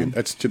 Brilliant.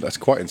 That's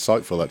quite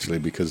insightful, actually,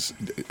 because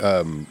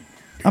I'm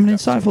an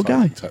insightful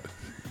guy.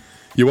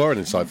 You are an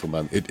insightful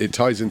man. It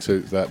ties into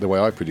the way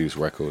I produce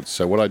records.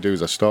 So what I do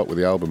is I start with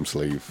the album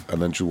sleeve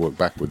and then just work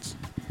backwards.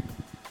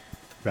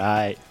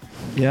 Right.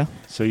 Yeah.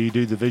 So you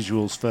do the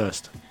visuals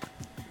first.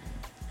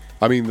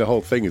 I mean, the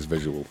whole thing is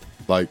visual.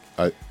 Like,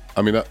 I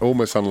mean, that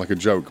almost sounded like a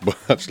joke, but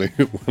actually,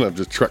 when I've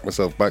just tracked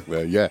myself back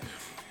there, yeah,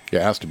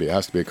 it has to be. It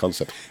has to be a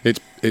concept.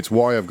 It's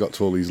why I've got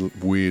to all these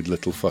weird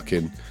little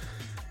fucking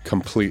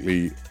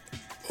completely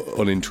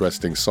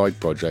uninteresting side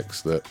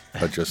projects that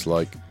are just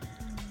like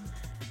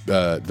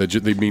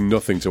they mean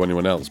nothing to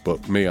anyone else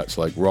but me. It's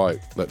like, right,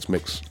 let's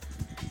mix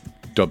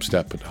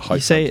dubstep and high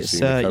fantasy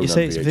in the you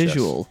say it's Conan VHS.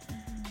 visual.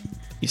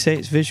 You say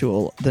it's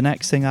visual. The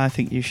next thing I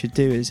think you should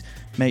do is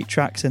make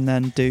tracks and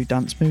then do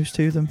dance moves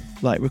to them,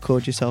 like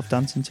record yourself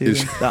dancing to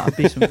them. That'd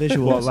be some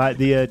visuals. What, like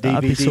the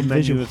That'd be DVD some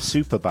menu visuals. of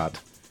Superbad?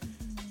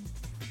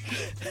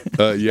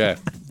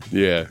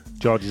 Yeah.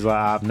 George is like,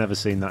 I've never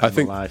seen that I in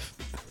think- my life.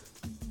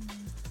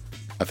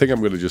 I think I'm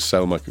going to just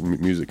sell my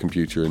music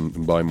computer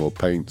and buy more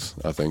paints.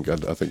 I think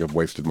I've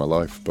wasted my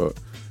life, but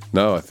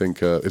no, I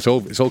think it's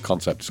all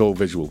concept. It's all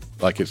visual.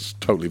 Like it's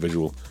totally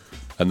visual.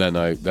 And then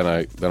I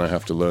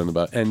have to learn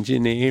about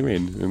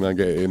engineering, and I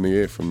get it in the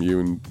ear from you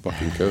and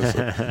fucking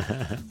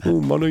Cursor.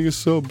 Oh, mono your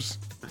subs.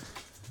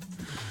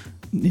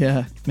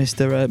 Yeah,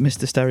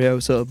 Mr. Stereo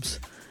Subs.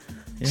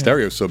 Yeah.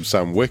 Stereo subs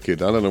sound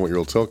wicked. I don't know what you're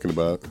all talking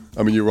about.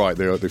 I mean, you're right.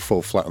 They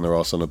fall flat on their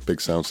arse on a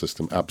big sound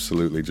system.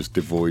 Absolutely, just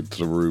devoid to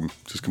the room.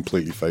 Just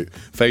completely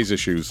phase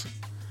issues.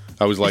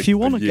 I was like, if you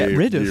want to get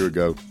rid of, a year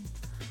ago.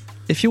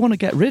 If you want to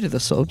get rid of the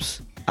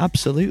subs,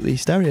 absolutely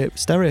stereo.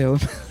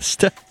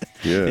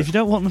 Yeah. If you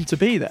don't want them to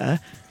be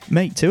there,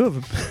 make 2 of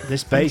them.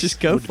 This bass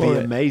just go would for be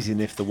it. amazing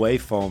if the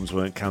waveforms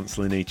weren't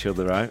cancelling each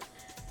other out.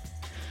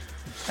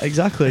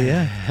 Exactly,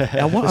 yeah.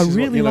 I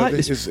really like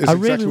this. It's I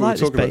really exactly like what we were this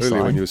talking about bass earlier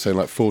when line. you were saying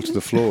like 4 to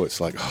the floor.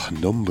 It's like,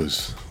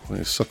 numbers.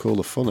 Well, suck all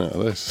the fun out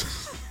of this.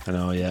 I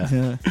know, yeah.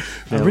 Yeah.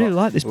 I really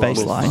like this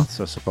bass line. Maths,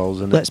 I suppose,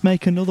 isn't it? Let's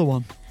make another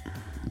one.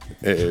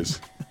 It is.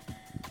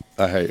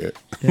 I hate it.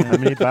 Yeah. How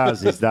many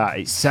bars is that?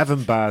 It's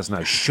 7 bars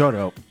now. Shut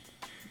up.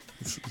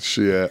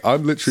 Yeah,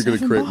 I'm literally going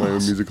to 7 create my own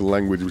bars. musical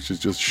language, which is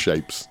just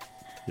shapes.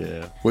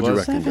 Yeah. What do you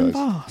reckon, 7 guys?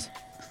 bars.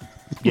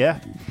 Yeah.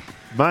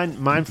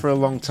 Mine for a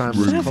long time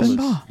was 7 colours.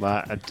 bar.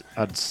 Like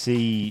I'd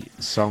see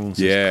songs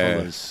Yeah.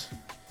 as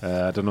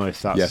colours. I don't know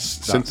if that's Yes,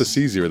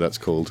 synesthesia. That's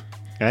called.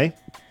 Eh?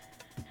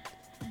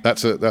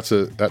 It's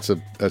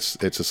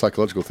a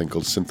psychological thing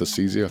called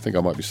synesthesia. I think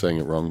I might be saying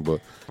it wrong, but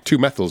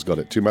 2Methal's got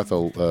it.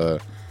 2Methal,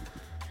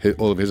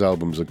 all of his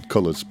albums are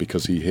colours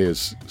because he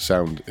hears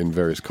sound in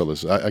various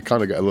colours. I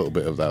kind of get a little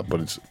bit of that, but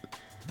it's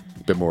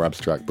a bit more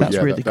abstract. But That's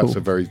yeah, really that's cool.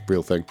 a very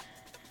real thing.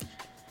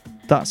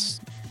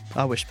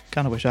 I wish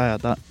I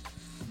had that.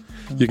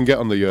 You can get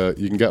on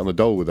the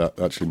dole with that.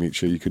 Actually,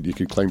 Meecha, you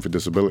could claim for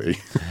disability.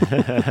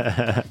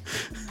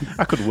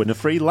 I could win a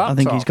free laptop. I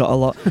think he's got a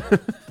lot.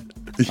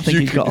 I think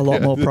he's got a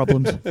lot more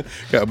problems.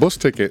 Get a bus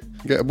ticket.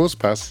 Get a bus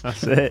pass.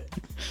 That's it.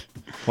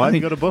 Why have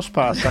you got a bus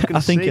pass? I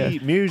can see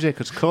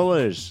music as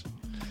colours.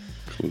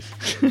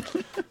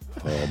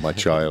 Oh, my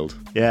child.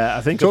 Yeah,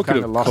 I think Talking I've kind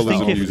of of lost colours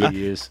that and over music. the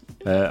years.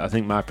 I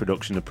think my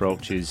production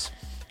approach is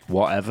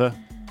whatever,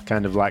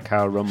 kind of like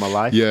how I run my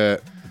life. Yeah,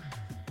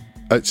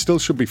 it still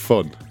should be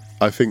fun.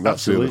 I think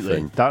that's the Absolutely. other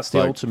thing. That's the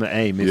Like, ultimate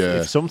aim.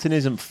 If something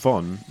isn't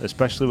fun,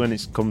 especially when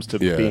it comes to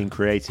being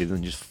creative,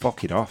 then just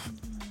fuck it off.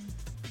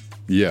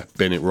 Yeah,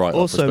 bin it right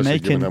Also off, especially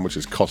making- given how much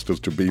it's cost us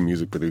to be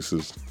music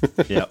producers.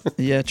 Yeah.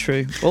 Yeah,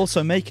 true.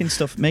 Also making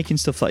stuff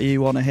that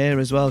you want to hear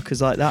as well,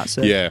 because like that's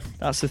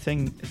the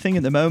thing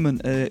at the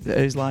moment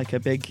is like a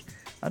big.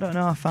 I don't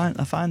know. I find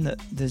that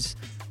there's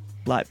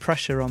like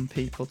pressure on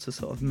people to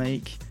sort of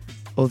make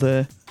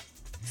other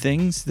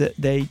things that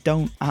they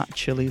don't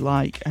actually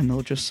like, and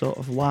they'll just sort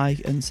of lie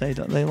and say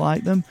that they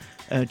like them,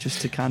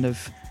 just to kind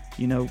of,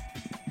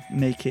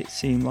 make it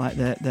seem like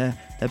they're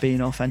being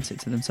authentic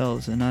to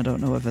themselves. And I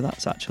don't know whether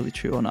that's actually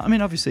true or not. I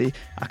mean, obviously,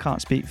 I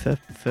can't speak for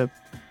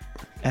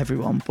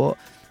everyone, but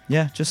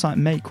yeah, just like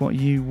make what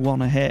you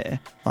want to hear,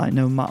 like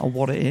no matter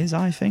what it is.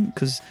 I think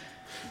because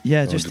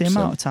just the 100%.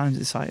 amount of times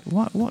it's like,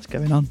 what's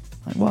going on?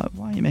 Like,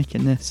 why are you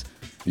making this?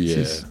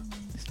 Yeah.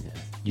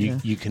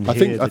 You can. I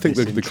hear think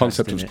the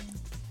concept in of it.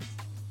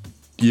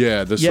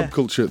 the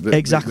subculture, the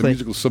exactly.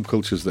 musical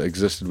subcultures that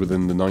existed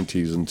within the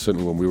 90s, and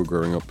certainly when we were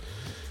growing up,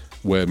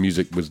 where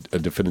music was a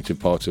definitive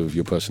part of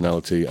your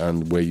personality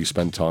and where you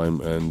spent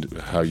time and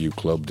how you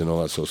clubbed and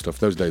all that sort of stuff.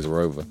 Those days are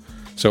over.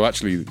 So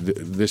actually,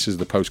 this is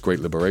the post-Great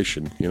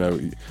Liberation.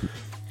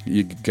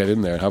 You get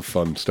in there, have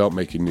fun, start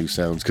making new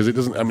sounds, because it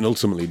doesn't. I mean,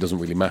 ultimately, it doesn't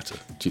really matter.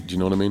 Do you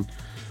know what I mean?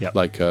 Yeah.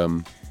 Like, This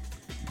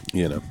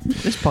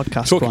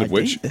podcast Talking quite of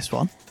which, deep, this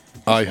one.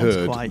 I This one's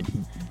heard quite-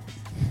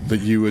 that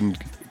you and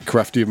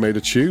Crafty have made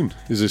a tune.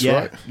 Is this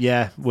right?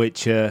 Yeah,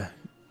 which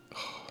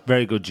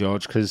very good,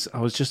 George, because I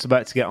was just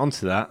about to get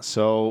onto that.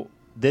 So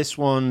this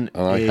one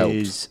And I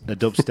is a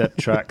dubstep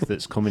track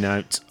that's coming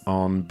out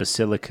on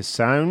Basilica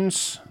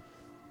Sounds.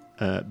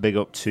 Big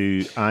up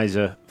to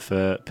Isa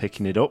for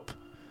picking it up.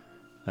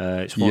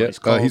 It's what it's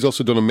called. He's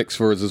also done a mix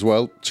for us as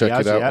well. Check He it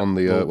has, out yeah. on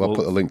the. I'll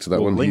put a link to that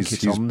we'll one. link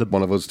He's it on the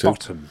one of us too.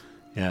 bottom.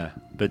 Yeah,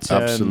 but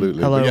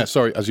Absolutely. Hello. But yeah,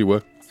 sorry, as you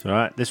were. All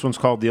right, this one's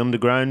called The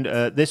Underground.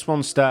 This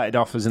one started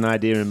off as an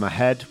idea in my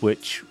head,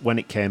 which when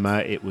it came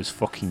out, it was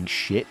fucking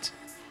shit.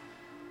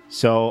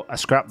 So I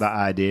scrapped that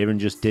idea and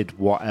just did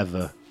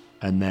whatever,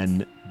 and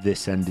then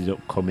this ended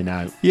up coming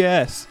out.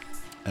 Yes.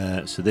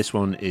 So this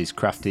one is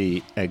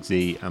Crafty,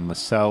 EXE, and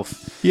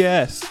myself,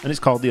 Yes. and it's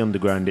called The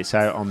Underground. It's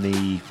out on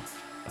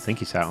I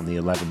think it's out on the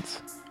 11th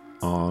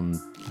on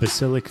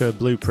Basilica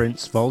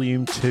Blueprints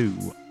Volume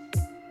 2.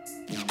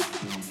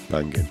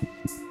 Banging.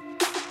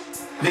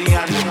 The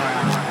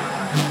underground.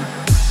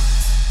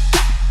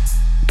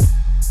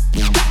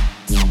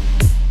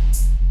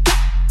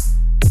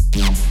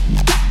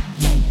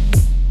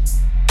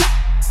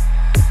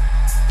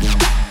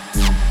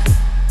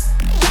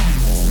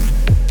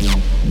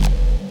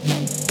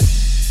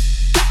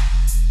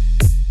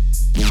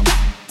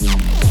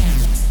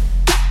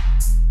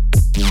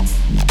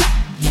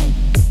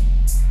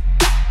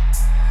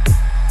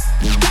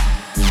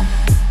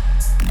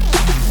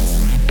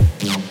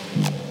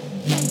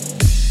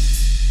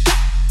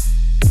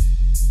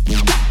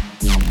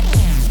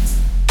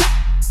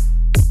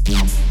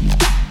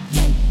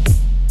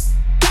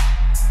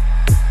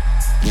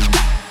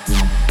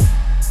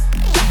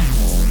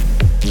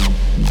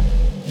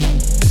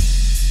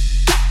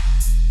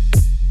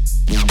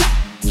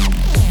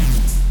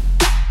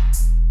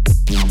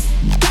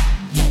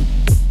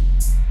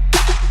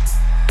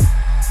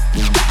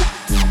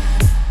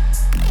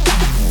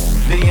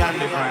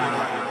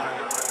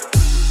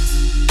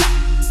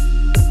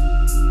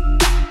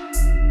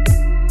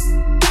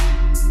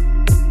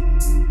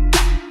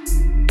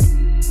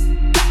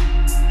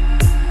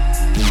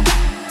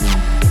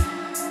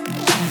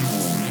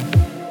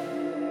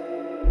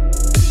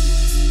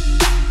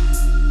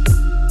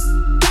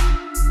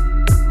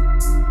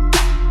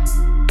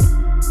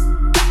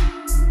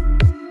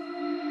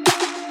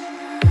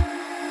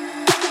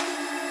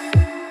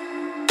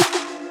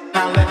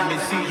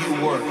 see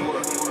you work.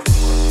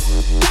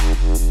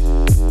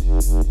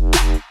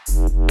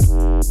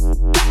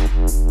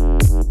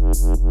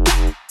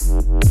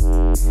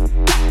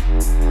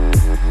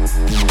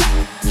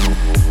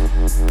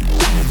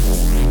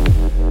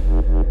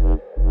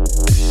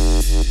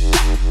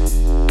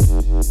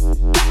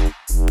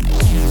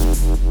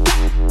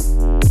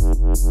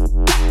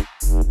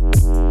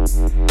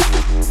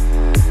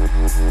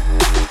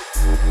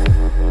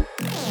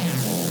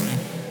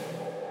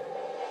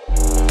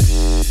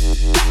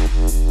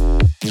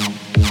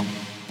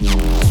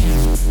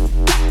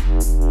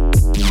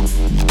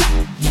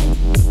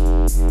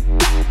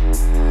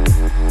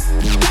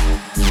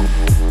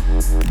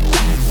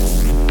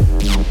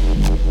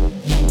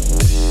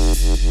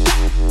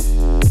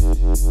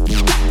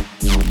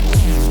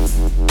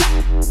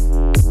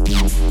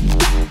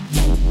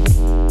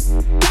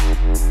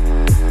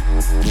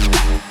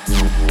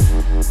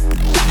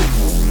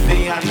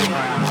 The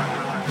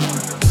underground.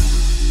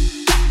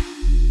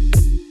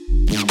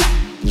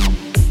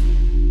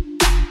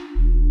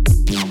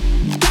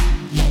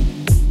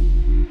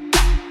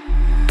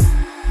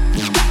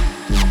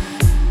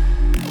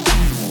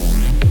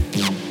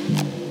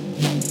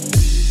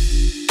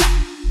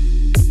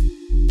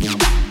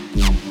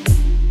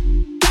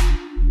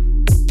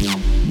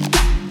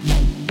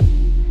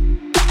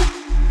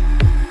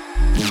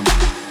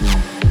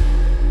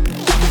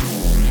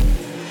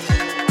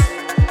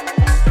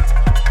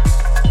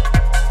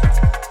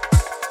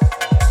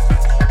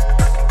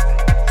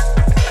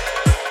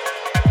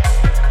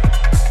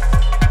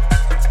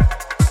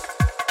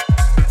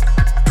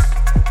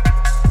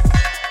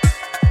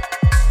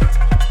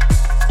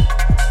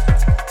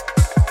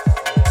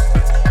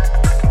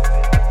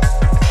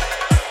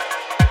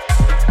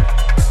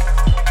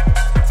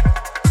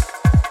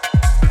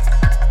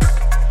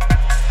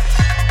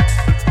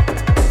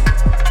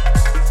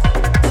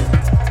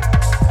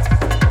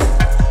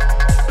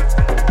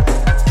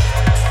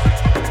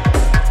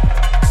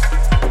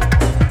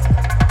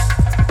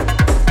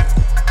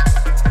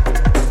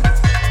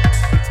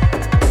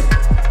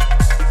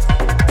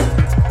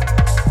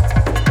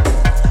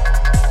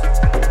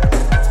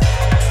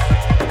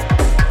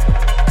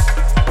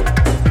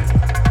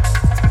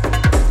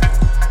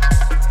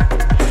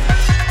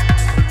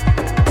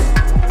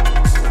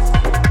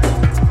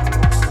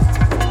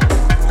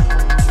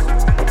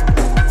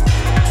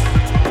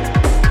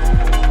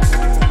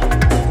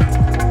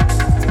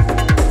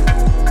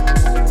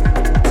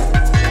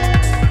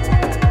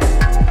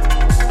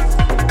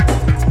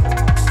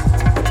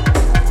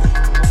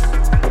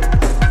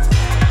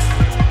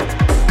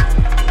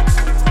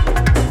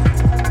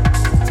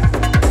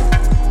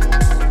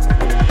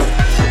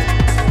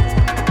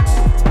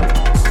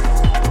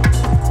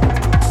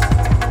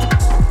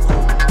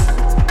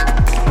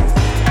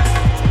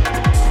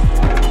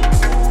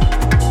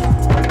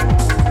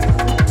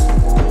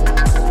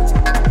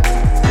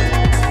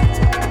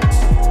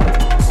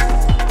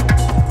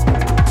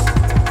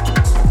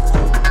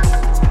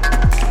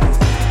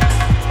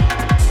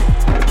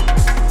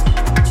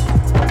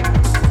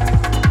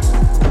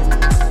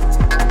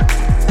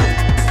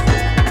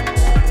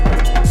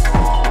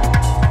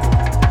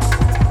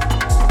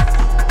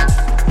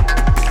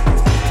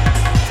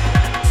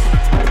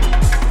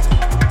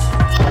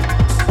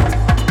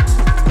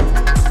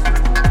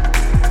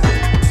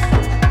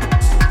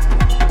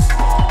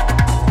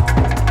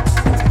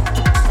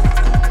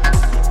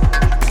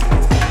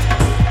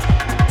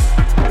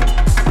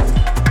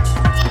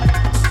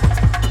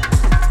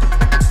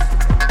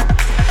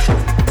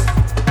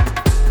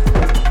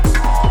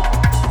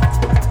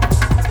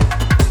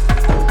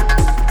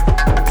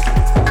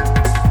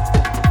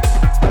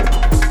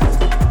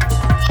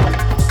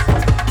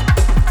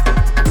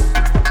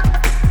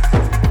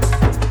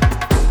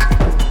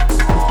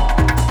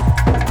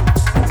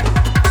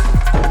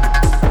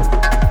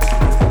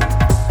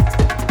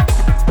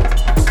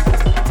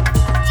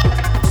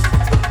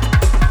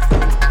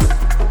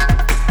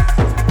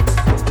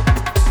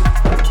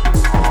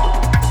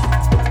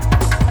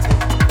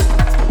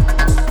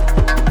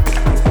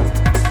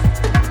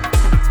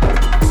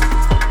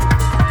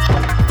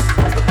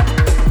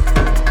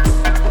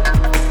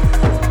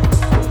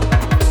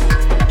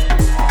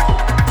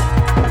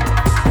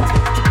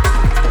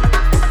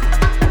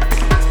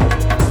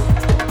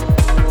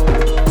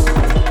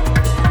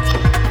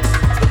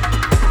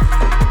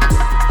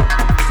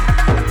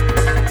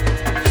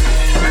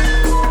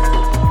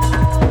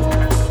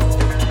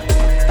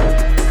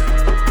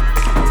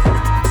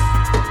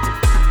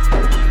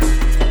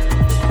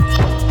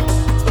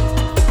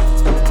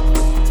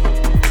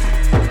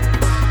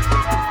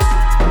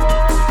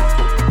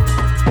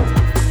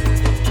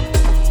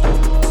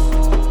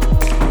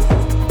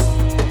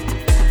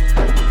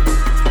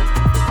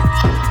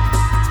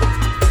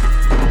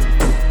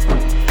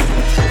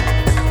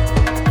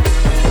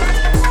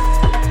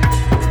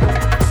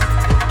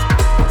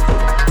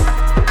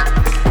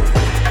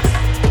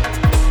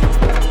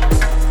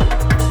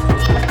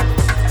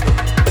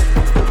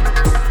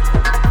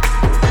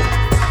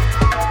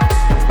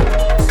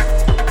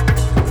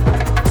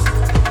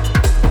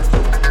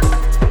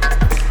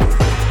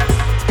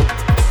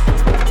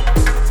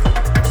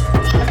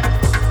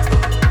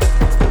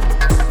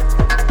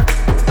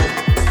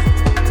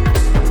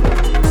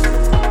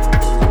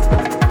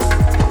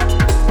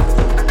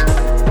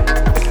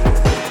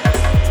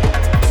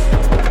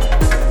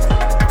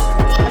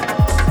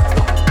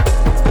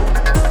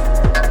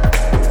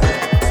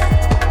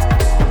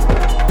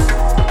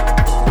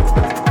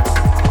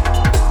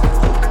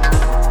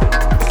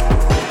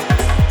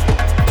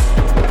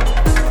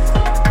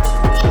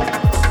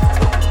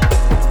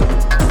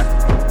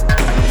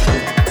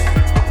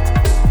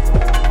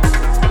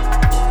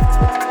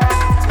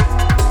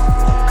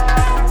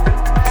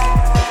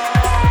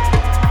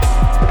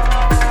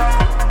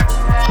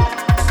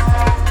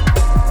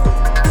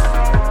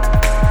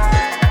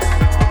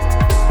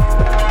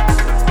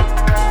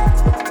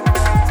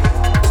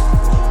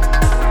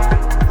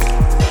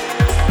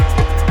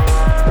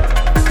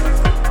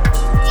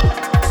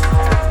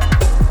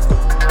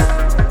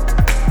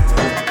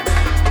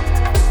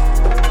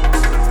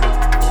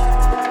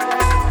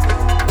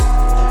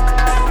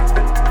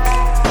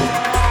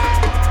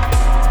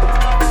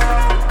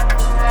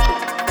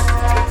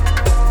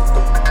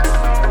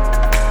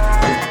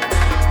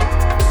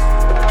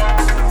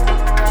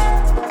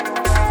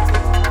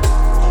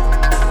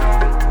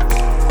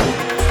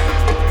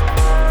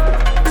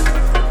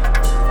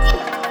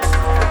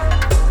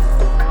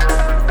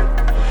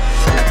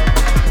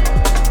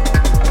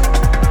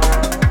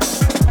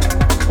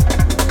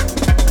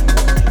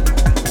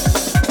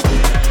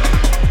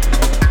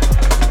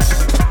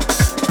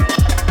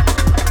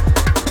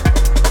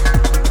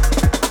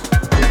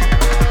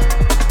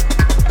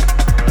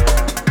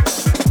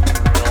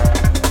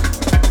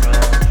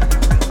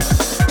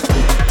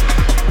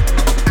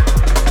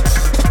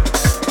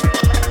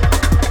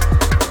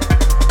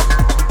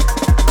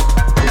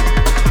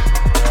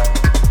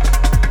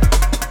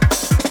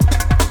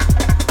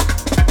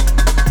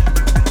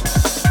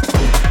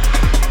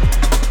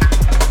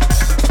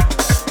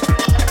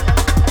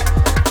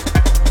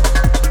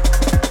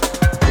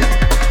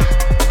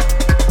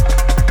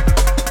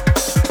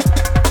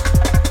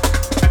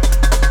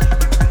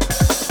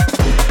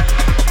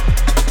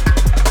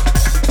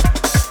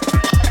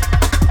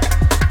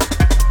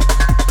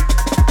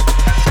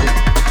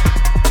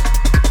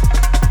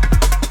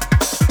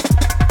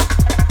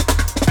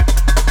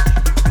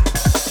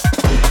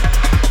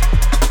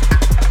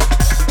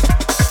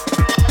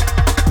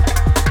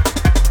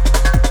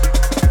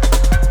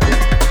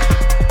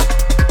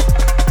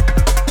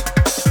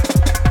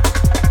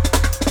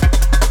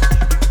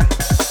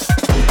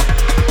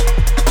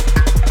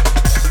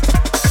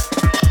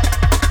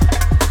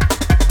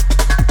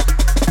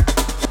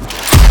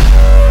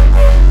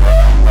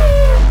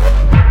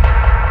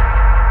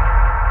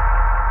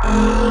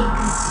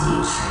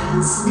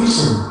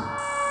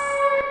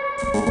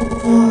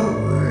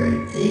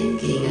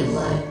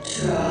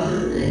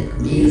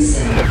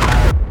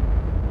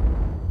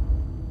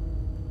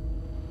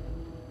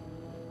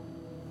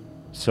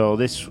 So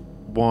this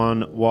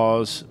one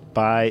was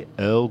by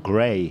Earl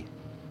Grey.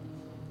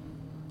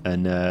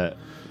 And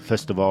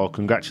first of all,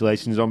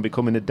 congratulations on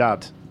becoming a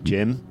dad,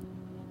 Jim.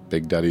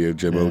 Big Daddy of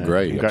Jim Earl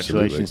Grey.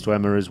 Congratulations to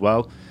Emma as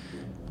well.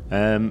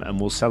 And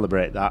we'll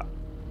celebrate that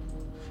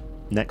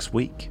next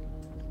week.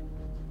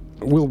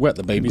 We'll wet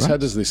the baby's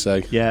head, as they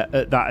say. Yeah,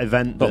 at that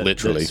event, Not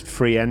literally. that's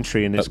free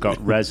entry, and it's got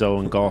Rezo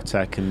and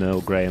Gore-Tex and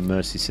Earl Grey and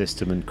Mercy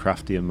System and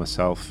Crafty and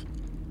myself.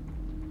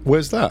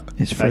 Where's that?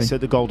 It's free. It's at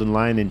the Golden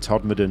Lion in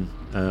Todmorden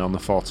on the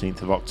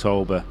 14th of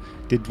October.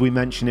 Did we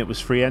mention it was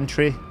free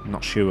entry?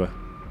 Not sure.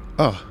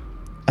 Oh.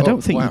 I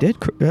don't think wow. you did.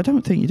 I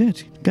don't think you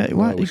did. Go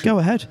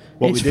ahead.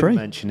 What It's we free. didn't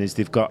mention is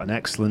they've got an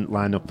excellent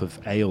lineup of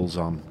ales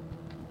on.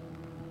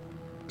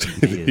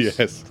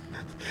 Yes.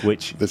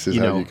 Which, This is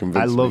how you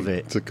convince I love me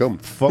it. to come.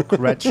 Fuck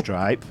Red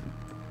Stripe.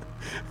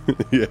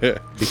 Yeah.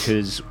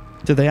 Because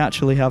Do they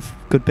actually have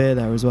good beer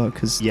there as well?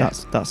 Because Yeah.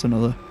 that's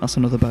another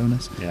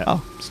bonus. yeah,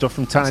 Oh, stuff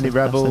from Tiny that's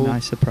Rebel, a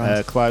nice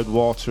surprise.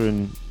 Cloudwater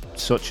and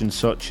such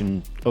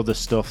and other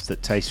stuff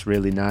that tastes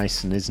really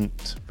nice and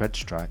isn't Red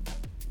Stripe.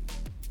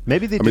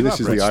 Maybe they do mean, this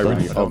have is Red the Stripe,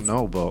 irony I don't of-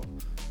 know, but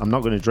I'm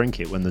not going to drink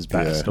it when there's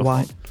better Yeah. stuff Why?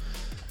 on.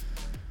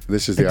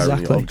 This is the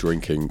irony Exactly. of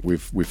drinking. We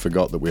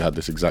forgot that we had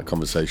this exact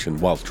conversation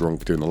whilst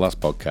drunk doing the last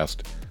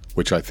podcast,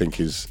 which I think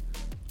is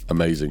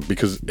amazing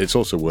because it's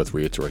also worth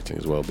reiterating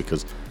as well.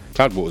 Because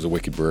Cloudwater's a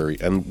wicked brewery,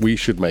 and we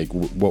should make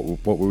what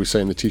were we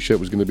saying? The T-shirt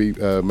was going to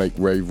be make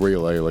Rave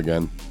Real Ale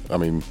again. I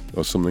mean,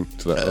 or something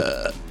to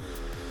that.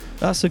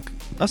 That's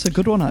a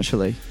good one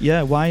actually.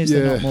 Yeah. Why is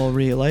there not more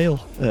real ale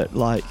at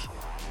like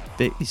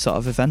big sort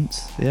of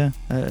events? Yeah.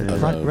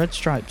 Red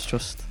Stripe's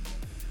just.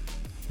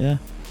 Yeah.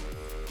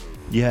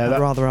 Yeah,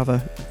 I'd rather have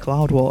a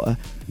Cloudwater.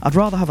 I'd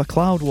rather have a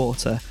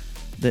Cloudwater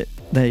that,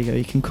 there you go,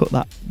 you can cut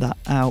that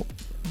out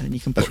and you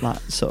can put that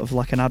sort of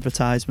like an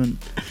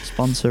advertisement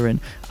sponsor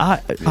in.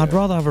 I'd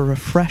rather have a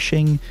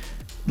refreshing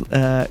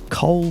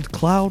cold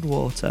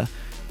Cloudwater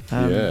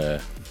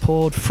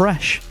poured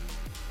fresh.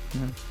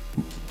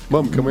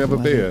 Mum, can we have a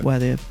beer?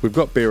 Where We've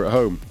got beer at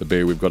home. The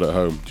beer we've got at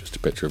home, just a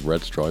picture of Red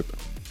Stripe.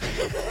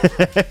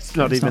 it's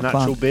not even not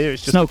actual Cloud. beer.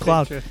 It's just no a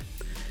Cloud. picture.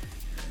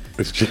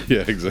 It's just,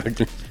 yeah,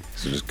 exactly.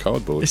 It's just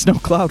cardboard. It's no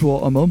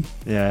Cloudwater, Mum.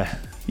 Yeah.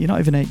 You're not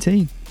even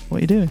 18. What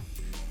are you doing?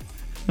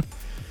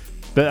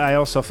 But I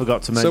also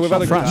forgot to mention. So we've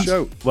had a good France.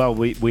 show. Well,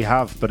 we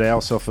have, but I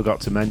also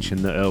forgot to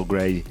mention that Earl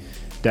Grey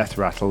Death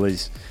Rattle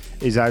is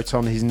out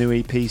on his new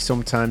EP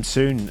sometime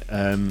soon,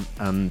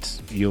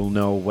 and you'll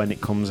know when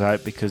it comes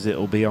out because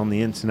it'll be on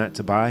the internet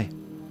to buy.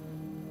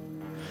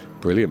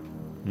 Brilliant.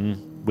 We have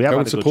Go had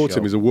and a good support show.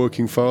 him. He's a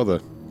working father.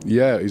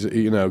 Yeah, he's,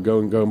 go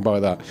and buy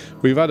that.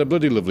 We've had a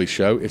bloody lovely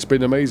show. It's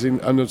been amazing.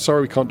 And I'm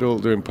sorry we can't do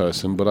it in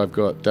person, but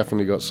I've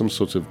definitely got some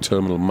sort of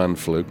terminal man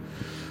flu.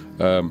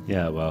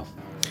 Yeah, well,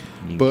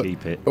 you But can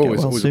keep it.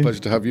 always a soon.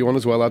 pleasure to have you on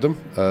as well, Adam.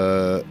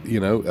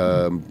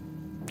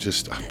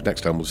 Just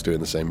next time we'll just do it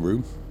in the same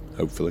room,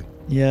 hopefully.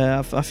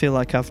 Yeah, I feel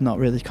like I've not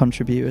really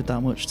contributed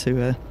that much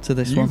to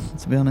this one,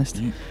 to be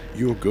honest.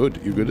 You're good.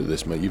 You're good at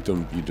this, mate. You've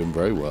done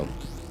very well.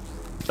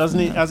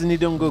 Hasn't he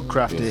done good,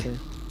 Crafty?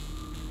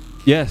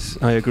 Yes,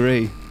 I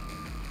agree.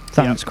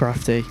 Thanks,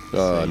 Crafty.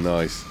 Oh,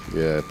 nice.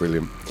 Yeah,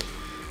 brilliant.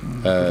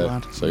 Good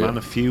lad. So Man yeah,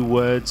 of few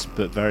words,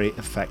 but very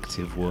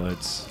effective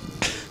words.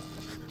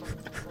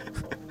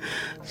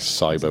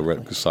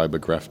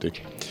 cyber crafty.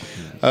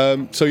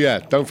 So yeah,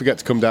 don't forget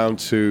to come down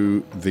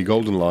to the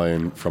Golden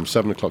Lion from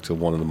 7 o'clock till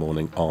 1 in the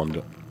morning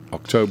on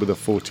October the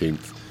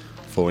 14th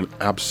for an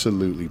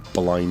absolutely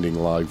blinding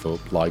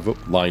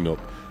lineup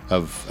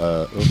of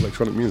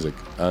electronic music,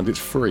 and it's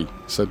free.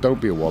 So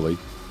don't be a wally.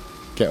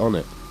 Get on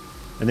it.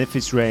 And if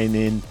it's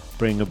raining,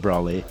 bring a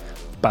brolly.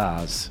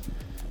 Bars.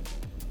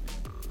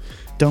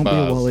 Don't be a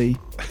Bars. wally.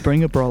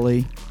 Bring a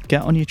brolly.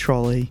 Get on your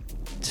trolley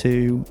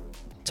to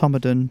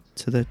Todmorden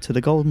to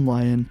the Golden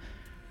Lion.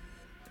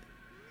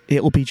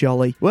 It'll be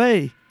jolly.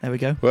 Way. There we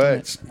go.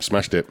 Wait,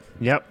 smashed it.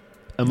 Yep.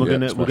 And we're Yeah,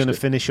 gonna smashed it.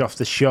 finish off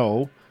the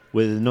show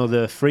with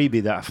another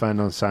freebie that I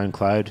found on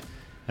SoundCloud,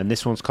 and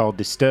this one's called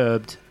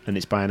Disturbed, and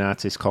it's by an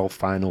artist called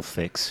Final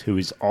Fix, who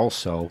is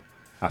also,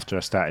 after I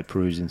started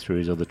perusing through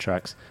his other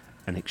tracks,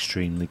 an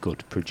extremely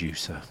good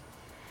producer.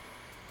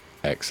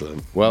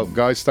 Excellent. Well,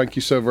 guys, thank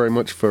you so very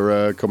much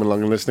for coming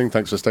along and listening.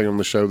 Thanks for staying on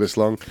the show this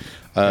long.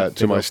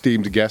 To my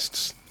esteemed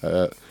guests,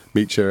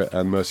 Meecha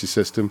and Mercy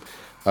System,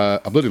 I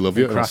bloody love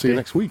you, and I'll see you Crafty.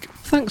 next week.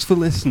 Thanks for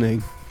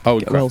listening. Oh,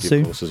 and Get well Crafty, soon.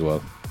 of course, as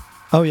well.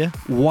 Oh yeah.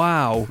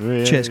 Wow.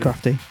 Cheers,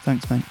 Crafty.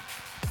 Thanks, mate.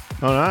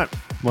 All right.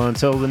 Well,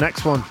 until the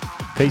next one.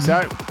 Peace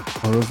out.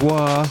 Au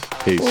revoir.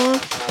 Peace.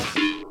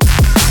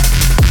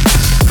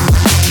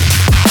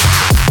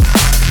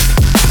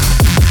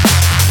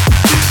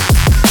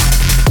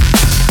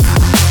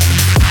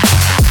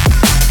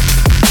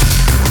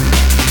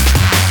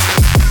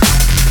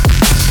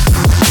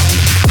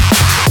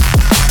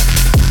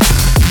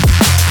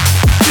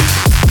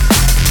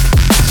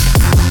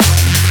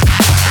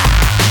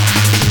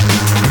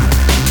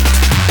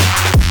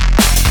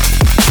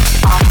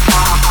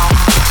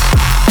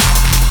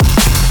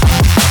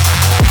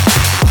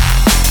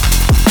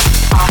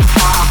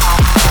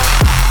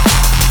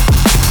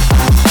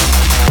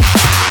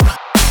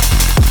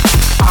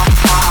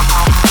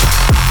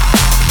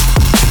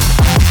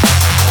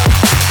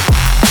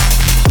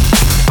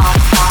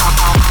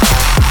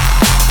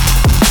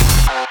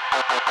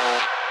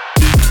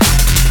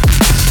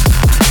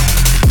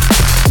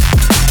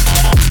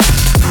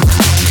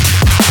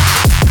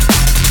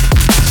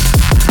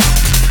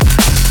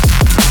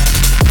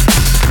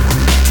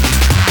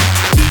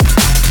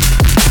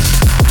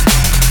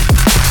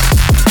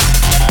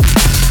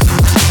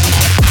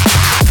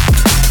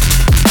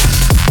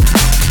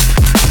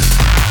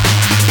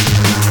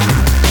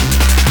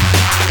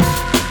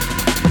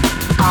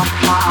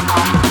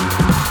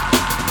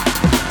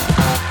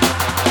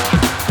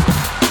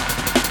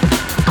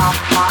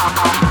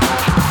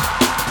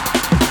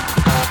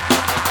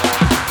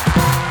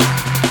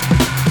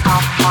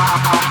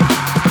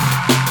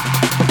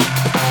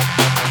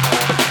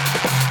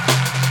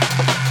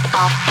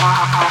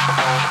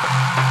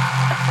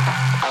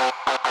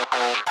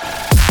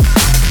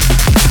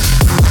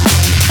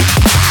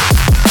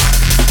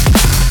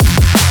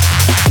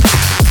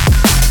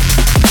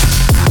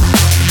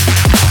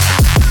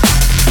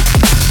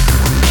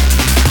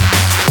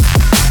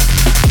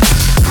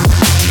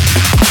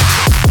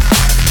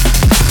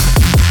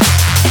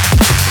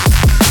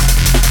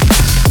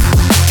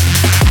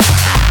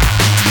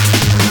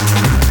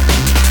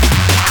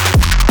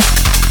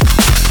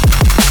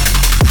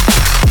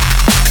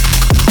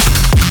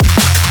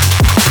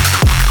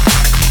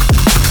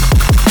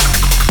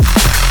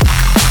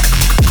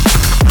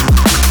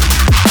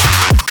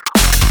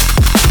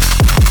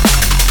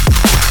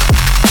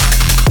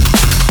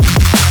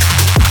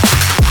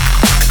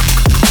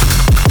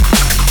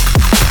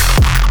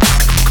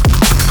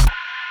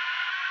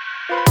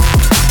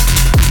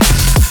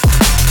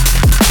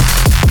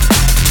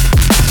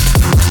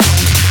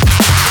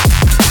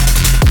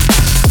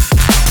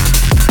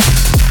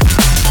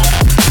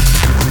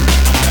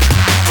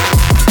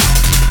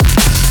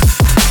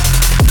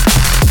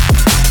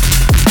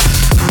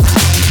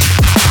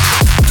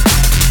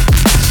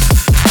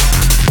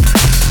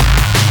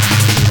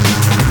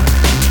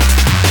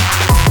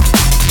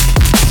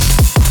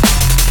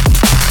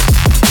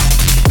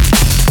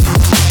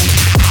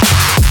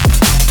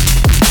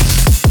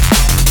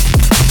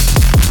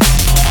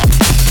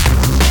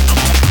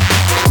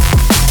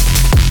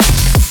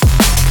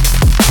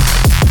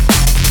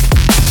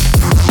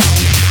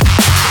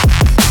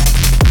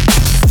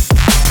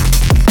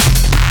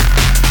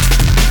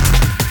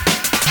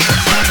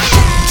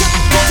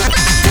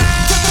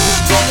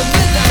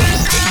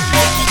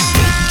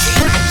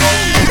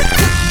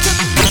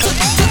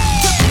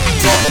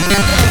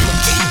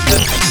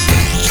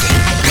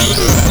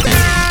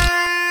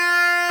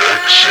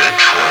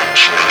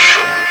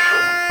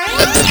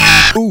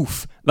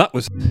 Oof, that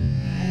was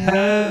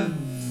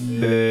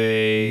heavy.